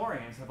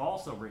historians have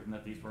also written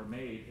that these were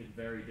made in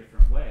very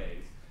different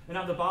ways. And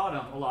on the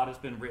bottom, a lot has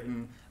been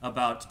written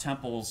about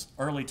temples,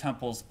 early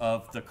temples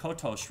of the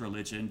Kotosh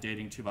religion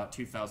dating to about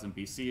 2000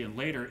 BC, and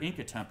later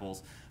Inca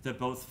temples that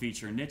both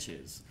feature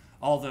niches.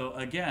 Although,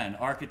 again,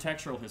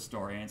 architectural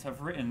historians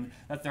have written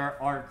that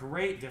there are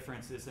great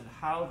differences in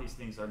how these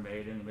things are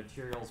made and the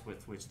materials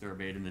with which they're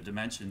made and the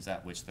dimensions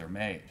at which they're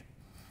made.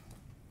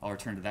 I'll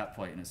return to that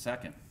point in a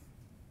second.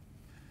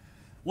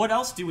 What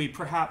else do we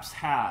perhaps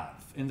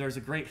have? And there's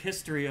a great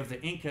history of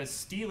the Incas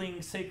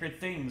stealing sacred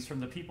things from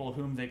the people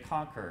whom they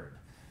conquered.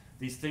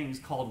 These things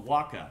called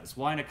wakas.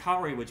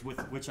 Wainakari, with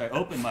which I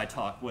opened my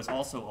talk, was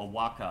also a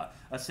waka,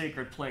 a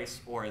sacred place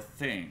or a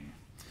thing.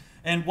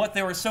 And what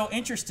they were so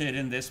interested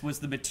in this was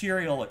the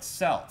material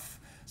itself.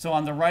 So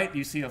on the right,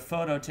 you see a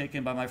photo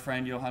taken by my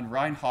friend Johan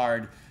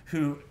Reinhard,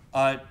 who,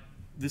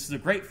 this is a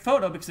great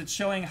photo because it's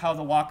showing how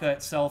the waka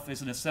itself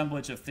is an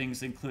assemblage of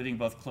things including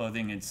both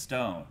clothing and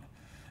stone.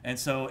 And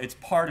so it's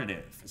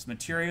partitive. It's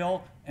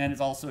material, and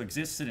it also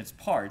exists in its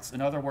parts. In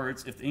other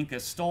words, if the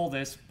Incas stole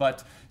this,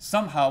 but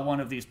somehow one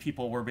of these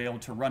people were able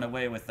to run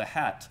away with the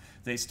hat,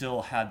 they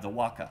still had the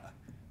waka.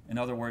 In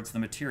other words, the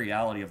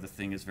materiality of the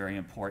thing is very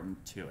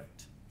important to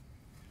it.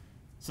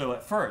 So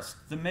at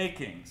first, the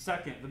making.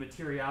 Second, the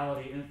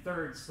materiality. And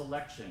third,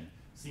 selection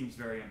seems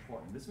very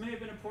important. This may have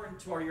been important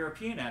to our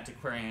European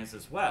antiquarians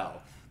as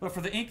well. But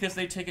for the Incas,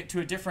 they take it to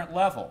a different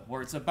level,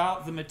 where it's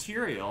about the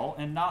material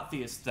and not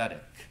the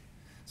aesthetic.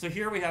 So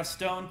here we have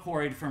stone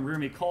quarried from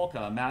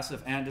Rumicolca, a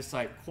massive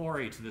andesite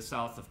quarry to the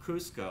south of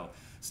Cusco,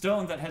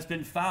 stone that has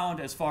been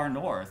found as far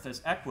north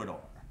as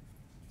Ecuador.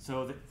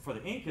 So for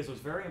the Incas, it was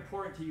very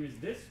important to use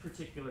this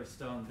particular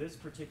stone, this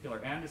particular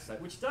andesite,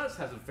 which does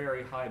have a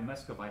very high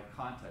muscovite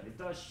content. It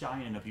does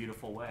shine in a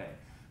beautiful way,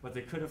 but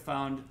they could have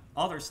found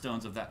other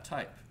stones of that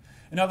type.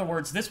 In other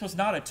words, this was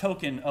not a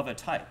token of a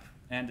type,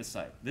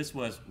 andesite. This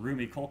was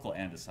Rumicolca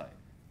andesite,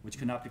 which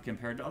cannot be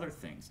compared to other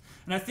things.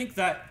 And I think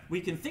that we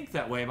can think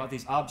that way about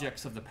these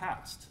objects of the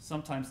past.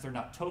 Sometimes they're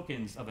not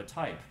tokens of a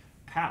type,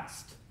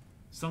 past.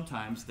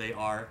 Sometimes they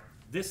are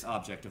this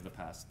object of the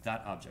past,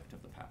 that object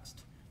of the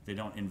past. They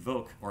don't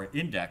invoke or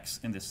index,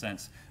 in this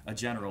sense, a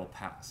general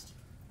past.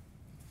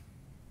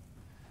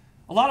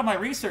 A lot of my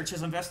research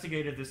has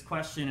investigated this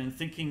question in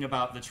thinking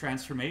about the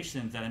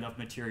transformation then of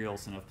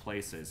materials and of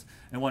places.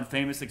 And one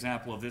famous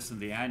example of this in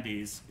the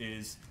Andes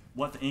is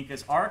what the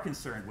Incas are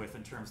concerned with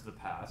in terms of the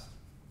past,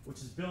 which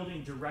is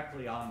building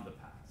directly on the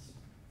past.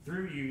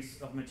 through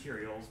use of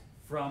materials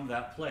from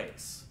that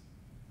place.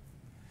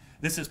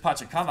 This is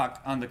Pachacamac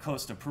on the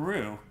coast of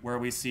Peru, where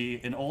we see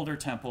an older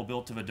temple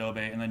built of adobe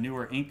and the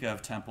newer Inca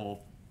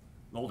temple,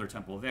 the older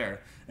temple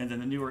there, and then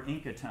the newer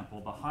Inca temple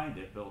behind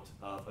it built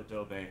of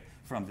adobe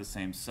from the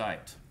same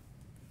site.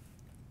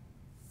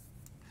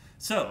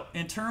 So,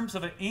 in terms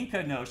of an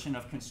Inca notion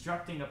of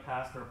constructing a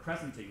past or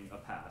presenting a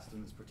past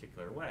in this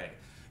particular way,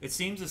 it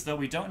seems as though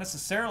we don't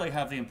necessarily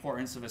have the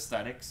importance of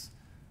aesthetics,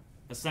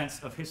 a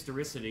sense of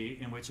historicity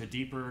in which a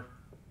deeper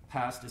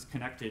past is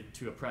connected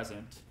to a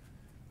present,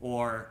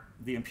 or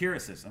the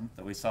empiricism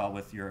that we saw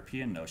with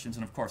European notions.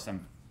 And of course,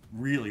 I'm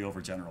really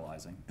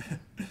overgeneralizing.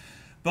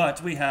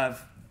 But we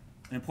have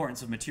an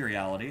importance of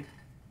materiality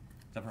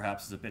that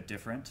perhaps is a bit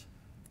different,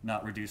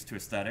 not reduced to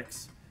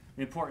aesthetics.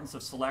 The importance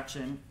of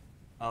selection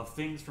of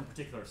things from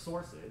particular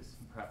sources,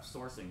 perhaps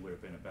sourcing would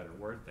have been a better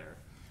word there,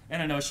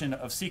 and a notion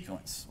of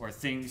sequence, or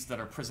things that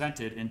are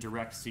presented in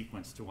direct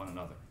sequence to one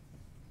another.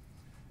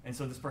 And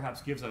so this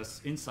perhaps gives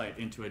us insight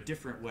into a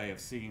different way of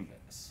seeing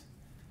this.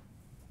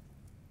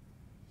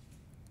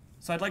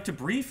 So I'd like to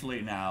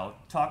briefly now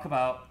talk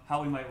about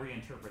how we might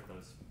reinterpret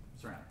those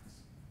ceramics.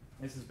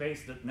 This is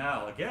based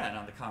now, again,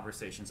 on the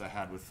conversations I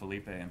had with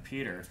Felipe and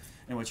Peter,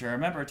 in which I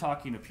remember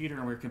talking to Peter,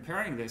 and we were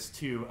comparing this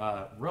to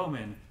a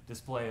Roman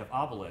display of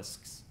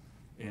obelisks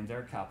in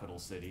their capital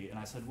city. And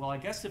I said, well, I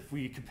guess if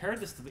we compared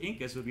this to the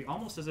Incas, it would be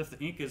almost as if the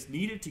Incas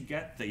needed to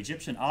get the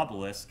Egyptian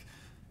obelisk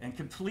and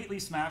completely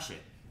smash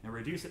it and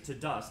reduce it to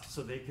dust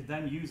so they could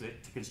then use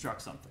it to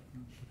construct something.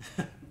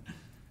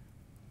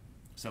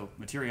 So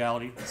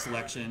materiality,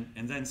 selection,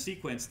 and then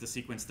sequence, the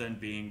sequence then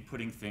being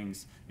putting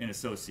things in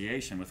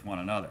association with one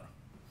another.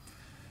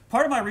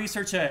 Part of my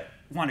research at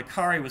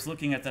Huanacari was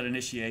looking at that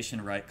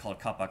initiation rite called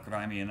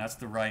Kapakraimi, and that's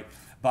the rite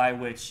by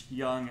which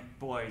young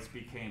boys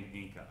became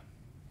Inca.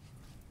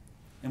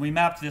 And we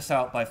mapped this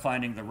out by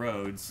finding the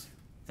roads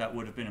that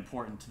would have been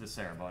important to the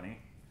ceremony,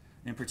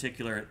 in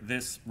particular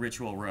this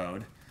ritual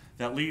road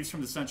that leads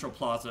from the central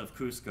plaza of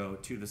Cusco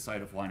to the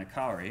site of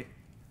Huanacari.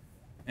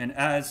 And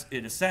as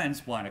it ascends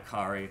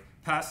Huanacari,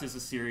 passes a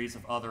series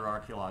of other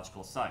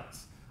archaeological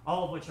sites,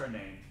 all of which are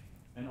named,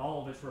 and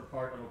all of which were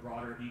part of a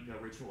broader Inca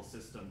ritual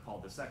system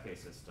called the Seke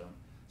system.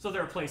 So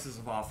there are places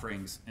of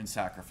offerings and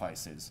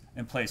sacrifices,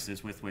 and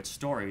places with which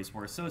stories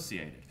were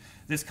associated.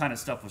 This kind of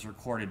stuff was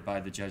recorded by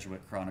the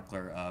Jesuit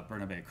chronicler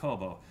Bernabe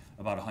Cobo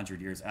about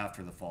 100 years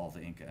after the fall of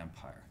the Inca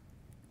Empire.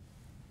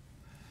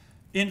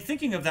 In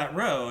thinking of that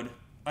road,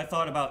 I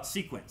thought about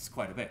sequence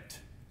quite a bit,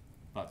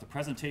 about the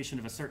presentation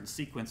of a certain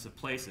sequence of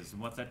places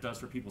and what that does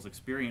for people's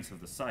experience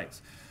of the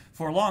sites.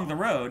 For along the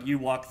road, you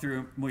walk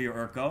through Muya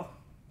Urco,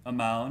 a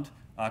mound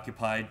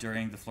occupied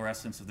during the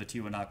florescence of the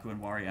Tiwanaku and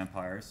Wari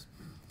empires,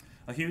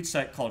 a huge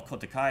site called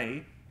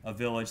Kotakai, a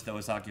village that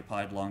was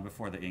occupied long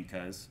before the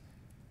Incas.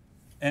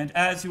 And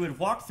as you would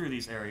walk through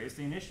these areas,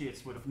 the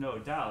initiates would have no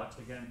doubt,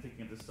 again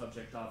thinking of the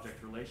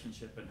subject-object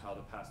relationship and how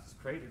the past is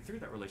created through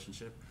that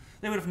relationship,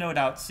 they would have no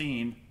doubt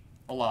seen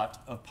a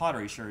lot of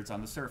pottery sherds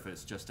on the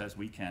surface, just as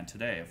we can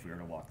today if we were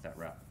to walk that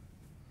route.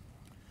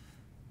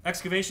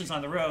 Excavations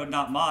on the road,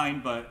 not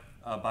mine, but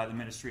by the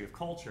Ministry of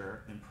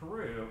Culture in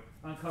Peru,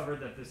 uncovered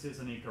that this is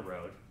an Inca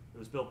road. It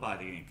was built by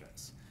the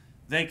Incas.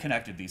 They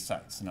connected these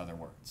sites, in other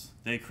words.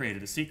 They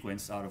created a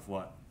sequence out of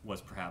what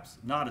was perhaps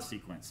not a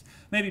sequence.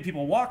 Maybe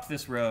people walked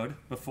this road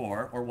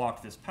before, or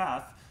walked this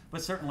path,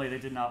 but certainly they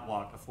did not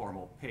walk a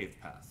formal paved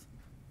path.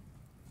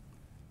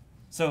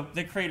 So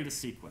they created a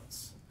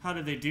sequence. How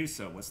did they do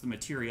so? What's the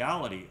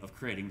materiality of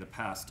creating the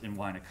past in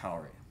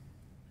Huanacari?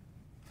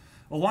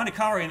 Well,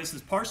 Huanacari, and this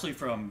is partially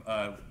from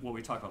what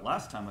we talked about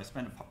last time, I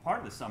spent a part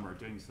of the summer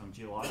doing some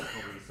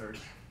geological research,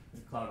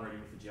 collaborating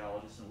with the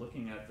geologists and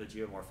looking at the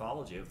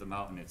geomorphology of the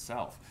mountain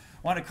itself.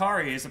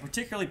 Huanacari is a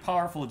particularly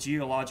powerful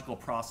geological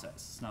process.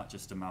 It's not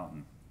just a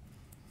mountain.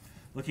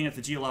 Looking at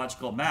the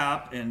geological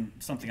map, and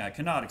something I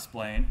cannot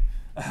explain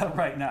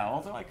right now,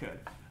 although I could,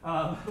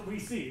 we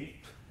see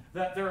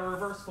that there are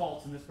reverse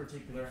faults in this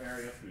particular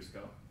area of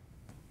Cusco,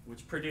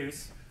 which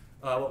produce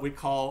what we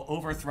call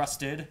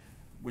overthrusted,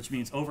 which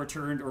means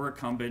overturned or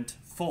recumbent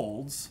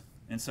folds.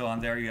 And so on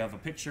there you have a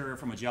picture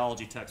from a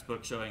geology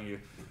textbook showing you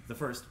the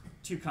first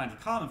two kinds of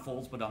common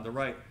folds, but on the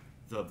right,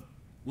 the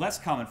less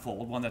common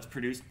fold, one that's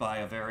produced by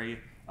a very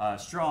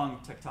strong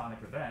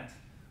tectonic event,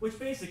 which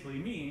basically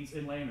means,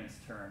 in layman's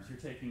terms, you're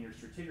taking your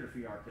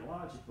stratigraphy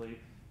archaeologically,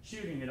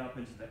 shooting it up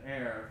into the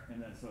air,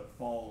 and then so it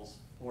falls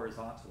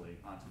horizontally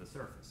onto the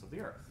surface of the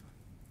Earth.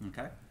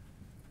 Okay?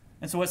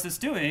 And so what this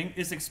doing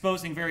is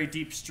exposing very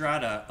deep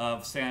strata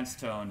of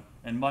sandstone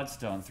and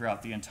mudstone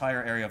throughout the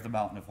entire area of the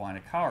mountain of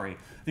Huanacari,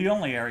 the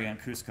only area in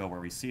Cusco where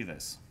we see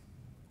this.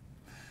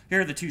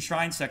 Here are the two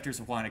shrine sectors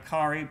of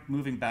Huanacari.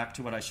 Moving back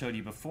to what I showed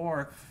you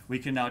before, we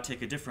can now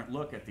take a different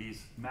look at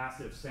these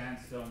massive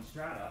sandstone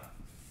strata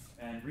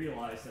and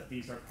realize that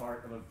these are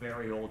part of a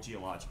very old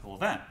geological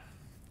event,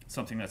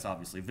 something that's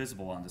obviously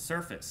visible on the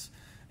surface,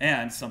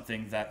 and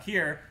something that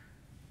here,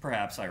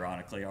 perhaps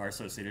ironically, are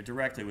associated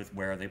directly with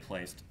where they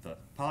placed the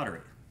pottery.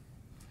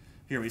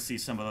 Here we see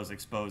some of those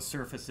exposed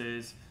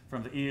surfaces.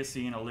 From the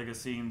Eocene,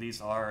 Oligocene,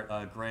 these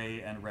are gray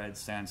and red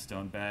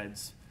sandstone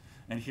beds.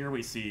 And here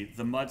we see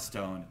the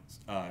mudstone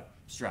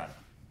strata,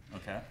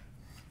 okay?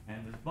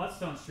 And the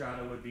mudstone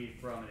strata would be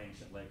from an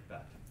ancient lake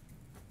bed.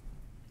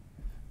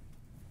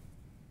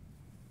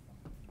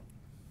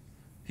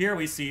 Here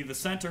we see the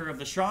center of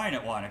the shrine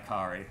at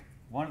Wanakari,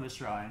 one of the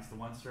shrines, the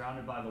one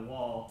surrounded by the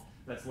wall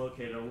that's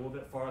located a little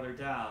bit farther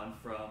down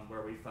from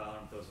where we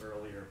found those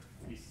earlier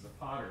pieces of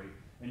pottery.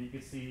 And you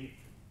can see,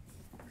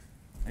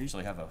 I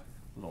usually have a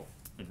little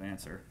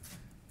advancer.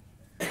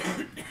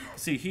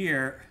 See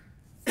here,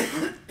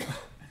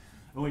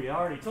 we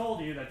already told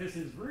you that this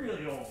is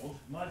really old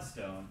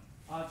mudstone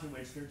onto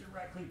which they're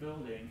directly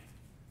building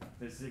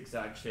this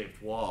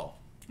zigzag-shaped wall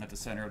at the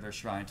center of their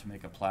shrine to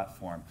make a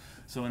platform.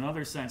 So in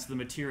other sense, the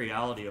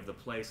materiality of the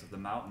place, of the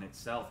mountain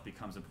itself,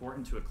 becomes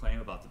important to a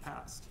claim about the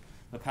past.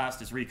 The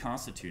past is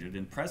reconstituted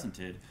and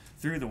presented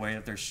through the way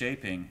that they're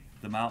shaping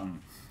the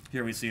mountain.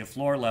 Here we see a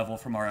floor level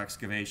from our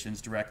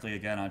excavations directly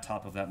again on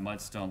top of that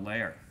mudstone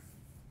layer.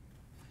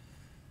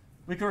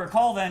 We can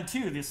recall then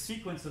too this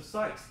sequence of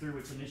sites through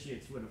which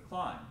initiates would have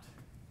climbed.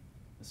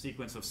 A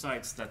sequence of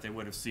sites that they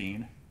would have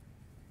seen.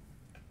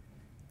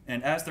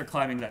 And as they're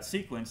climbing that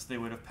sequence, they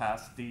would have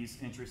passed these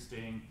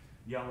interesting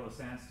yellow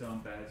sandstone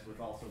beds with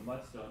also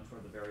mudstone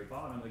toward the very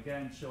bottom,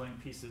 again showing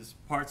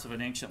parts of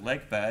an ancient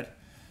lake bed.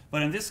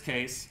 But in this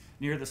case,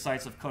 near the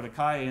sites of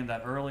Kodakai in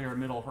that earlier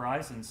Middle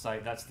Horizon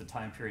site, that's the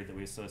time period that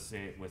we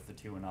associate with the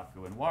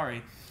Tiwanaku and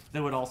Wari, they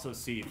would also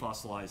see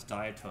fossilized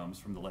diatoms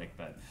from the lake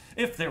bed,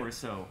 if they were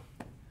so,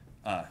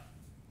 I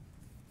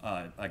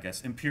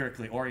guess,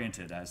 empirically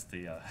oriented as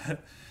the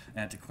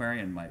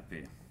antiquarian might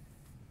be.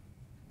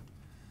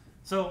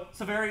 So it's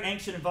a very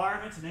ancient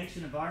environment, an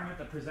ancient environment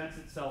that presents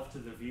itself to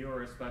the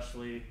viewer,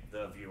 especially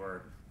the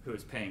viewer who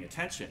is paying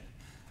attention.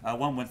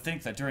 One would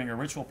think that during a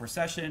ritual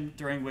procession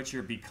during which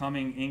you're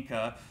becoming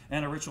Inca,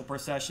 and a ritual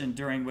procession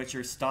during which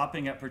you're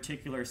stopping at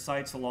particular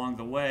sites along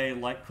the way,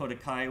 like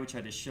Kodakai, which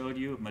I just showed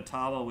you,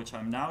 Matawa, which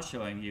I'm now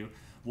showing you,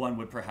 one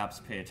would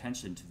perhaps pay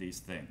attention to these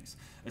things,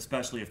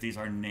 especially if these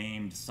are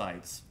named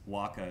sites,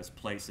 wakas,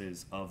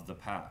 places of the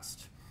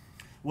past.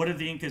 What did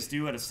the Incas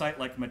do at a site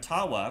like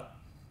Matawa?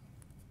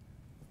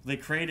 They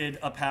created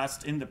a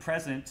past in the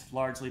present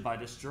largely by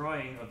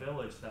destroying a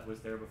village that was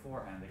there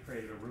beforehand. They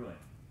created a ruin,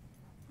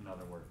 in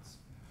other words.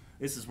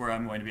 This is where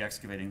I'm going to be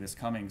excavating this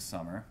coming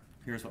summer.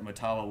 Here's what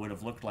Matawa would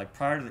have looked like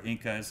prior to the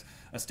Incas.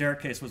 A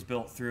staircase was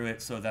built through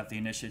it so that the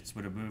initiates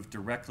would have moved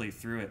directly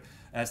through it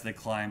as they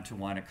climbed to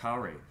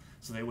Wanakari.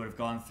 So they would have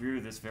gone through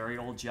this very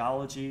old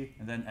geology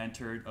and then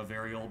entered a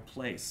very old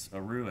place,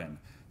 a ruin.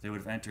 They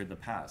would have entered the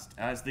past.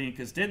 As the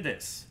Incas did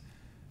this,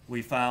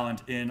 we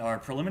found in our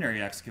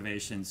preliminary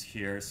excavations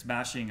here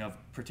smashing of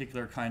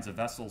particular kinds of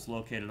vessels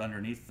located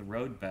underneath the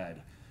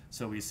roadbed.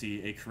 So we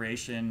see a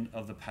creation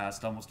of the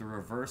past, almost a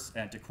reverse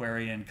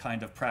antiquarian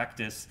kind of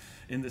practice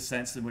in the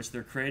sense in which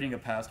they're creating a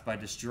past by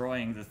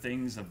destroying the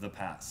things of the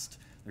past.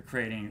 They're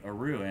creating a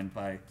ruin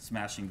by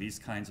smashing these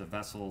kinds of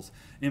vessels,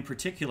 in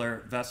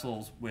particular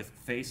vessels with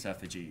face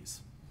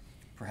effigies,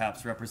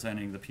 perhaps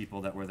representing the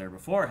people that were there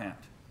beforehand.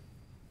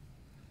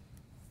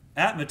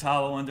 At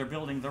Matawa, when they're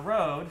building the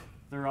road,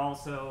 they're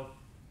also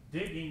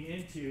digging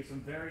into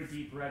some very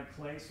deep red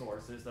clay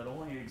sources that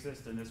only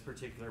exist in this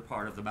particular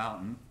part of the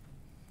mountain.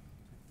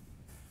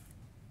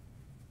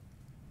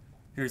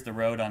 Here's the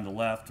road on the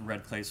left, the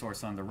red clay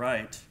source on the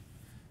right.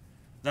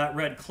 That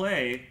red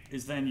clay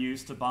is then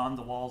used to bond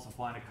the walls of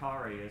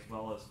Wanakari as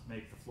well as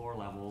make the floor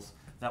levels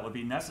that would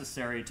be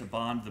necessary to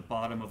bond the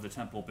bottom of the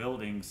temple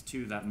buildings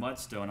to that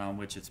mudstone on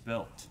which it's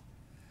built.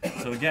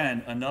 So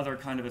again, another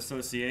kind of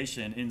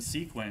association in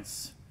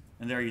sequence,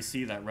 and there you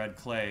see that red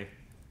clay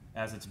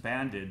as it's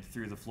banded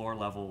through the floor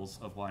levels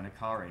of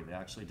Wanakari. They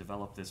actually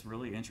developed this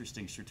really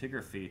interesting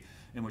stratigraphy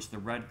in which the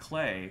red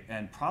clay,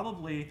 and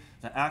probably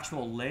the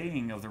actual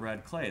laying of the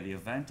red clay, the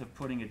event of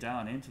putting it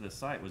down into the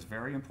site, was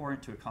very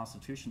important to a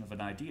constitution of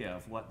an idea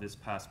of what this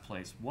past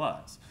place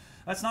was.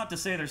 That's not to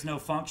say there's no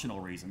functional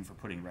reason for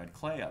putting red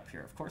clay up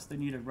here. Of course they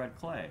needed red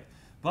clay,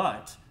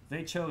 but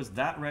they chose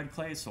that red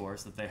clay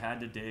source that they had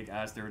to dig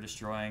as they were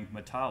destroying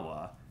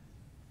Matawa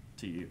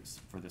to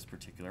use for this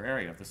particular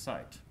area of the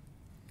site.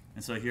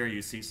 And so here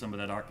you see some of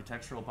that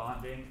architectural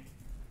bonding,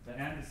 the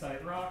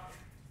andesite rock,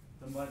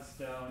 the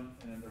mudstone,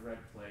 and then the red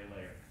clay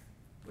layer,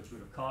 which would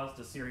have caused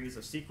a series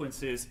of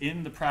sequences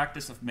in the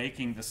practice of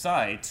making the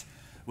site,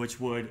 which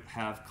would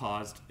have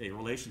caused a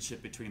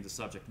relationship between the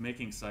subject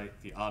making site,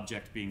 the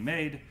object being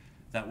made,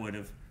 that would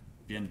have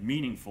been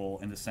meaningful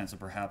in the sense of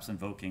perhaps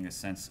invoking a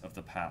sense of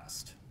the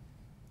past.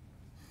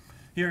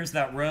 Here's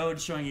that road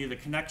showing you the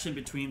connection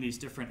between these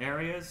different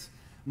areas.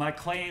 My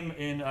claim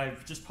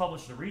I've just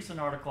published a recent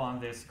article on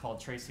this called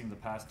Tracing the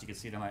Past. You can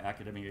see it on my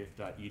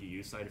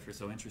academia.edu site if you're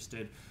so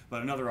interested.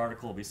 But another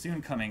article will be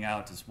soon coming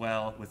out as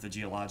well with the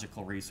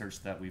geological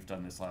research that we've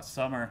done this last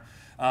summer.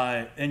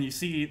 And you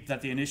see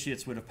that the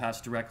initiates would have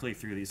passed directly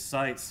through these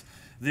sites.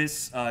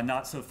 This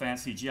not so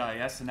fancy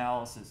GIS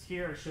analysis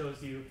here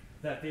shows you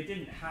that they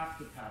didn't have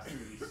to pass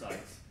through these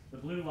sites. The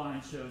blue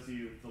line shows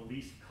you the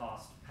least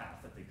cost path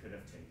that they could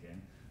have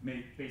taken,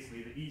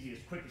 basically the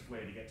easiest, quickest way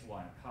to get to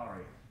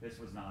Antiquarian. This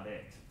was not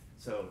it.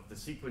 So the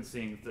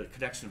sequencing, the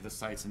connection of the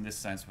sites in this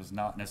sense was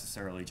not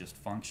necessarily just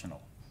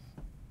functional.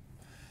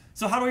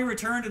 So how do we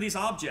return to these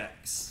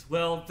objects?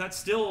 Well, that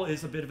still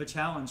is a bit of a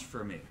challenge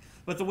for me.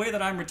 But the way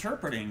that I'm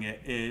interpreting it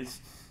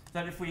is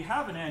that if we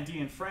have an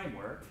Andean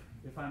framework,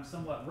 if I'm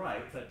somewhat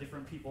right, that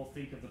different people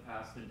think of the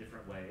past in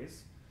different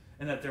ways,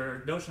 and that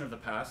their notion of the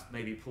past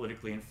may be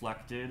politically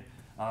inflected,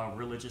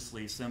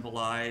 religiously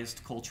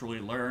symbolized,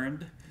 culturally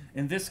learned.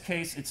 In this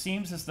case, it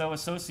seems as though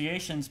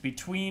associations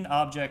between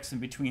objects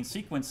and between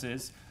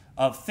sequences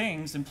of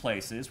things and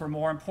places were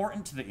more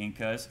important to the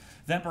Incas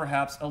than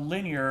perhaps a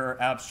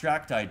linear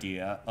abstract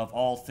idea of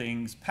all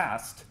things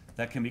past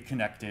that can be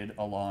connected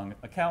along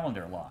a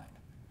calendar line.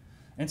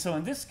 And so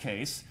in this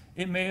case,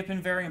 it may have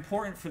been very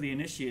important for the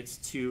initiates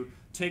to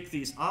take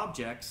these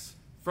objects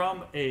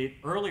from an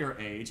earlier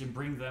age and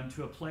bring them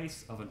to a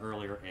place of an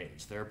earlier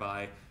age,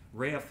 thereby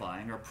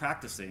reifying or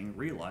practicing,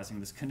 realizing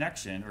this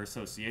connection or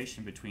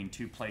association between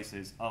two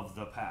places of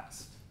the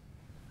past.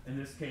 In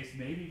this case,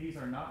 maybe these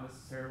are not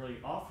necessarily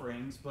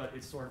offerings, but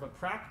it's sort of a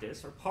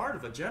practice or part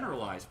of a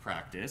generalized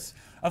practice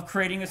of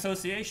creating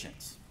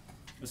associations.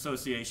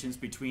 Associations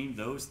between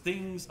those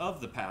things of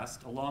the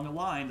past along a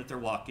line that they're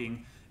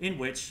walking in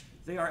which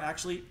they are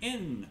actually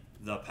in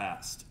the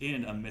past,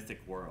 in a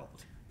mythic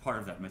world, part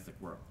of that mythic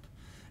world.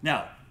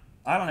 Now,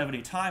 I don't have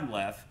any time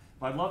left,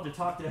 but I'd love to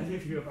talk to any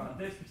of you about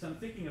this because I'm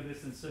thinking of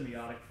this in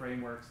semiotic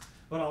frameworks,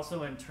 but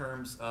also in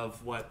terms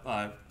of what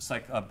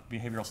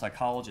behavioral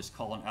psychologists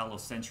call an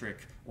allocentric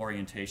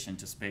orientation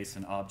to space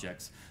and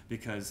objects,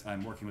 because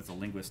I'm working with a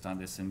linguist on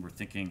this and we're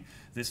thinking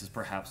this is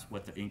perhaps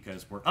what the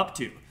Incas were up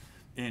to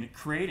in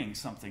creating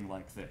something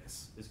like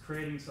this, is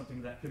creating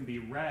something that can be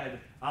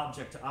read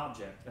object to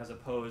object as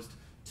opposed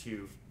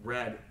to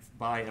read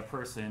by a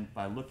person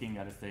by looking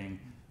at a thing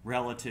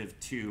relative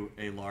to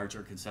a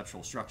larger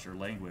conceptual structure,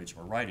 language,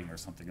 or writing, or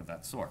something of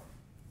that sort.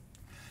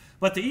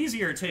 But the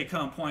easier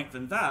take-home point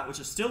than that, which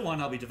is still one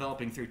I'll be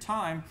developing through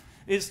time,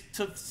 is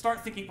to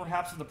start thinking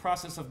perhaps of the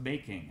process of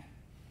making,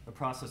 the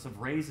process of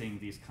raising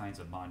these kinds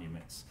of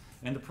monuments,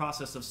 and the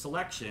process of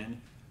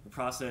selection, the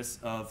process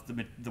of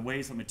the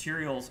ways that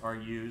materials are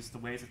used, the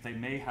ways that they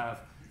may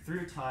have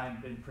through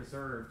time been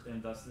preserved,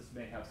 and thus this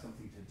may have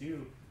something to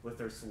do with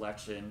their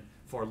selection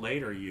for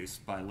later use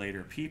by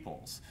later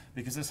peoples.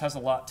 Because this has a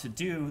lot to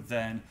do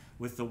then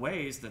with the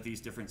ways that these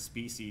different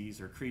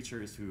species or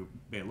creatures who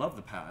may love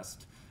the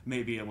past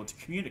may be able to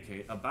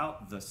communicate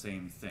about the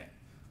same thing,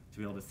 to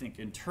be able to think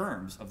in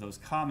terms of those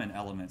common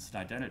elements and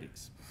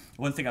identities.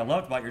 One thing I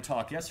loved about your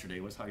talk yesterday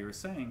was how you were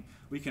saying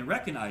we can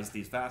recognize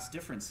these vast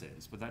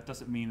differences, but that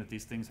doesn't mean that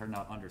these things are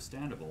not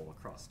understandable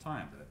across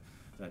time.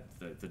 That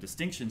the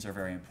distinctions are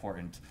very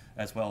important,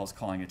 as well as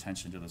calling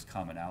attention to those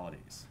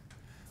commonalities.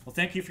 Well,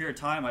 thank you for your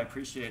time. I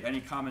appreciate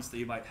any comments that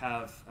you might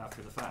have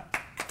after the fact.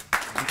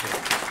 Thank you.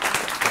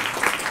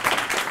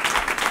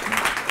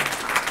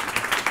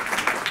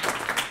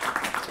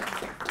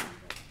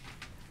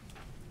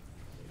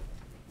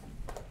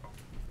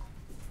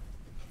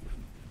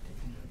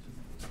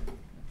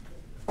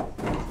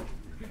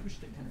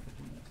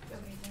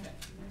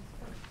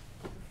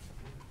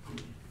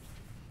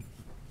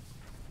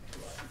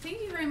 Thank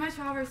you very much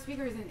to all of our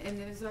speakers, and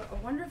it was a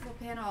wonderful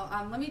panel.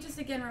 Let me just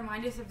again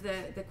remind us of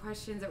the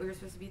questions that we were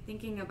supposed to be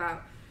thinking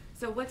about.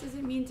 So what does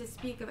it mean to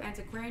speak of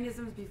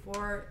antiquarianisms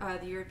before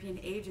the European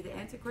age of the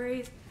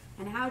antiquaries?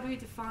 And how do we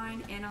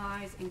define,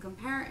 analyze, and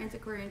compare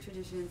antiquarian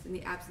traditions in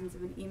the absence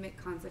of an emic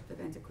concept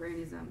of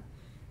antiquarianism?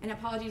 And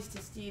apologies to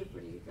Steve,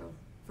 where do you go,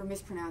 for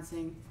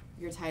mispronouncing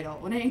your title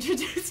when I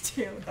introduced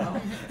you.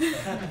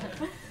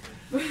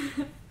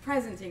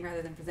 Presenting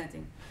rather than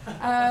presenting.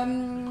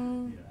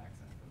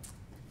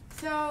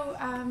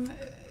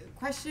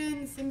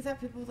 Questions, things that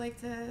people would like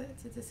to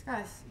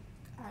discuss.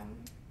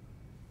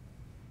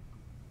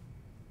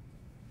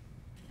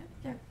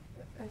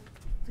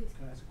 Please.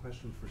 Can I ask a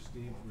question for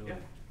Steve, really?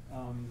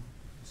 Yeah.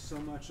 So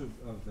much of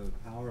the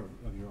power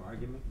of your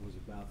argument was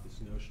about this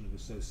notion of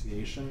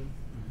association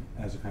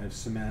as a kind of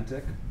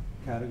semantic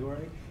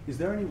category. Is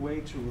there any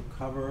way to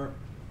recover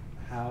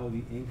how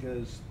the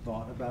Incas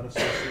thought about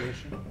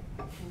association?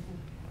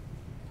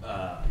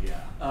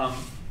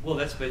 Well,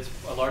 it's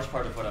a large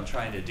part of what I'm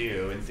trying to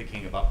do in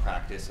thinking about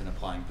practice and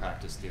applying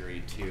practice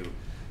theory to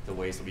the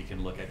ways that we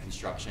can look at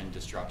construction,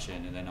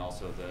 destruction, and then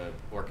also the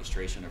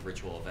orchestration of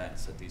ritual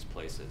events at these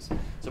places.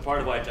 So part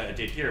of what I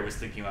did here was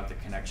thinking about the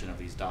connection of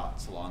these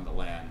dots along the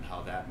land and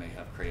how that may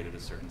have created a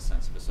certain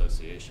sense of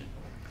association.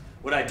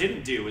 What I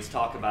didn't do was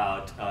talk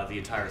about the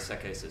entire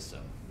Seke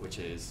system, which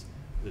is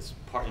this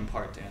in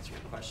part to answer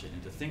your question,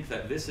 and to think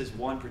that this is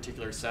one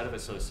particular set of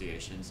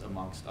associations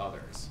amongst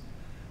others.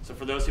 So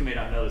for those who may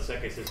not know, the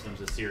Seke system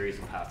is a series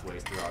of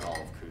pathways throughout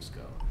all of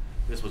Cusco.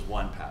 This was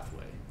one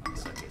pathway on the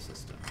Seke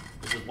system.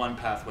 This is one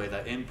pathway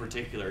that in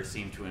particular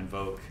seemed to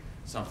invoke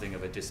something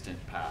of a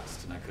distant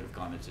past, and I could have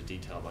gone into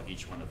detail about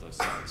each one of those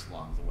sites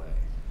along the way.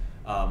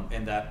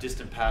 And that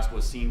distant past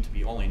was seen to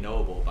be only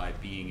knowable by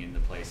being in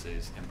the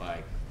places and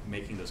by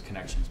making those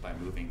connections by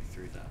moving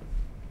through them.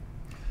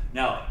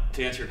 Now,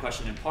 to answer your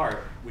question in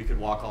part, we could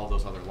walk all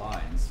those other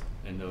lines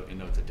and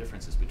note the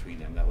differences between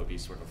them. That would be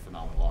sort of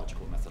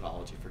phenomenological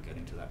methodology for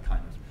getting to that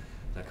kind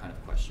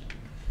of question.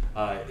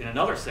 In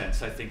another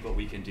sense, I think what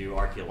we can do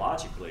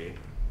archaeologically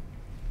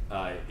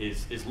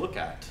is look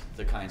at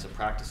the kinds of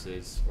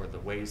practices or the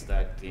ways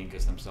that the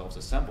Incas themselves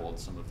assembled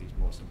some of these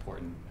most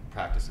important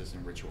practices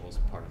and rituals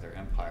as part of their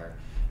empire,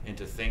 and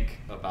to think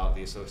about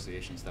the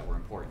associations that were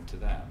important to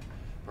them.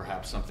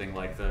 Perhaps something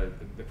like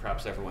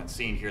perhaps everyone's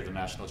seen here, the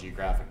National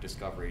Geographic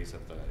discoveries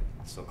of the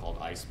so-called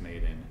Ice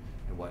Maiden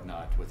and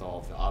whatnot, with all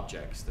of the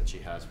objects that she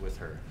has with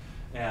her.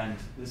 And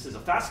this is a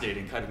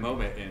fascinating kind of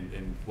moment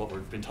in what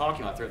we've been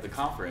talking about throughout the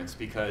conference,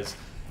 because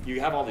you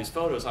have all these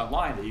photos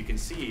online that you can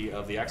see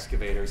of the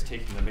excavators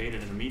taking the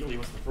maiden, and immediately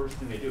what's the first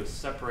thing they do is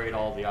separate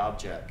all the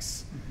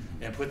objects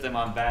and put them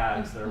on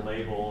bags that are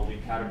labeled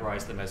and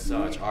categorize them as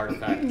such: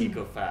 artifact,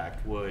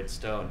 ecofact, wood,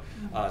 stone,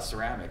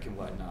 ceramic, and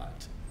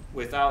whatnot.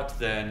 Without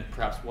then,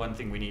 perhaps one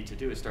thing we need to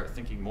do is start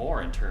thinking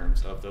more in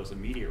terms of those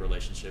immediate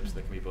relationships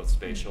that can be both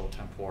spatial,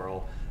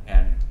 temporal,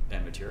 and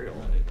material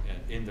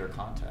in their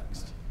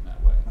context in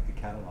that way. Like a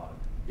catalog.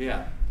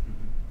 Yeah.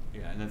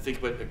 Yeah, and then think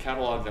about a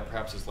catalog that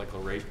perhaps is like a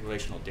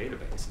relational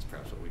database is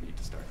perhaps what we need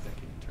to start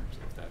thinking in terms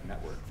of that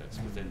network that's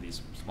within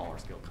these smaller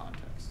scale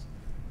contexts.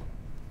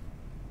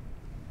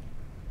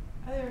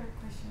 Other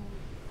question?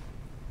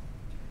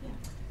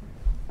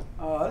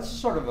 This is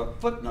sort of a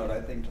footnote,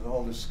 I think, to the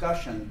whole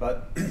discussion,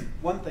 but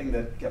one thing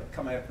that kept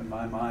coming up in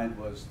my mind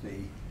was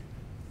the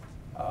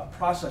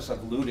process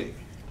of looting,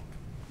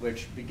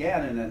 which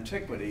began in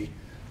antiquity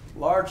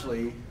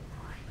largely,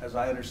 as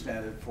I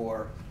understand it,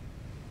 for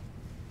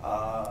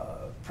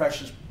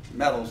precious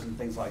metals and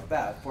things like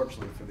that,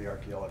 fortunately for the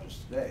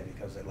archaeologists today,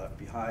 because they left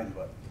behind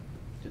what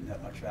didn't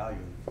have much value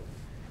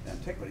in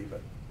antiquity,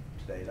 but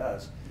today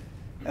does.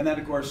 And then,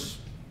 of course,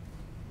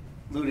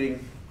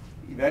 looting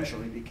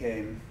eventually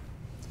became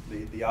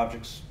the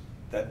objects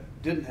that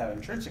didn't have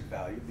intrinsic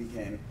value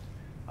became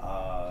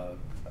an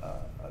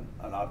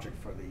object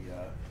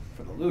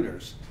for the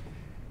looters.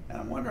 And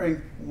I'm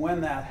wondering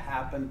when that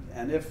happened,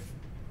 and if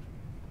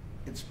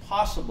it's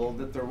possible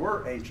that there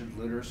were ancient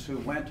looters who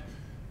went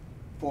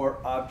for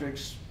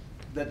objects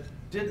that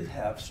didn't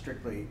have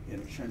strictly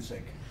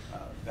intrinsic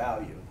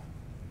value.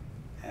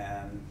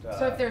 And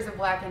So if there's a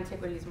black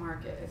antiquities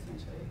market,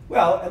 essentially.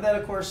 well, and then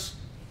of course,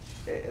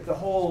 the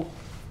whole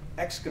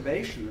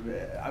excavation,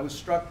 I was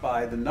struck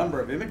by the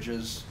number of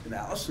images in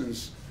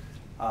Allison's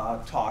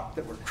talk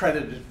that were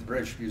credited to the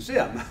British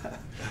Museum.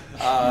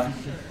 I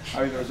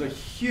mean, there was a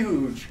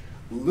huge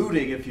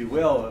looting, if you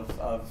will,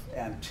 of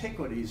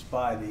antiquities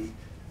by the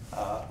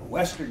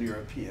Western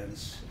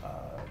Europeans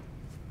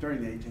during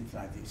the 18th,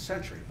 19th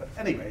century. But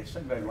anyway, if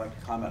anybody would like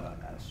to comment on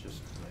that, it's just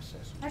what I say.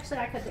 Actually,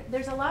 I could.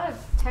 There's a lot of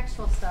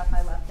textual stuff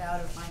I left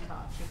out of my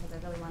talk because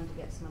I really wanted to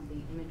get some of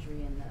the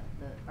imagery and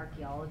the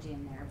archaeology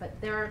in there. But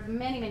there are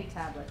many, many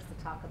tablets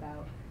that talk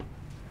about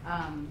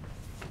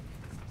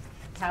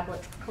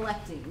tablet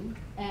collecting.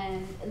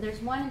 And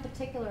there's one in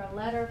particular, a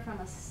letter from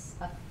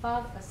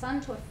a son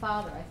to a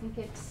father. I think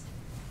it's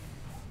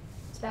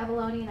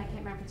Babylonian. I can't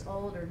remember if it's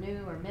old or new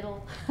or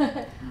middle.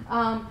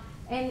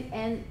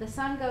 And the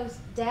son goes,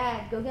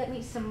 "Dad, go get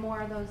me some more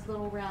of those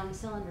little round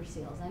cylinder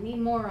seals. I need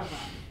more of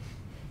them."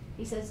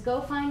 He says, "Go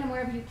find them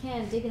wherever you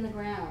can, dig in the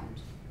ground."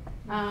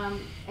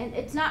 And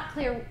it's not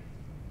clear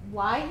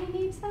why he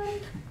needs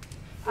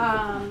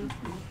them,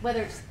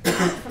 whether it's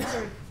some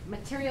sort of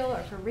material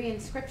or for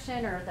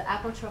reinscription, or the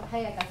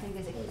apotropaic, I think,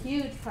 is a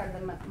huge part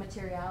of the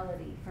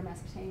materiality for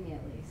Mesopotamia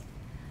at least.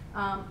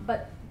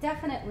 But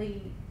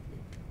definitely,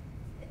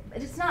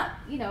 it's not,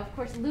 of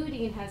course,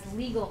 looting has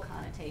legal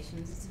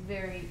connotations. It's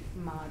very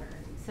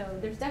modern. So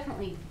there's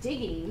definitely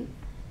digging,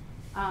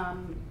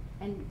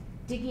 and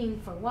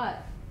digging for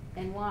what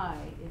and why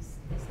is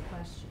the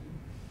question.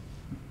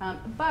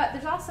 But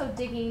there's also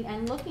digging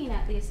and looking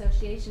at the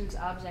associations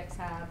objects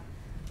have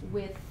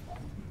with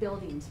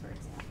buildings, for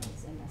example,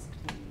 in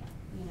Mesopotamia.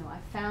 I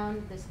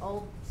found this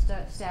old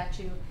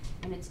statue,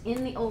 and it's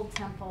in the old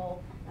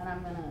temple, and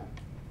I'm going to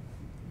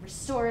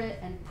restore it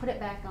and put it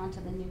back onto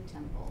the new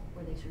temple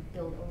where they sort of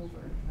build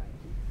over.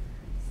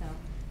 Right? So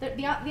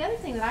the other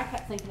thing that I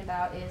kept thinking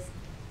about is,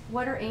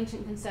 what are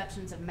ancient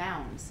conceptions of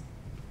mounds?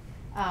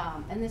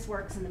 And this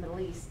works in the Middle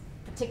East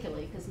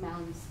particularly because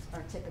mounds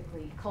are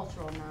typically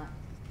cultural, not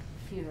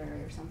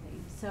funerary or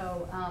something.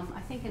 So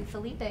I think in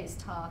Felipe's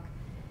talk,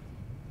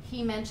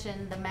 he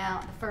mentioned the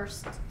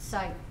first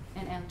site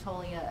in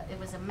Anatolia. It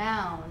was a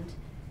mound,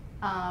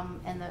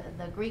 and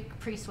the Greek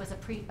priest was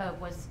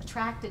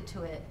attracted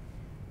to it.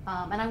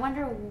 And I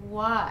wonder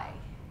why.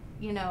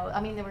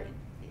 I mean,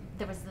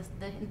 there was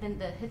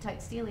the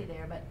Hittite stele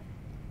there, but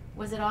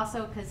was it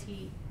also because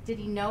did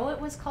he know it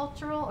was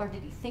cultural, or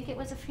did he think it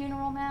was a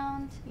funeral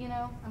mound?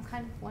 I'm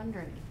kind of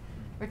wondering.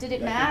 Or did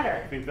it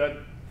matter? I think that,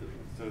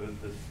 I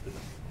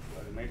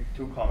made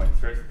two comments.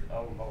 First,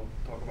 I'll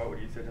talk about what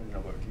you said and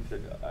about what you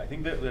said. I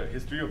think that the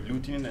history of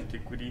looting in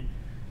antiquity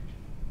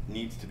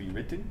needs to be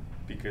written.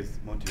 because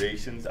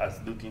motivations as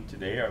looting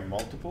today are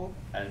multiple,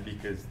 and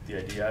because the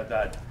idea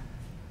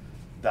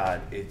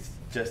that it's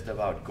just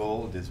about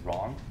gold is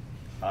wrong.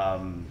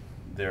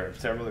 There are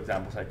several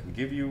examples I can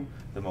give you.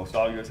 The most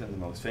obvious and the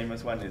most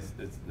famous one is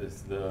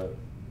the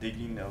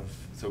digging of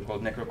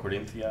so-called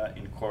necrocorinthia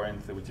in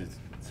Corinth, which is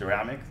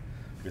ceramics,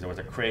 because there was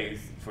a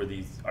craze for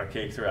these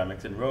archaic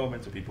ceramics in Rome,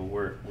 and so people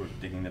were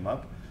digging them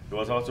up. There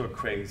was also a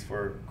craze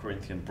for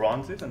Corinthian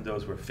bronzes, and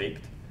those were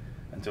faked.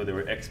 And so there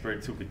were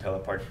experts who could tell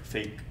apart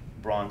fake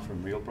bronze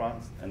from real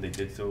bronze, and they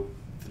did so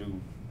through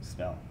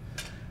smell.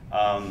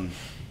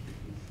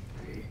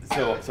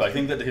 So I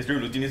think that the history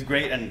of looting is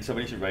great, and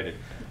somebody should write it.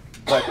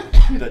 But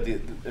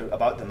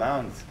about the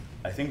mounds,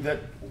 I think that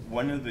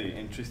one of the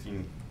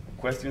interesting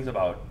questions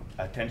about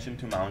attention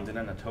to mounds in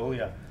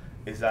Anatolia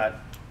is that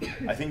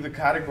I think the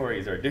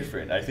categories are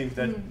different. I think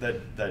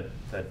that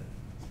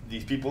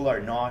these people are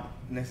not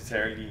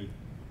necessarily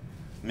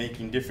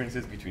making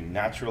differences between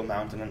natural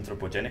mounds and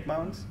anthropogenic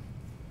mounds.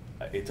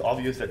 It's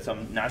obvious that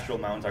some natural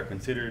mounds are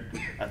considered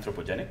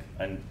anthropogenic,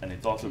 and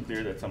it's also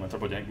clear that some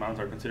anthropogenic mounds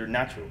are considered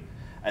natural.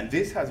 And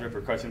this has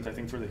repercussions, I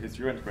think, for the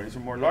history of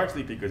antiquarianism more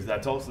largely because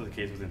that's also the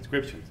case with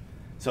inscriptions.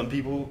 Some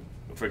people,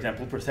 for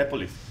example,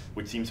 Persepolis,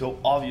 which seems so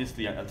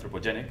obviously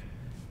anthropogenic,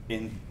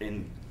 in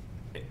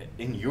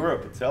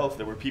Europe itself,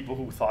 there were people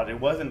who thought it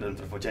wasn't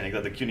anthropogenic,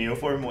 that the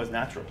cuneiform was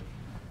natural.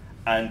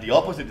 And the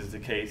opposite is the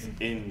case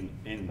in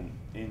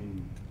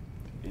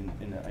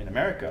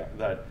America,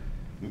 that,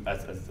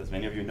 as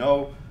many of you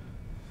know,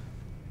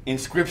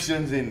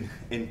 inscriptions in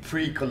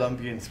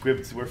pre-Columbian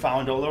scripts were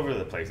found all over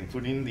the place,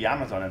 including the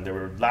Amazon, and there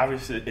were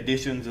lavish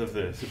editions of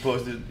the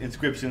supposed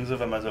inscriptions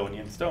of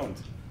Amazonian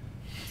stones.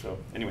 So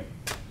anyway.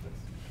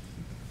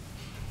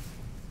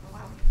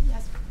 Wow.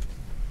 Yes.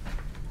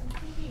 I'm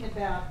thinking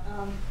about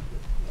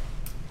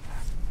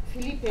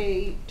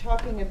Felipe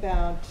talking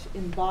about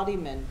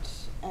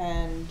embodiment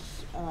and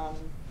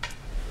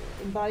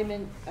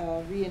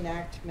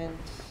reenactment,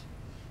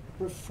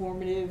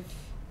 performative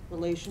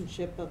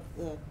relationship of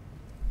the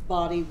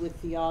body with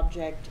the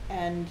object,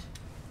 and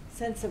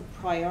sense of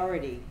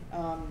priority.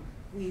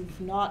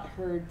 We've not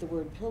heard the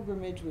word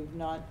pilgrimage. We've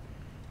not,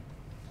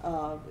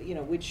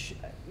 which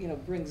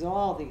brings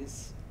all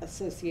these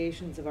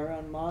associations of our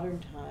own modern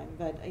time.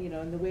 But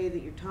in the way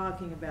that you're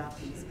talking about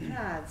these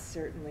paths,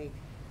 certainly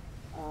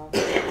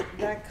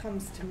that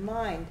comes to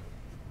mind.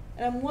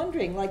 And I'm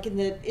wondering, like in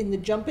the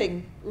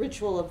jumping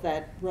ritual of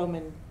that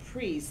Roman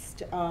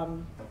priest,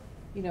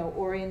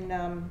 or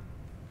in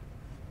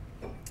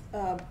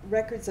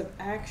records of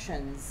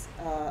actions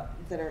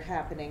that are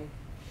happening.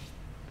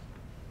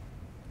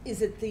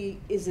 Is it the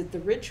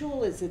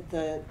ritual? Is it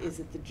the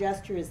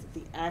gesture? Is it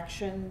the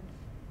action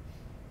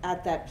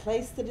at that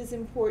place that is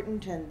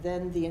important, and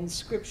then the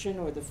inscription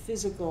or the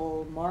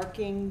physical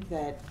marking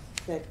that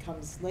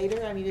comes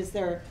later? I mean, is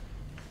there,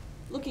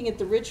 looking at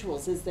the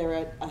rituals, is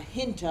there a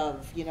hint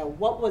of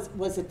what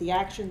was it the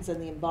actions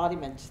and the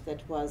embodiment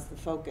that was the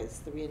focus,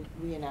 the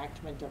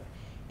reenactment of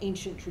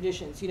ancient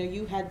traditions?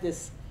 You had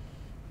this,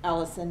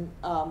 Allison,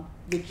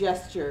 the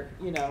gesture,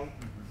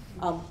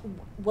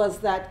 was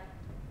that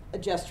a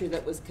gesture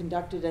that was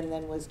conducted and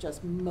then was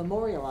just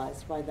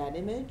memorialized by that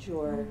image,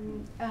 or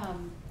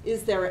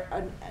is there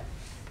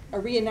a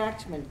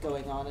reenactment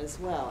going on as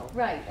well?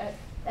 Right,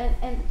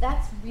 and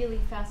that's really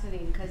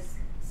fascinating because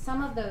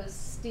some of those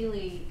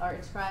stelae are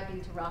inscribed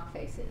into rock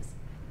faces,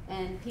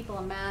 and people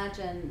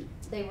imagine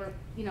they were,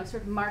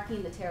 sort of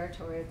marking the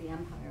territory of the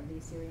empire, of the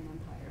Assyrian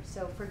Empire.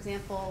 So, for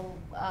example,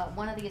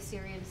 one of the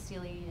Assyrian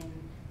stelae in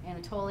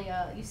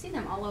Anatolia, you see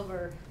them all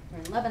over.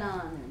 They're in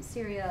Lebanon, they're in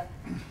Syria,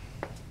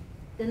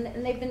 and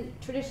they've been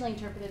traditionally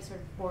interpreted sort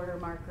of border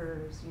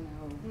markers.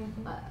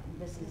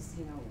 This is,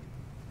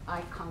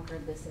 I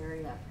conquered this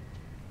area.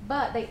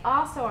 But they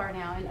also are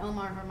now, and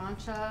Omar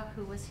Hermancha,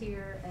 who was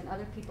here, and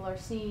other people are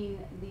seeing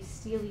these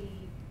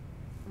stelae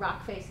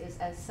rock faces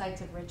as sites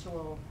of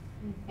ritual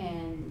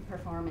and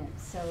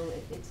performance. So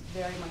it's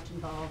very much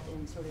involved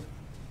in sort of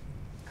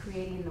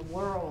creating the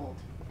world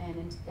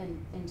and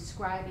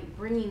inscribing,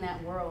 bringing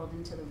that world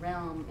into the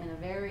realm in a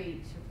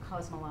very sort of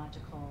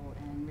cosmological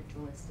and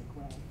ritualistic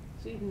way.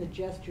 So even the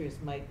gestures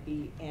might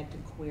be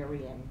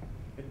antiquarian.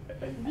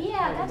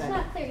 Yeah, that's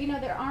not clear.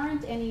 There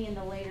aren't any in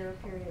the later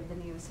period of the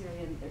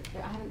Neo-Assyrian.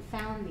 I haven't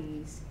found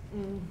these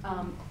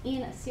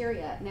in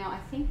Assyria. Now, I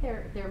think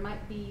there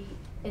might be,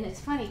 and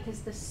it's funny because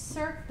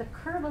the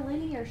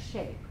curvilinear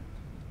shape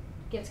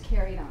gets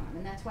carried on,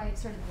 and that's why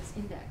it's sort of this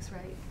index,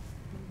 right?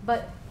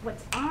 But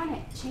what's on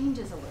it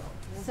changes a little.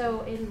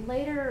 So in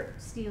later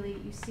stelae,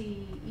 you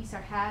see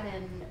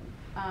Esarhaddon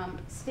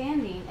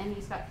standing, and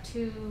he's got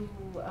two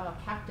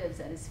captives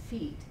at his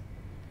feet.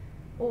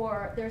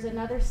 Or there's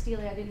another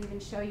stele I didn't even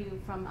show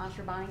you from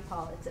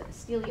Ashurbanipal. It's a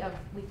stele of,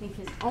 we think,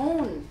 his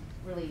own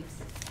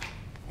reliefs.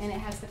 And it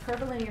has the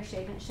curvilinear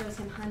shape, and it shows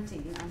him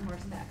hunting on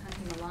horseback,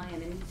 hunting the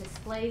lion, and he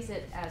displays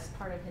it as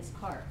part of his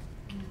part.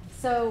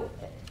 So,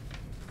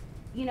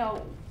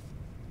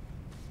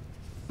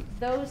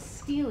 those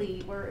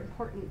stele were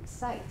important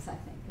sites, I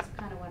think, is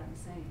kind of what I'm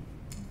saying,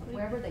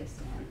 wherever they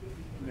stand.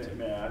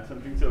 May I add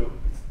something? So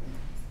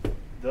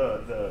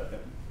the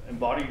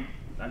embodied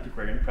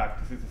antiquarian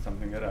practices is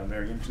something that I'm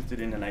very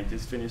interested in, and I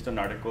just finished an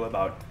article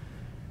about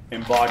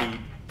embodied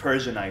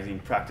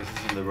Persianizing practices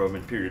in the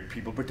Roman period,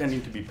 people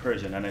pretending to be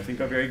Persian. And I think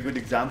a very good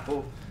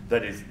example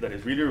that is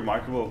really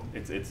remarkable,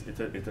 it's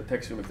a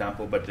textual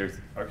example, but there's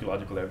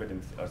archaeological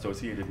evidence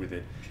associated with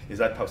it, is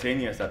that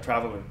Pausanias, that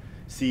traveler,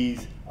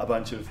 sees a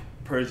bunch of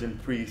Persian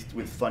priests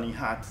with funny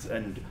hats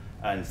and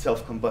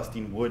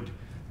self-combusting wood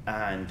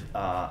and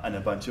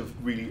a bunch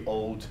of really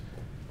old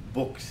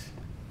books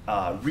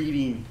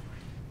reading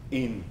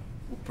in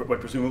what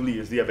presumably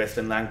is the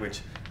Avestan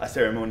language, a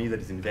ceremony that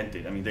is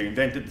invented. I mean, they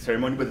invented the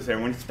ceremony, but the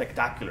ceremony is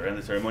spectacular, and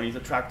the ceremony is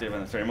attractive,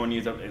 and the ceremony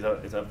is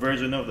a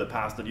version of the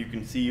past that you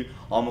can see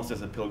almost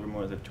as a pilgrim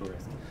or as a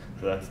tourist.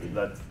 So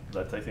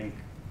that's I think,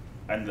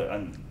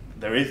 and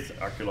there is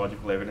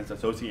archaeological evidence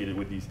associated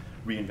with these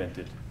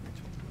reinvented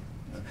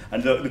rituals.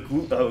 And the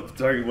cool,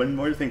 sorry, one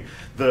more thing,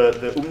 the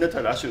umna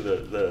tarashu,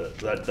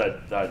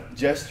 that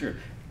gesture,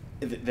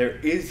 there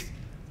is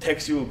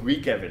textual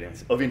Greek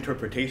evidence of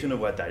interpretation of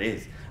what that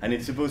is. And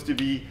it's supposed to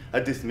be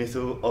a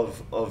dismissal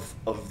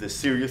of the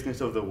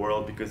seriousness of the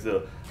world, because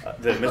the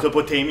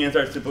Mesopotamians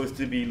are supposed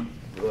to be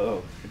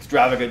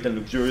extravagant and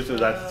luxurious, so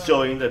that's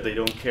showing that they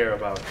don't care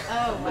about.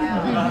 Oh,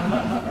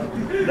 wow.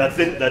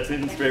 That's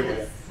in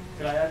straight.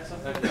 Can I add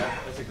something?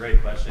 That's a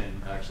great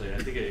question, actually. I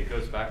think it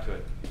goes back to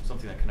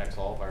something that connects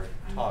all of our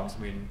talks. I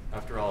mean,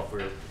 after all, if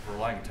we're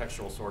relying on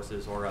textual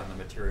sources or on the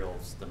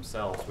materials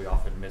themselves, we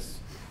often miss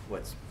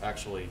what's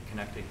actually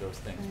connecting those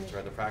things, which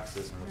are the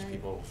practices in which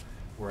people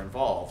were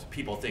involved.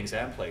 People, things,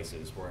 and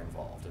places were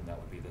involved, and that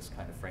would be this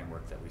kind of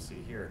framework that we see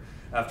here.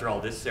 After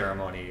all, this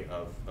ceremony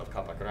of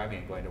Kapakarami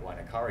and going to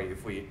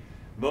Wainakari,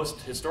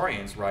 most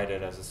historians write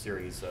it as a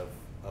series of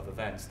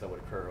events that would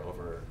occur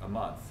over a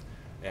month,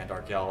 and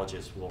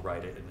archaeologists will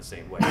write it in the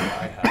same way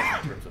that I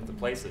have in terms of the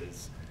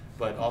places.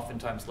 But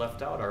oftentimes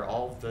left out are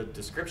all the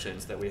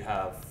descriptions that we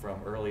have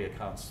from early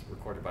accounts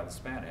recorded by the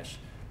Spanish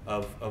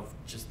of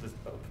just the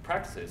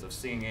practices of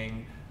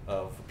singing,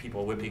 of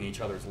people whipping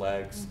each other's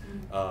legs,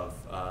 of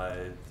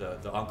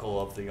the uncle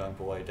of the young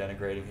boy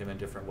denigrating him in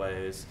different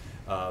ways,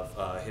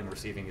 of him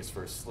receiving his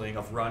first sling,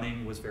 of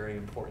running was very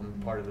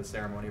important part of the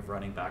ceremony, of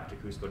running back to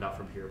Cusco, not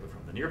from here, but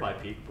from the nearby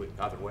peak, but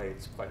either way,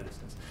 it's quite a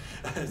distance.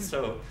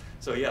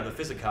 So yeah, the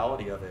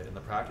physicality of it and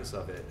the practice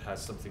of it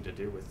has something to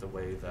do with the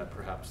way that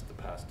perhaps the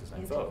past is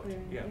invoked.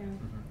 Yeah.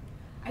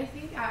 I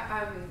think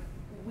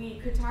we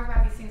could talk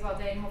about these things all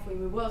day, and hopefully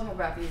we will talk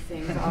about these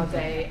things all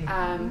day.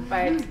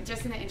 But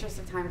just in the interest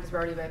of time, because we're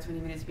already about 20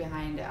 minutes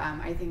behind,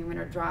 I think I'm going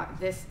to draw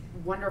this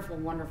wonderful,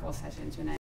 wonderful session to an end.